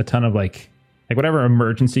there's a ton of like whatever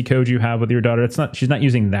emergency code you have with your daughter. She's not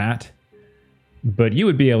using that, but you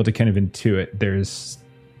would be able to kind of intuit there's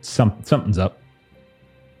something's up.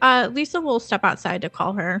 Lisa will step outside to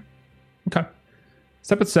call her. Okay.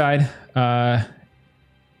 Step outside.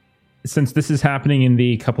 Since this is happening in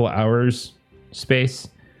the couple hours space,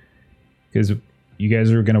 because you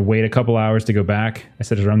guys are going to wait a couple hours to go back. I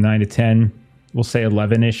said it's around 9 to 10. We'll say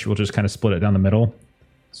 11-ish. We'll just kind of split it down the middle.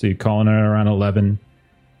 So you call in around 11.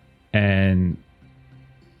 And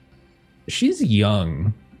she's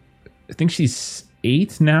young. I think she's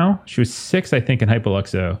 8 now. She was 6, I think, in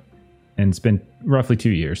Hypoluxo. And it's been roughly 2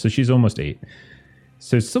 years. So she's almost 8.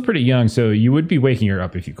 So it's still pretty young. So you would be waking her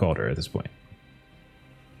up if you called her at this point.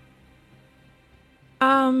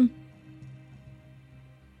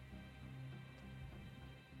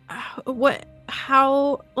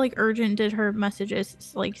 How like urgent did her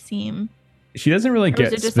messages like seem? She doesn't really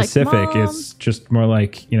get specific. Like, it's just more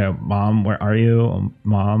like, Mom, where are you?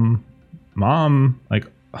 Mom, like,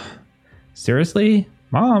 seriously?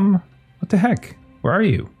 Mom, what the heck? Where are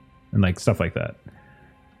you? And like stuff like that.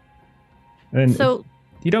 And so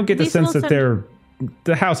you don't get the sense that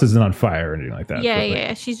the house isn't on fire or anything like that.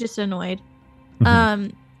 Yeah. She's just annoyed.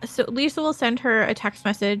 So Lisa will send her a text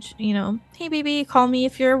message, hey baby, call me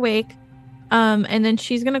if you're awake. And then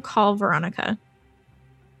she's gonna call Veronica.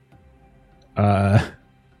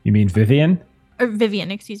 You mean Vivian? Or Vivian,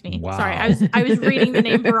 excuse me. Wow. Sorry, I was reading the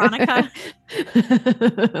name Veronica.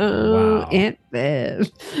 Wow. Aunt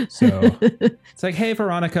Viv. So it's like, hey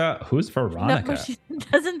Veronica. Who's Veronica? No, she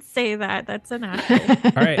doesn't say that. That's an actor.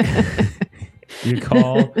 All right. You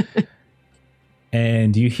call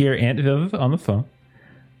and you hear Aunt Viv on the phone.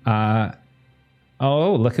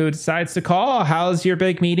 Oh, look who decides to call. How's your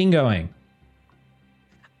big meeting going?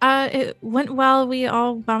 It went well. We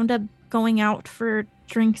all wound up going out for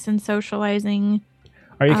drinks and socializing.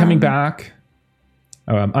 Are you coming back?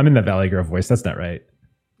 Oh, I'm in the Valley Girl voice. That's not right.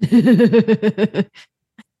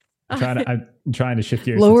 I'm trying to shift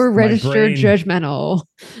gears. Lower registered judgmental.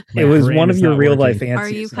 It was one of your real life answers.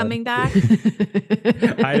 Are you coming back?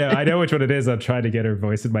 I know which one it is. I'm trying to get her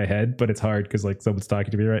voice in my head, but it's hard because like someone's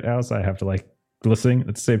talking to me right now, so I have to like listen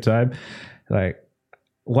at the same time. Like,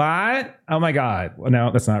 what? Oh my god! Well,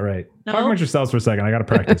 no, that's not right. No? Talk about yourselves for a second. I got to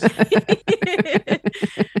practice.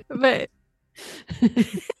 But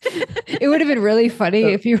it would have been really funny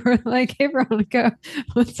if you were like, "Hey, Veronica,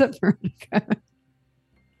 what's up, Veronica?"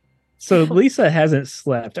 So Lisa hasn't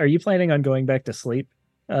slept. Are you planning on going back to sleep,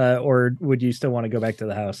 or would you still want to go back to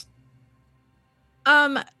the house?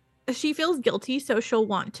 She feels guilty, so she'll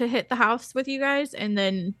want to hit the house with you guys, and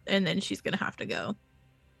then she's gonna have to go.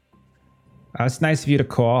 It's nice of you to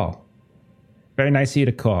call. Very nice of you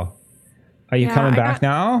to call. Are you coming back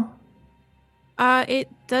now? It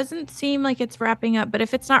doesn't seem like it's wrapping up, but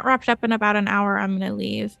if it's not wrapped up in about an hour, I'm gonna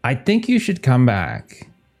leave. I think you should come back.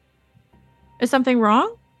 Is something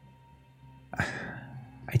wrong?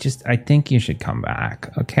 I think you should come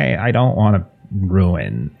back. Okay, I don't want to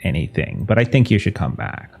ruin anything, but I think you should come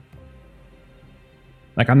back.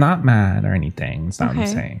 Like, I'm not mad or anything. That's not what I'm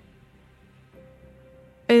saying.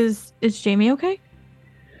 Is Jamie okay?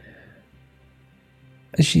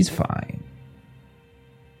 She's fine.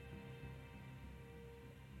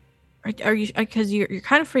 Are you? Because you're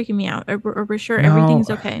kind of freaking me out. Are we sure everything's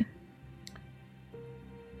okay?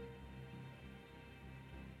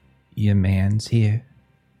 Your man's here.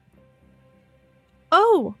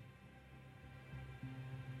 Oh.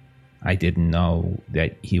 I didn't know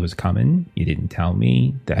that he was coming. You didn't tell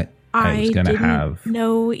me that I was going to have.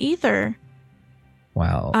 No, either.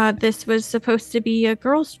 Well, this was supposed to be a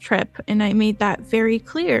girls' trip, and I made that very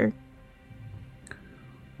clear.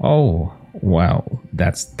 Oh, well,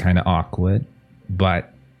 that's kind of awkward,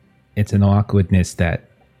 but it's an awkwardness that,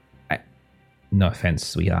 no offense,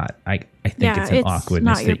 sweetheart, I think it's an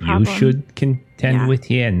awkwardness that you should contend with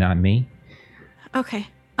here and not me. Okay.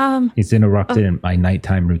 He's interrupted in my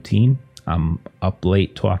nighttime routine. I'm up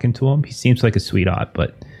late talking to him. He seems like a sweetheart,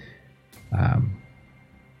 but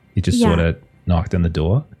he just sort of knocked on the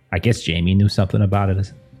door. I guess Jamie knew something about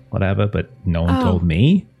it, whatever, but no one told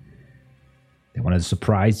me. They wanted to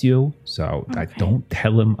surprise you, so I don't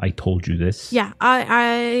tell him I told you this. Yeah,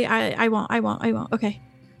 I won't. Okay.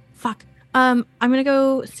 Fuck. I'm gonna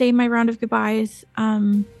go say my round of goodbyes.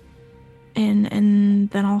 And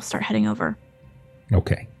then I'll start heading over.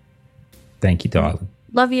 Okay. Thank you, darling.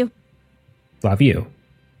 Love you. Love you.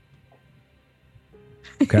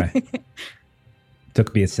 Okay.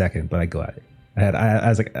 Took me a second, but I got it. I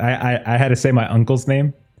was like, I had to say my uncle's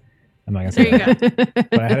name. I'm not gonna say that.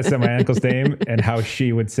 But I had to say my uncle's name and how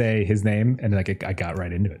she would say his name, and like I got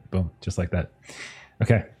right into it. Boom, just like that.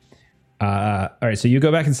 Okay. All right. So you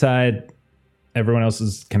go back inside. Everyone else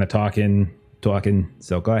is kind of talking.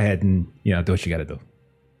 So go ahead and do what you got to do.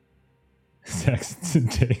 Sex and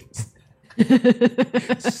dance.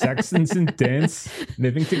 Sex and dance,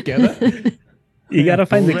 living together. You got to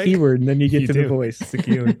find the keyword, and then you get to the voice. It's the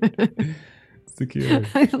keyword. It's the keyword.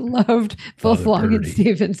 I loved both Long and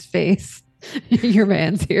Steven's face. Your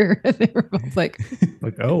man's here. They were both like,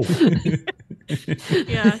 oh.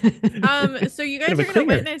 Yeah. So you guys are going to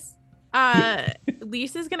witness.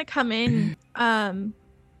 Lisa's going to come in.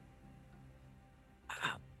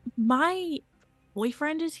 My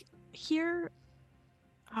boyfriend is here.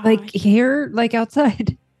 Like here, like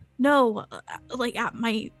outside? No, like at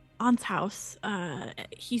my aunt's house.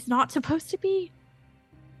 He's not supposed to be,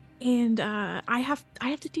 and I have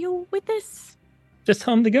to deal with this. Just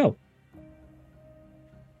tell him to go.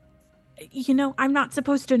 I'm not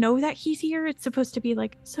supposed to know that he's here. It's supposed to be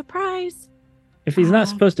like surprise. If he's not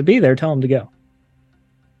supposed to be there, tell him to go.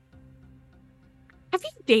 Have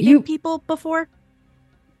you dated people before?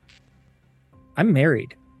 I'm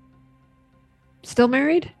married. Still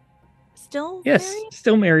married? Still yes, married?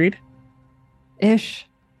 Still married. Ish.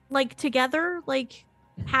 Like together? Like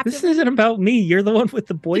happily? This isn't about me. You're the one with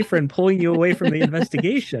the boyfriend pulling you away from the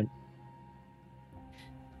investigation.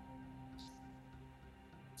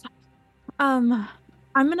 I'm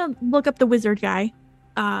gonna look up the wizard guy.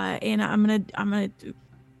 And I'm gonna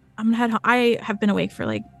head home. I have been awake for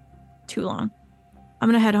like too long. I'm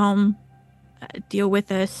gonna head home, deal with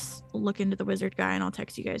this, look into the wizard guy, and I'll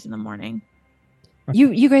text you guys in the morning.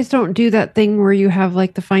 You guys don't do that thing where you have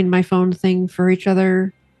like the Find My Phone thing for each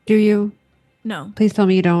other, do you? No. Please tell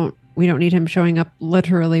me you don't. We don't need him showing up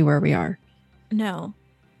literally where we are. No,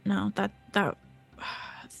 that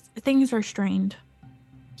things are strained.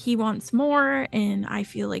 He wants more, and I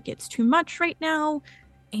feel like it's too much right now.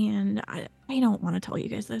 And I don't want to tell you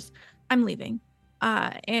guys this. I'm leaving.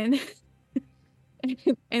 And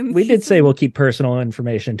we did say we'll keep personal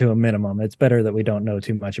information to a minimum. It's better that we don't know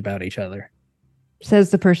too much about each other.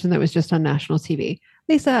 Says the person that was just on national TV.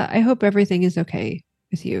 Lisa, I hope everything is okay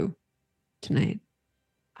with you tonight.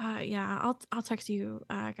 Yeah, I'll text you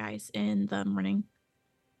guys in the morning.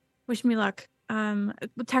 Wish me luck.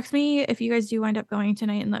 Text me if you guys do wind up going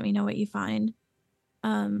tonight and let me know what you find.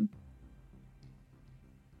 Yeah,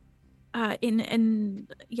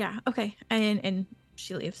 okay. And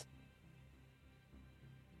she leaves.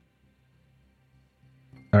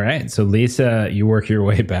 All right. So Lisa, you work your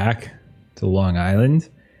way back to Long Island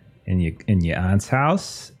in your aunt's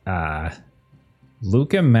house.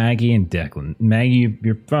 Luca, Maggie, and Declan. Maggie,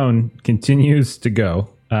 your phone continues to go.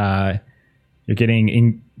 You're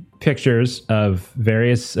getting pictures of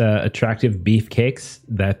various attractive beefcakes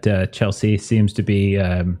that Chelsea seems to be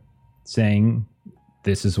saying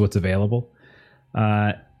this is what's available.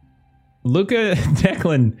 Luca,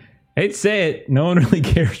 Declan, I hate to say it, no one really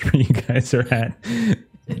cares where you guys are at.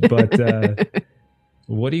 But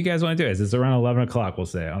what do you guys want to do? It's around 11 o'clock, we'll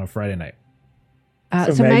say, on a Friday night.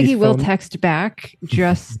 So Maggie will text back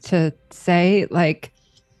just to say, like,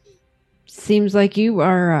 seems like you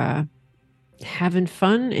are having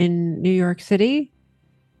fun in New York City.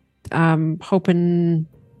 Hoping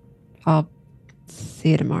I'll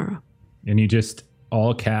see you tomorrow. And you just,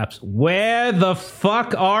 all caps, where the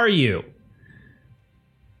fuck are you?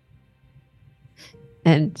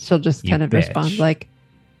 And she'll just kind of respond like,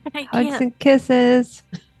 I hugs can't. and kisses.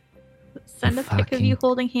 Send a pic of you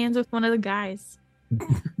holding hands with one of the guys.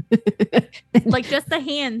 Like just the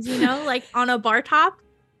hands, like on a bar top.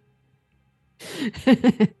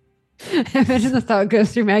 I imagine the thought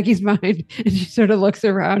goes through Maggie's mind and she sort of looks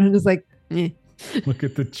around and is like, eh. Look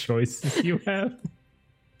at the choices you have.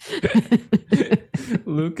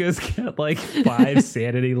 Lucas got like 5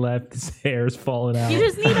 sanity left. His hair's falling out. You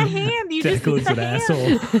just need a hand. You just need an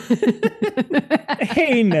asshole.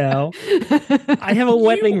 Hey, now I have a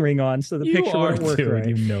wedding ring on, so the picture won't work right.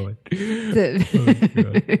 You know it.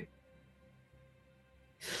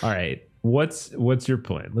 Oh, all right. What's your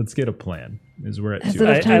plan? Let's get a plan. We're at 2.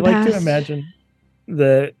 I like to imagine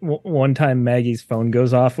the one time Maggie's phone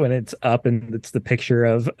goes off when it's up and it's the picture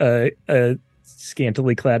of a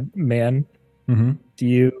scantily clad man. Mm-hmm. Do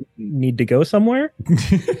you need to go somewhere?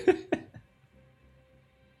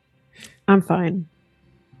 I'm fine.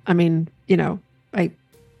 I mean,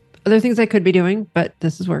 other things I could be doing, but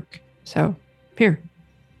this is work. So here.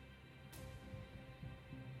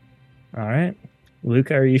 All right.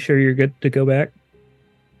 Luca, are you sure you're good to go back?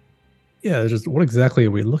 Yeah, just what exactly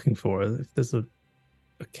are we looking for? If there's a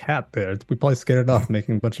cat there, we probably scared it off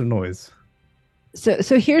making a bunch of noise.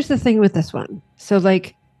 So here's the thing with this one. So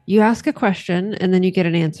like you ask a question and then you get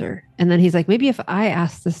an answer. And then he's like, maybe if I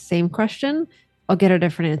ask the same question, I'll get a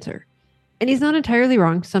different answer. And he's not entirely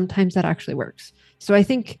wrong. Sometimes that actually works. So I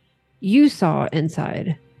think you saw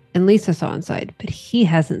inside and Lisa saw inside, but he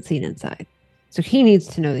hasn't seen inside. So he needs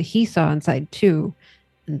to know that he saw inside too.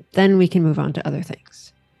 And then we can move on to other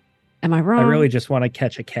things. Am I wrong? I really just want to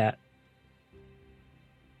catch a cat.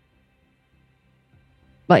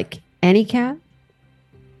 Like any cat?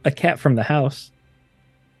 A cat from the house.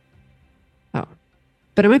 Oh,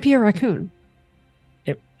 but it might be a raccoon.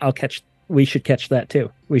 We should catch that too.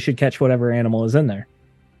 We should catch whatever animal is in there.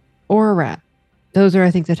 Or a rat. Those are, I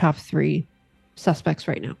think, the top 3 suspects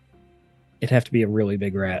right now. It'd have to be a really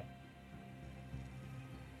big rat.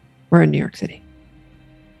 We're in New York City.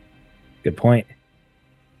 Good point.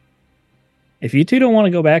 If you two don't want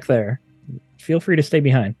to go back there, feel free to stay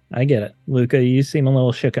behind. I get it. Luca, you seem a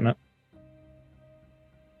little shooken up.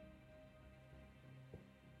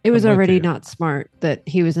 It was already not smart that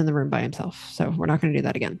he was in the room by himself. So we're not going to do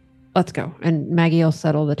that again. Let's go. And Maggie will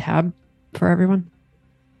settle the tab for everyone.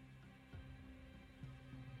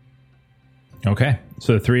 Okay.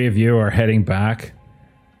 So the 3 of you are heading back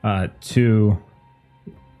to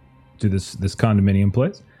this condominium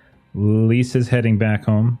place. Lisa's heading back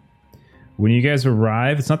home. When you guys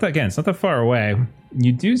arrive, it's not that far away.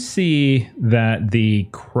 You do see that the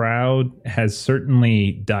crowd has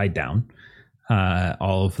certainly died down.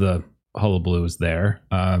 All of the hullabaloo is there.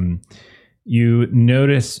 You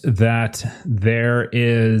notice that the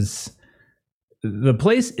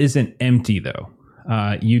place isn't empty though.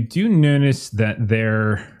 You do notice that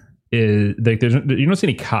there is you don't see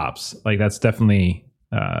any cops. Like that's definitely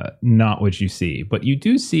not what you see. But you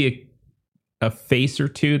do see a face or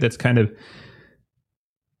two that's kind of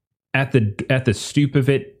at the stoop of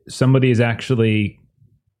it. Somebody is actually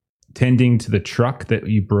tending to the truck that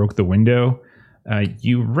you broke the window.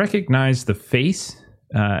 You recognize the face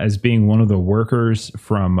as being one of the workers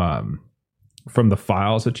from the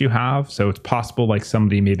files that you have. So it's possible like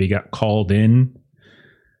somebody maybe got called in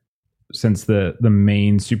since the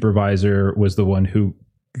main supervisor was the one who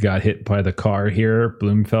got hit by the car here,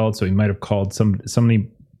 Bloomfeld. So he might have called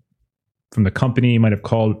somebody from the company, might have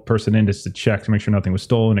called a person in just to check to make sure nothing was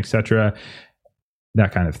stolen, etc.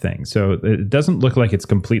 That kind of thing. So it doesn't look like it's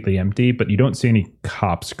completely empty, but you don't see any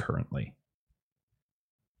cops currently.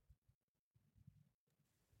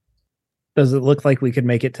 Does it look like we could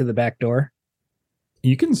make it to the back door?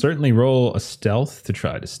 You can certainly roll a stealth to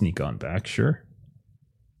try to sneak on back, sure.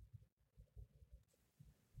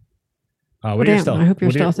 What are your stealth? I hope your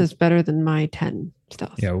stealth is better than my 10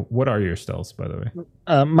 stealth. Yeah, what are your stealths, by the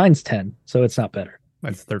way? Mine's 10, so it's not better.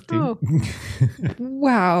 Mine's 13. Oh.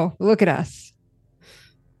 Wow, look at us.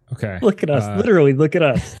 Okay. Look at us. Literally, look at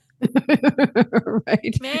us.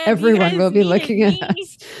 Right. Man, Everyone will be looking at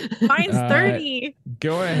us. Mine's 30.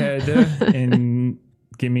 Go ahead and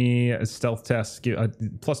give me a stealth test. Give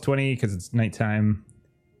plus 20 because it's nighttime.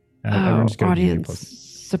 Audience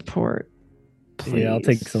support. Please. Yeah, I'll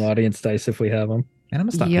take some audience dice if we have them. And I'm going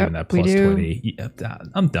to stop giving that plus 20.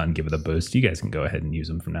 I'm done giving the boost. You guys can go ahead and use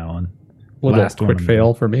them from now on. Last quick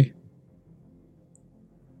fail for me.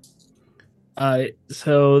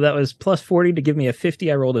 So that was plus 40 to give me a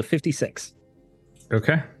 50. I rolled a 56.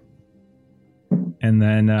 Okay. And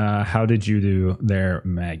then how did you do there,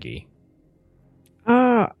 Maggie?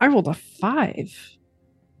 I rolled a 5.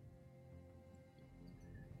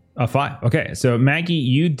 A 5. Okay. So Maggie,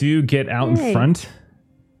 you do get out in front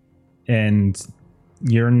and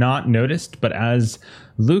you're not noticed, but as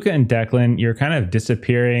Luca and Declan, you're kind of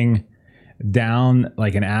disappearing down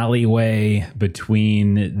like an alleyway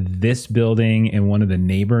between this building and one of the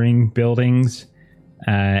neighboring buildings.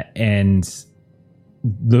 And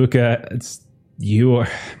Luca, you're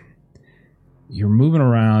moving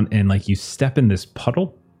around and like you step in this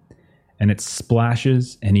puddle and it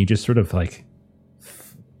splashes and you just sort of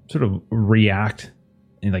react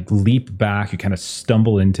and like leap back. You kind of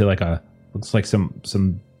stumble into like looks like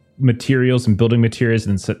some materials and building materials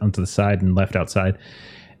and then sit onto the side and left outside.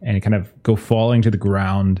 And you kind of go falling to the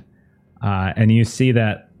ground. And you see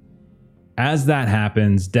that as that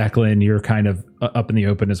happens, Declan, you're kind of up in the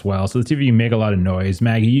open as well. So the two of you make a lot of noise.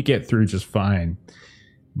 Maggie, you get through just fine.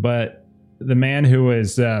 But the man who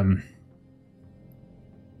was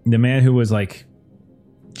like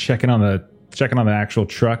checking on the actual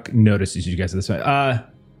truck, notices you guys this way.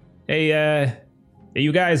 Hey,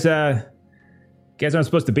 you guys aren't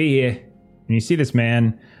supposed to be here. And you see this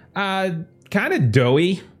man, kind of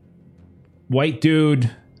doughy, white dude,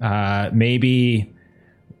 maybe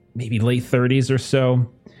late 30s or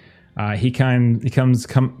so. He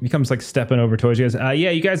comes like stepping over towards you guys. Yeah,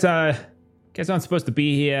 you guys aren't supposed to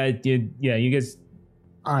be here. You guys.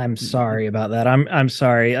 I'm sorry about that. I'm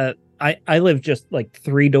sorry. I live just like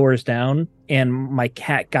 3 doors down, and my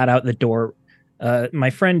cat got out the door. My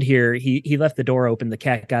friend here, he left the door open. The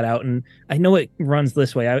cat got out, and I know it runs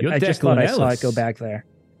this way. I just thought I saw it go back there.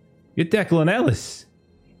 You're Declan Ellis.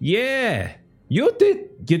 Yeah. You're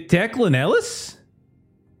Declan Ellis?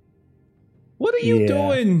 What are you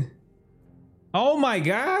doing? Oh my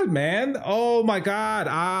God, man. Oh my God.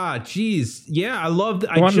 Jeez. Yeah, I loved it.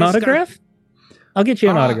 You want an autograph? I'll get you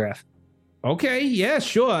an autograph. Okay. Yeah,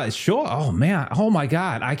 sure. Oh man. Oh my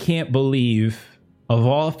God. I can't believe, of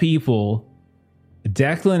all people,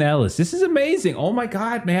 Declan Ellis. This is amazing. Oh my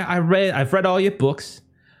God, man. I've read all your books.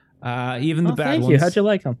 Even the bad thank ones. you. How'd you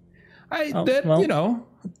like them? They're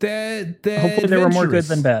hopefully they were more good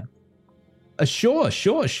than bad. Sure.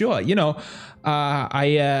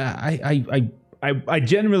 I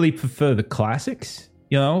generally prefer the classics,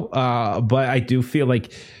 but I do feel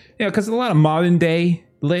like, because a lot of modern day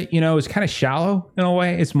lit, is kind of shallow in a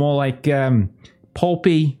way. It's more like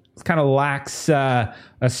pulpy. It kind of lacks a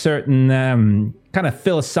certain kind of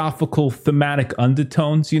philosophical, thematic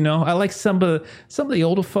undertones. I like some of the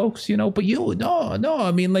older folks, but no.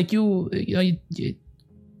 I mean, like you've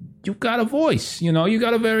got a voice. You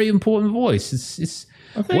got a very important voice. It's.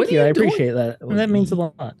 Well, thank you. I appreciate that. That means a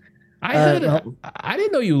lot. I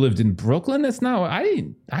didn't know you lived in Brooklyn. That's not. I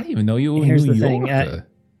didn't even know you were in New York.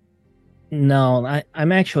 No,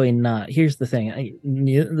 I'm actually not. Here's the thing.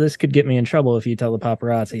 This could get me in trouble if you tell the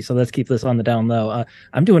paparazzi. So let's keep this on the down low.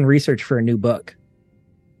 I'm doing research for a new book,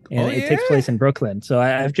 and it takes place in Brooklyn. So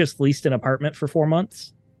I've just leased an apartment for 4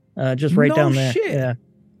 months, just right down there. Shit. Yeah.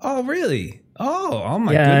 Oh, really? Oh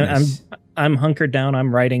my goodness. I'm hunkered down.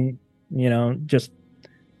 I'm writing. Just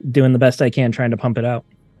doing the best I can, trying to pump it out.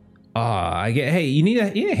 Hey, you need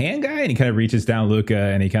a hand guy, and he kind of reaches down Luca,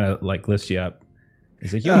 and he kind of like lifts you up.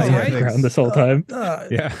 He's like, around this whole time.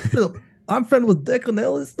 Yeah. I'm friend with Declan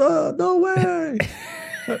Ellis. No way.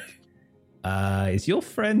 Is your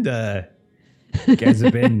friend? You guys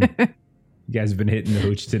have been hitting the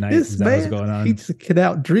hooch tonight. Is that what's going on? He just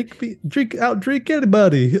can drink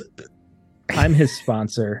anybody. I'm his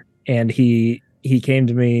sponsor, and he came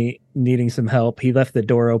to me needing some help. He left the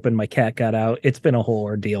door open. My cat got out. It's been a whole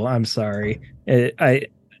ordeal. I'm sorry. I'm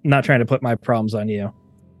not trying to put my problems on you.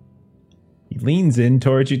 He leans in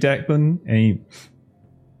towards you, Declan, and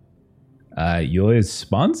you're his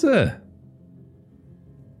sponsor.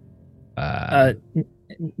 I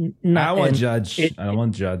don't want to judge. I don't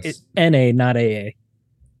want to judge. NA, not AA.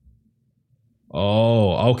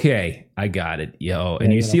 Oh, okay. I got it. Yo,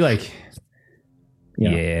 and you see like...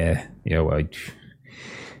 Yeah, well,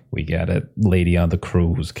 we got a lady on the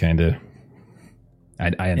crew who's kind of... I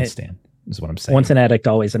understand, is what I'm saying. Once an addict,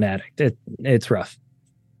 always an addict. It's rough.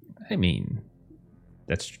 I mean,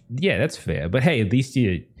 that's fair. But hey, at least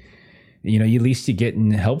you're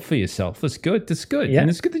getting help for yourself. That's good. Yeah, and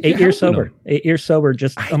it's good that 8 years sober. Them. 8 years sober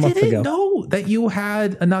just a month ago. I didn't know that you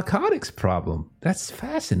had a narcotics problem. That's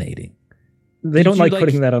fascinating. They don't like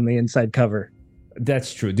putting that on the inside cover.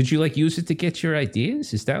 That's true. Did you use it to get your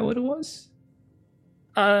ideas? Is that what it was?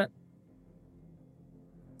 You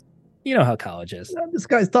know how college is. This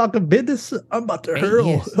guy's talking business. I'm about to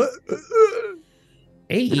hurl.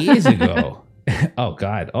 8 years ago. Oh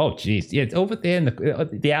God. Oh geez. Yeah, it's over there in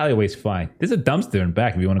the alleyway's fine. There's a dumpster in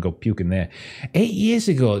back if you want to go puke in there. 8 years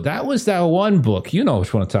ago, that was that one book. You know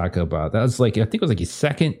which one I'm talking about. That was I think it was your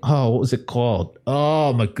second. Oh, what was it called?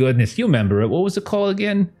 Oh my goodness. You remember it. What was it called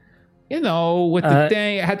again? With the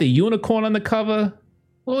thing, it had the unicorn on the cover.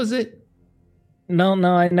 What was it? No,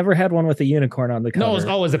 I never had one with a unicorn on the cover. No,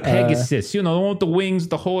 it was a Pegasus. The one with the wings,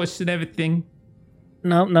 the horse, and everything.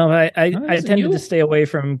 No, I tended to stay away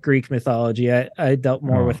from Greek mythology. I dealt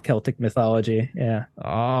more with Celtic mythology. Yeah.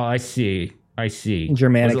 Oh, I see.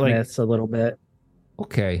 Germanic myths a little bit.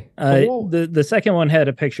 Okay. The second one had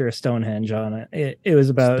a picture of Stonehenge on it. It was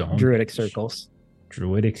about Druidic circles.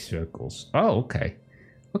 Druidic circles. Oh, okay.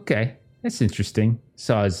 Okay. That's interesting.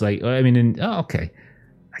 So I was like, okay.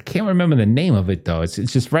 I can't remember the name of it though. It's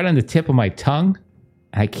just right on the tip of my tongue.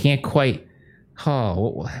 I can't quite.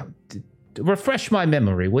 Refresh my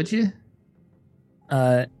memory, would you?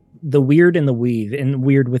 The Weird and the Weave, and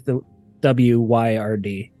Weird with the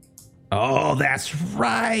WYRD. Oh, that's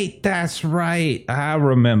right. That's right. I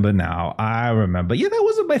remember now. I remember. Yeah, that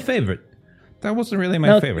wasn't my favorite. That wasn't really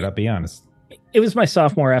my favorite, I'll be honest. It was my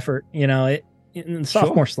sophomore effort,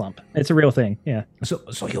 sophomore slump. It's a real thing. Yeah.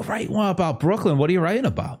 So you're writing one about Brooklyn. What are you writing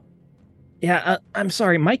about? Yeah, I'm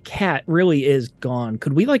sorry. My cat really is gone.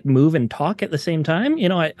 Could we move and talk at the same time?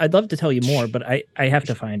 I'd love to tell you more, but I have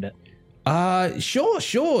to find it. Sure.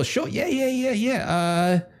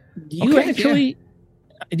 Yeah.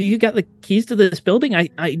 Do you got the keys to this building?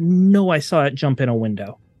 I know I saw it jump in a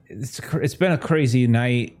window. It's been a crazy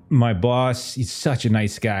night. My boss, he's such a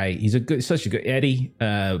nice guy. He's such a good Eddie.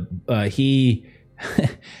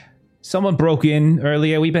 Someone broke in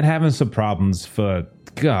earlier. We've been having some problems for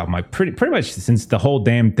pretty much since the whole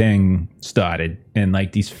damn thing started, and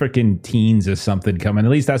these freaking teens or something coming.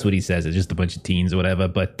 At least that's what he says. It's just a bunch of teens or whatever.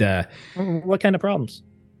 But what kind of problems?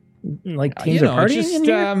 Teens are partying in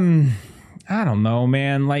here? I don't know,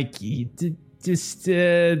 man. Just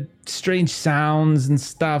strange sounds and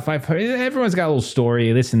stuff. I've heard everyone's got a little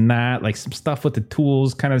story, this and that. Some stuff with the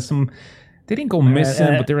tools, kind of some. They didn't go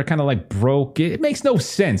missing, but they were kind of broke. It makes no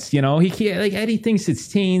sense, He can't, Eddie thinks it's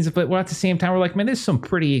teens, but at the same time, we're man, there's some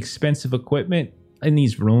pretty expensive equipment in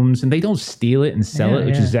these rooms, and they don't steal it and sell it,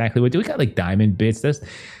 which is exactly what we got. Diamond bits.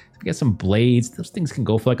 We got some blades. Those things can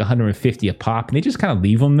go for $150 a pop, and they just kind of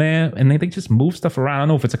leave them there, and they just move stuff around. I don't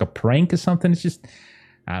know if it's a prank or something. It's just,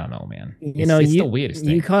 I don't know, man. It's the weirdest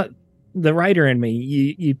thing. You caught the writer in me.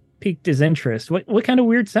 You piqued his interest. What kind of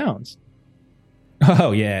weird sounds?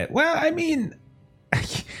 Oh yeah. Well, I mean,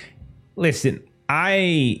 listen,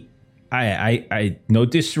 I no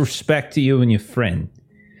disrespect to you and your friend.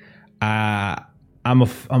 I'm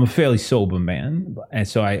a fairly sober man, and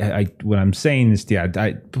so I when I'm saying this to you,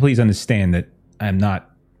 I please understand that I'm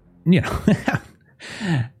not,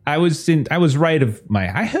 I was right of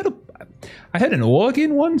my. I had an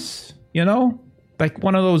organ once,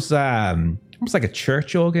 one of those almost like a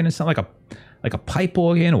church organ or something, like a pipe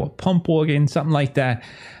organ or a pump organ, something like that.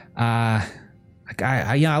 I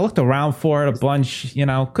looked around for it a bunch,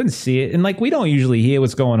 couldn't see it. And we don't usually hear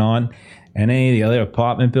what's going on in any of the other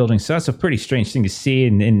apartment buildings. So that's a pretty strange thing to see.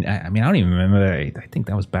 And I mean, I don't even remember. I think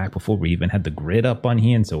that was back before we even had the grid up on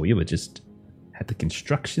here. And so we would just had the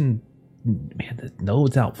construction, man, the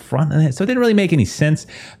nodes out front. And so it didn't really make any sense.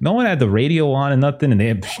 No one had the radio on and nothing.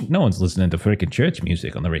 And no one's listening to freaking church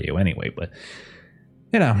music on the radio anyway. But,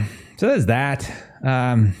 so there's that.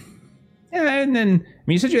 Yeah, and then,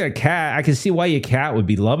 you said you had a cat. I can see why your cat would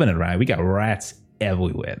be loving it, right? We got rats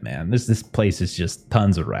everywhere, man. This place is just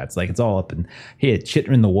tons of rats. It's all up in here,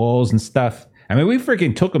 chittering in the walls and stuff. I mean, we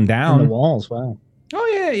freaking took them down. On the walls, wow. Oh,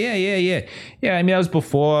 yeah. Yeah, I mean, that was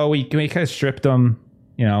before. We kind of stripped them,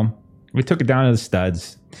 We took it down to the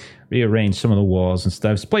studs, rearranged some of the walls and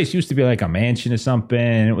stuff. This place used to be like a mansion or something.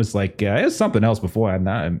 And it was it was something else before. I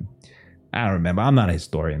don't remember. I'm not a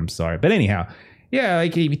historian. I'm sorry. But anyhow, yeah,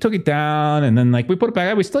 we took it down and then we put it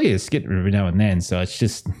back. We still get a skit every now and then. So it's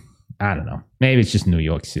just, I don't know. Maybe it's just New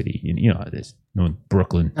York City. You know how it is.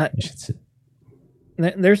 Brooklyn.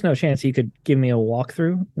 There's no chance you could give me a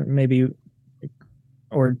walkthrough, maybe,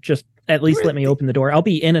 or just at least let me open the door. I'll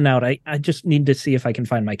be in and out. I just need to see if I can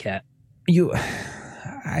find my cat. 10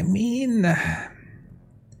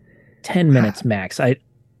 minutes max.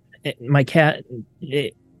 My cat.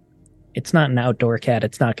 It's not an outdoor cat.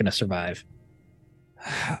 It's not going to survive.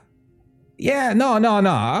 Yeah, no. All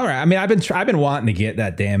right. I mean, I've been wanting to get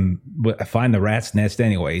that find the rat's nest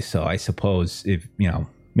anyway. So I suppose if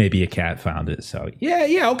maybe a cat found it. So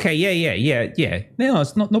yeah. Okay, yeah. No,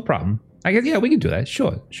 it's no problem. I guess we can do that.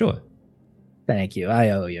 Sure. Thank you. I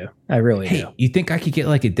owe you. I really do. You think I could get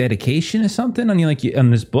a dedication or something on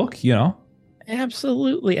on this book?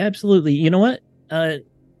 Absolutely. You know what?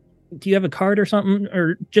 Do you have a card or something,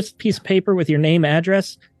 or just a piece of paper with your name,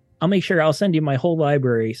 address? I'll make sure I'll send you my whole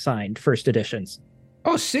library signed first editions.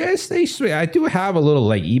 Oh, seriously? Sweet. I do have a little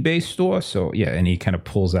eBay store. So yeah. And he kind of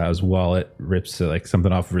pulls out his wallet, rips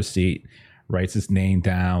something off a receipt, writes his name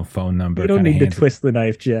down, phone number. You don't need to twist the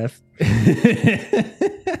knife, Jeff.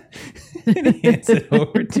 And he hands it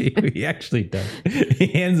over to you. He actually does. He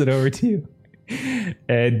hands it over to you.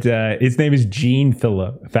 And his name is Gene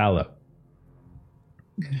Fallow.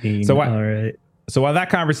 All right. So while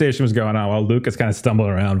that conversation was going on, while Lucas kind of stumbled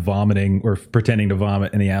around vomiting or pretending to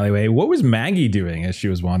vomit in the alleyway, what was Maggie doing as she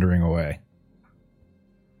was wandering away?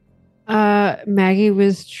 Maggie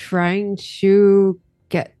was trying to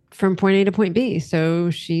get from point A to point B.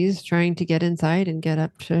 So she's trying to get inside and get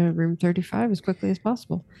up to room 35 as quickly as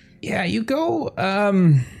possible. Yeah, you go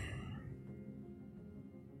around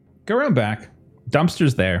back.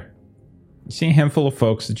 Dumpster's there. You see a handful of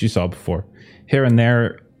folks that you saw before. Here and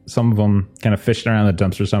there, Some of them kind of fishing around the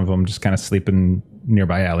dumpster. Some of them just kind of sleeping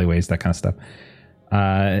nearby alleyways, that kind of stuff.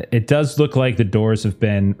 It does look like the doors have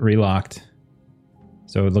been relocked.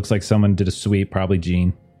 So it looks like someone did a sweep, probably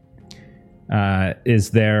Gene.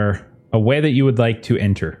 Is there a way that you would like to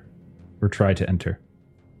enter or try to enter?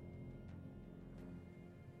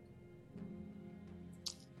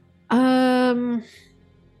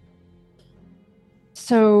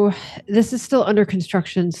 So this is still under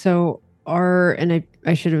construction. So I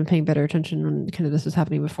should have been paying better attention when kind of this was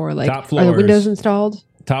happening before. Like, top floors, are the windows installed?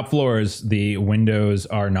 Top floors, the windows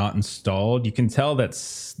are not installed. You can tell that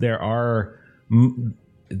there are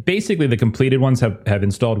basically the completed ones have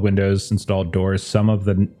installed windows, installed doors. Some of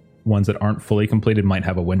the ones that aren't fully completed might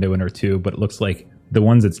have a window in or two, but it looks like the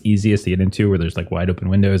ones that's easiest to get into, where there's like wide open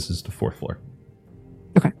windows, is the 4th floor.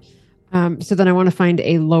 Okay. So then I want to find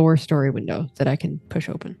a lower story window that I can push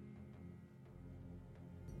open.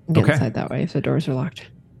 Get inside that way if the doors are locked.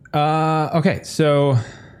 Okay, so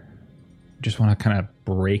just want to kind of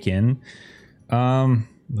break in. I'm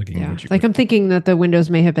thinking that the windows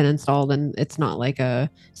may have been installed and it's not like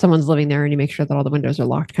someone's living there and you make sure that all the windows are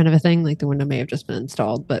locked kind of a thing. Like the window may have just been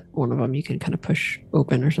installed, but one of them you can kind of push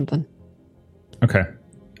open or something. Okay.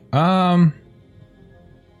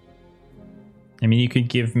 I mean, you could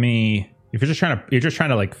give me, if you're just trying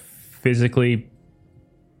to like physically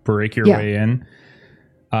break your way in.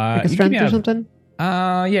 Like a strength or something?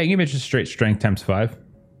 Yeah, you give me just straight strength times 5.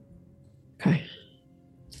 Okay.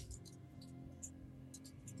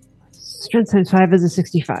 Strength times 5 is a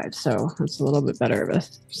 65, so that's a little bit better of a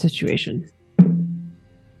situation.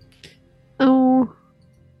 Oh,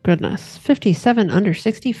 goodness. 57 under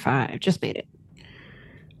 65. Just made it.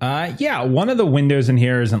 Yeah, one of the windows in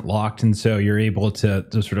here isn't locked, and so you're able to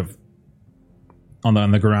sort of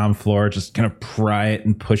on the ground floor just kind of pry it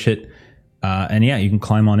and push it, and yeah, you can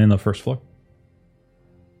climb on in the 1st floor.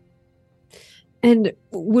 And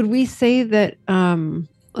would we say that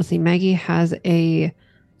let's see, Maggie has a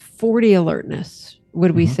 40 alertness?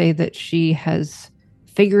 Would we say that she has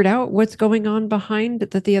figured out what's going on behind,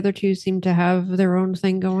 that the other two seem to have their own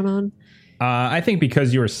thing going on? I think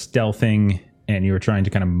because you were stealthing and you were trying to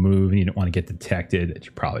kind of move and you didn't want to get detected, that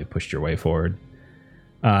you probably pushed your way forward.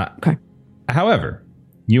 Okay. However,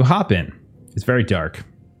 you hop in. It's very dark.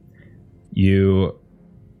 You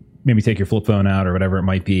maybe take your flip phone out or whatever it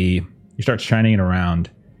might be. You start shining it around.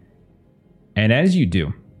 And as you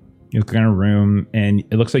do, you look in a room and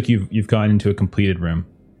it looks like you've gone into a completed room.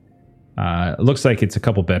 It looks like it's a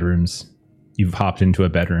couple bedrooms. You've hopped into a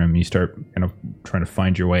bedroom. You start kind of trying to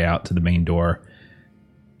find your way out to the main door.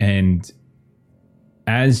 And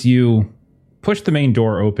as you push the main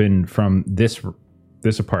door open from this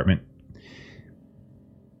apartment,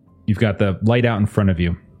 you've got the light out in front of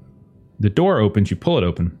you. The door opens, you pull it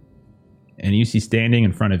open, and you see standing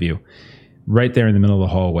in front of you, right there in the middle of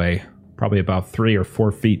the hallway, probably about 3 or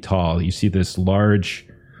 4 feet tall, you see this large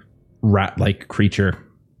rat-like creature,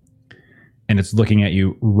 and it's looking at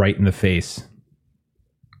you right in the face.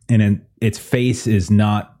 And its face is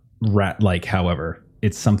not rat-like, however.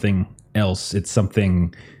 It's something else. It's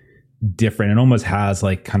something different. It almost has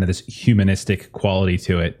like kind of this humanistic quality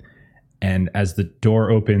to it. And as the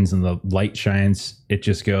door opens and the light shines, it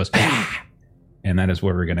just goes, and that is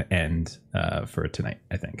where we're going to end for tonight,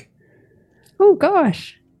 I think. Oh,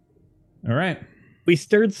 gosh. All right. We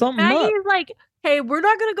stirred something up. Maggie's like, hey, we're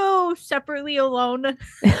not going to go separately alone.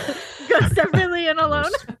 Go separately and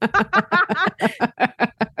alone.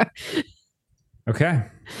 Okay.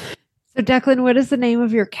 So, Declan, what is the name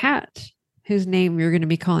of your cat? Whose name you're going to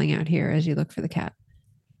be calling out here as you look for the cat?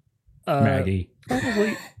 Maggie.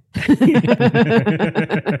 Probably.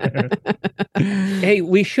 Hey,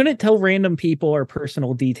 we shouldn't tell random people our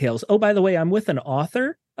personal details. Oh, by the way, I'm with an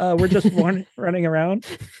author. We're just running around.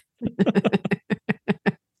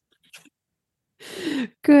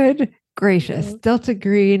 Good gracious. Delta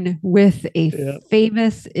Green with a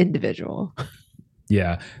famous individual.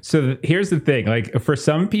 Yeah. So here's the thing. Like, for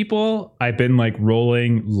some people, I've been like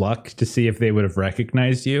rolling luck to see if they would have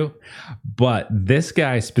recognized you. But this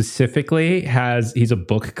guy specifically he's a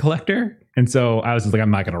book collector. And so I was just like, I'm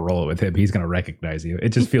not going to roll it with him. He's going to recognize you. It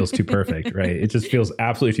just feels too perfect, right? It just feels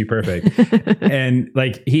absolutely too perfect. And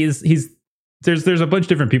like, there's a bunch of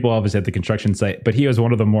different people obviously at the construction site, but he was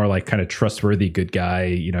one of the more like kind of trustworthy, good guy,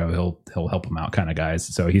 you know, he'll help him out kind of guys.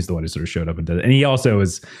 So he's the one who sort of showed up and did it. And he also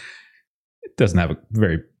doesn't have a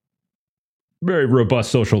very, very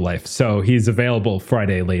robust social life. So he's available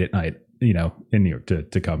Friday late at night, you know, in New York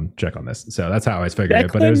to come check on this. So that's how I was figuring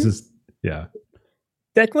it. But it was just, yeah.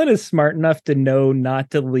 Declan is smart enough to know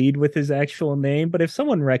not to lead with his actual name, but if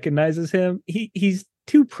someone recognizes him, he's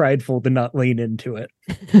too prideful to not lean into it.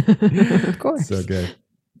 Of course. So good.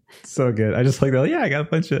 So good. I just like that. Yeah, I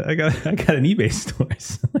got I got an eBay store.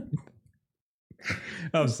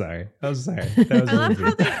 I'm sorry. I love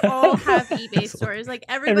how they all have eBay stores. Like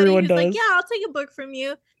everybody who's like, yeah, I'll take a book from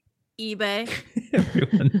you. eBay.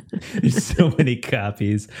 Everyone, there's so many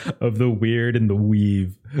copies of The Weird and the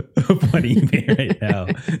Weave on eBay right now.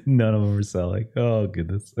 None of them are selling. Oh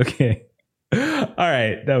goodness. Okay. All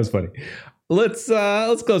right, that was funny. Let's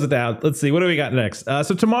close it out. Let's see. What do we got next?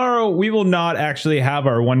 So tomorrow we will not actually have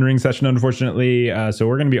our Wondering session, unfortunately. So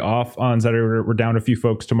we're going to be off on Saturday. We're down a few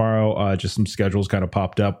folks tomorrow. Just some schedules kind of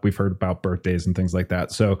popped up. We've heard about birthdays and things like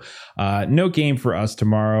that. So no game for us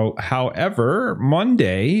tomorrow. However,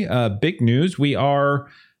 Monday, big news. We are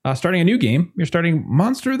starting a new game. We're starting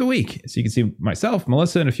Monster of the Week. So you can see myself,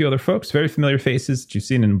 Melissa, and a few other folks, very familiar faces that you've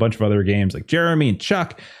seen in a bunch of other games like Jeremy and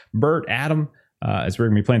Chuck, Bert, Adam. As we're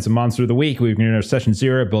going to be playing some Monster of the Week, we've been in our session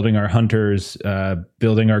 0, building our hunters,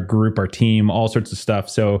 building our group, our team, all sorts of stuff.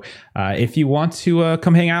 So if you want to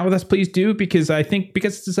come hang out with us, please do, because I think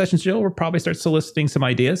because it's a session 0, we'll probably start soliciting some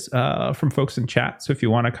ideas from folks in chat. So if you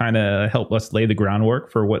want to kind of help us lay the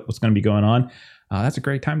groundwork for what's going to be going on, that's a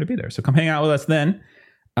great time to be there. So come hang out with us then.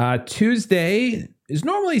 Tuesday is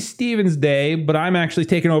normally Steven's day, but I'm actually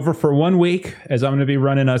taking over for 1 week as I'm going to be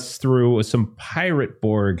running us through some Pirate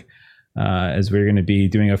Borg. As we're going to be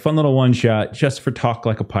doing a fun little one-shot just for Talk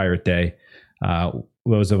Like a Pirate Day.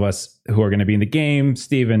 Those of us who are going to be in the game,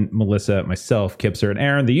 Steven, Melissa, myself, Kipser, and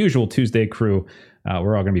Aaron, the usual Tuesday crew,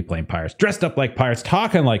 we're all going to be playing pirates, dressed up like pirates,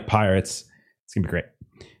 talking like pirates. It's going to be great.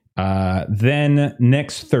 Then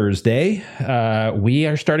next Thursday, we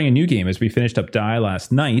are starting a new game as we finished up Die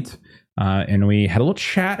last night. And we had a little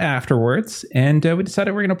chat afterwards, and we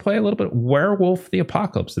decided we're going to play a little bit Werewolf the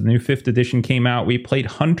Apocalypse. The new 5th edition came out. We played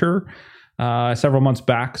Hunter several months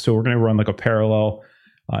back, so we're going to run like a parallel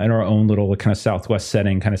in our own little kind of Southwest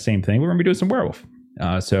setting, kind of same thing. We're going to be doing some Werewolf.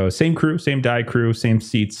 So same crew, same die crew, same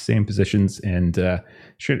seats, same positions, and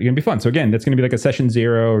it's going to be fun. So again, that's going to be like a session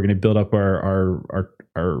 0. We're going to build up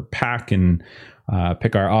our pack and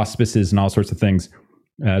pick our auspices and all sorts of things.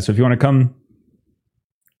 So if you want to come,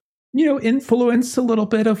 influence a little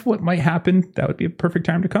bit of what might happen, that would be a perfect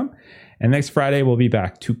time to come. And next Friday, we'll be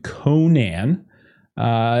back to Conan.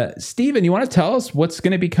 Steven, you want to tell us what's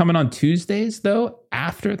going to be coming on Tuesdays, though,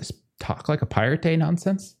 after this Talk Like a Pirate Day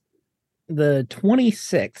nonsense? The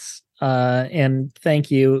 26th. And thank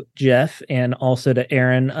you, Jeff, and also to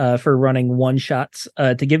Aaron for running one-shots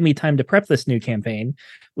to give me time to prep this new campaign.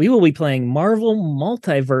 We will be playing Marvel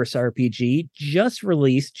Multiverse RPG, just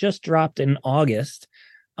released, just dropped in August.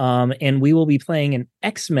 And we will be playing an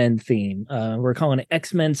X-Men theme. We're calling it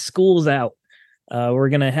X-Men Schools Out. We're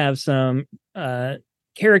going to have some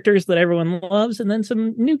characters that everyone loves and then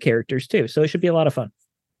some new characters too. So it should be a lot of fun.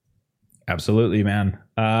 Absolutely, man.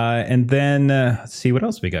 And then let's see what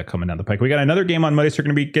else we got coming down the pike. We got another game on Monday. So we're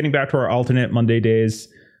going to be getting back to our alternate Monday days.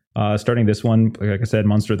 Starting this one, like I said,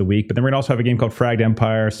 Monster of the Week. But then we're going to also have a game called Fragged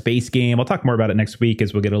Empire, space game. I'll talk more about it next week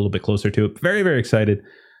as we'll get a little bit closer to it. Very, very excited.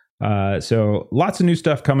 So lots of new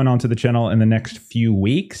stuff coming onto the channel in the next few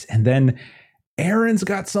weeks. And then Aaron's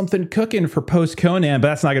got something cooking for post Conan, but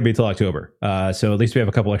that's not going to be till October. So at least we have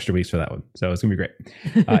a couple extra weeks for that one. So it's going to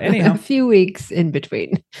be great. Anyhow, a few weeks in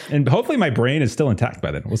between. And hopefully my brain is still intact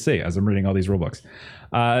by then. We'll see as I'm reading all these rule books.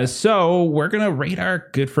 So we're going to rate our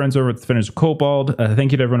good friends over at the Defenders of Kobold.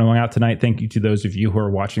 Thank you to everyone who hung out tonight. Thank you to those of you who are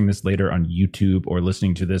watching this later on YouTube or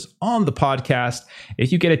listening to this on the podcast.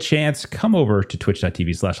 If you get a chance, come over to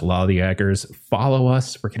twitch.tv/lollygaggers. Follow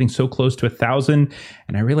us. We're getting so close to 1,000.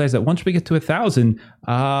 And I realize that once we get to 1,000,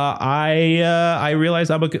 I realize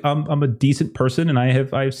I'm a decent person and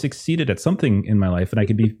I've succeeded at something in my life and I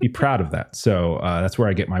can be proud of that. So that's where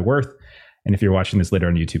I get my worth. And if you're watching this later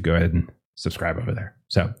on YouTube, go ahead and subscribe over there.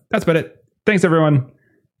 So that's about it. Thanks, everyone.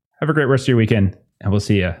 Have a great rest of your weekend, and we'll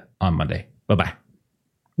see you on Monday. Bye-bye.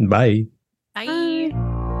 Bye.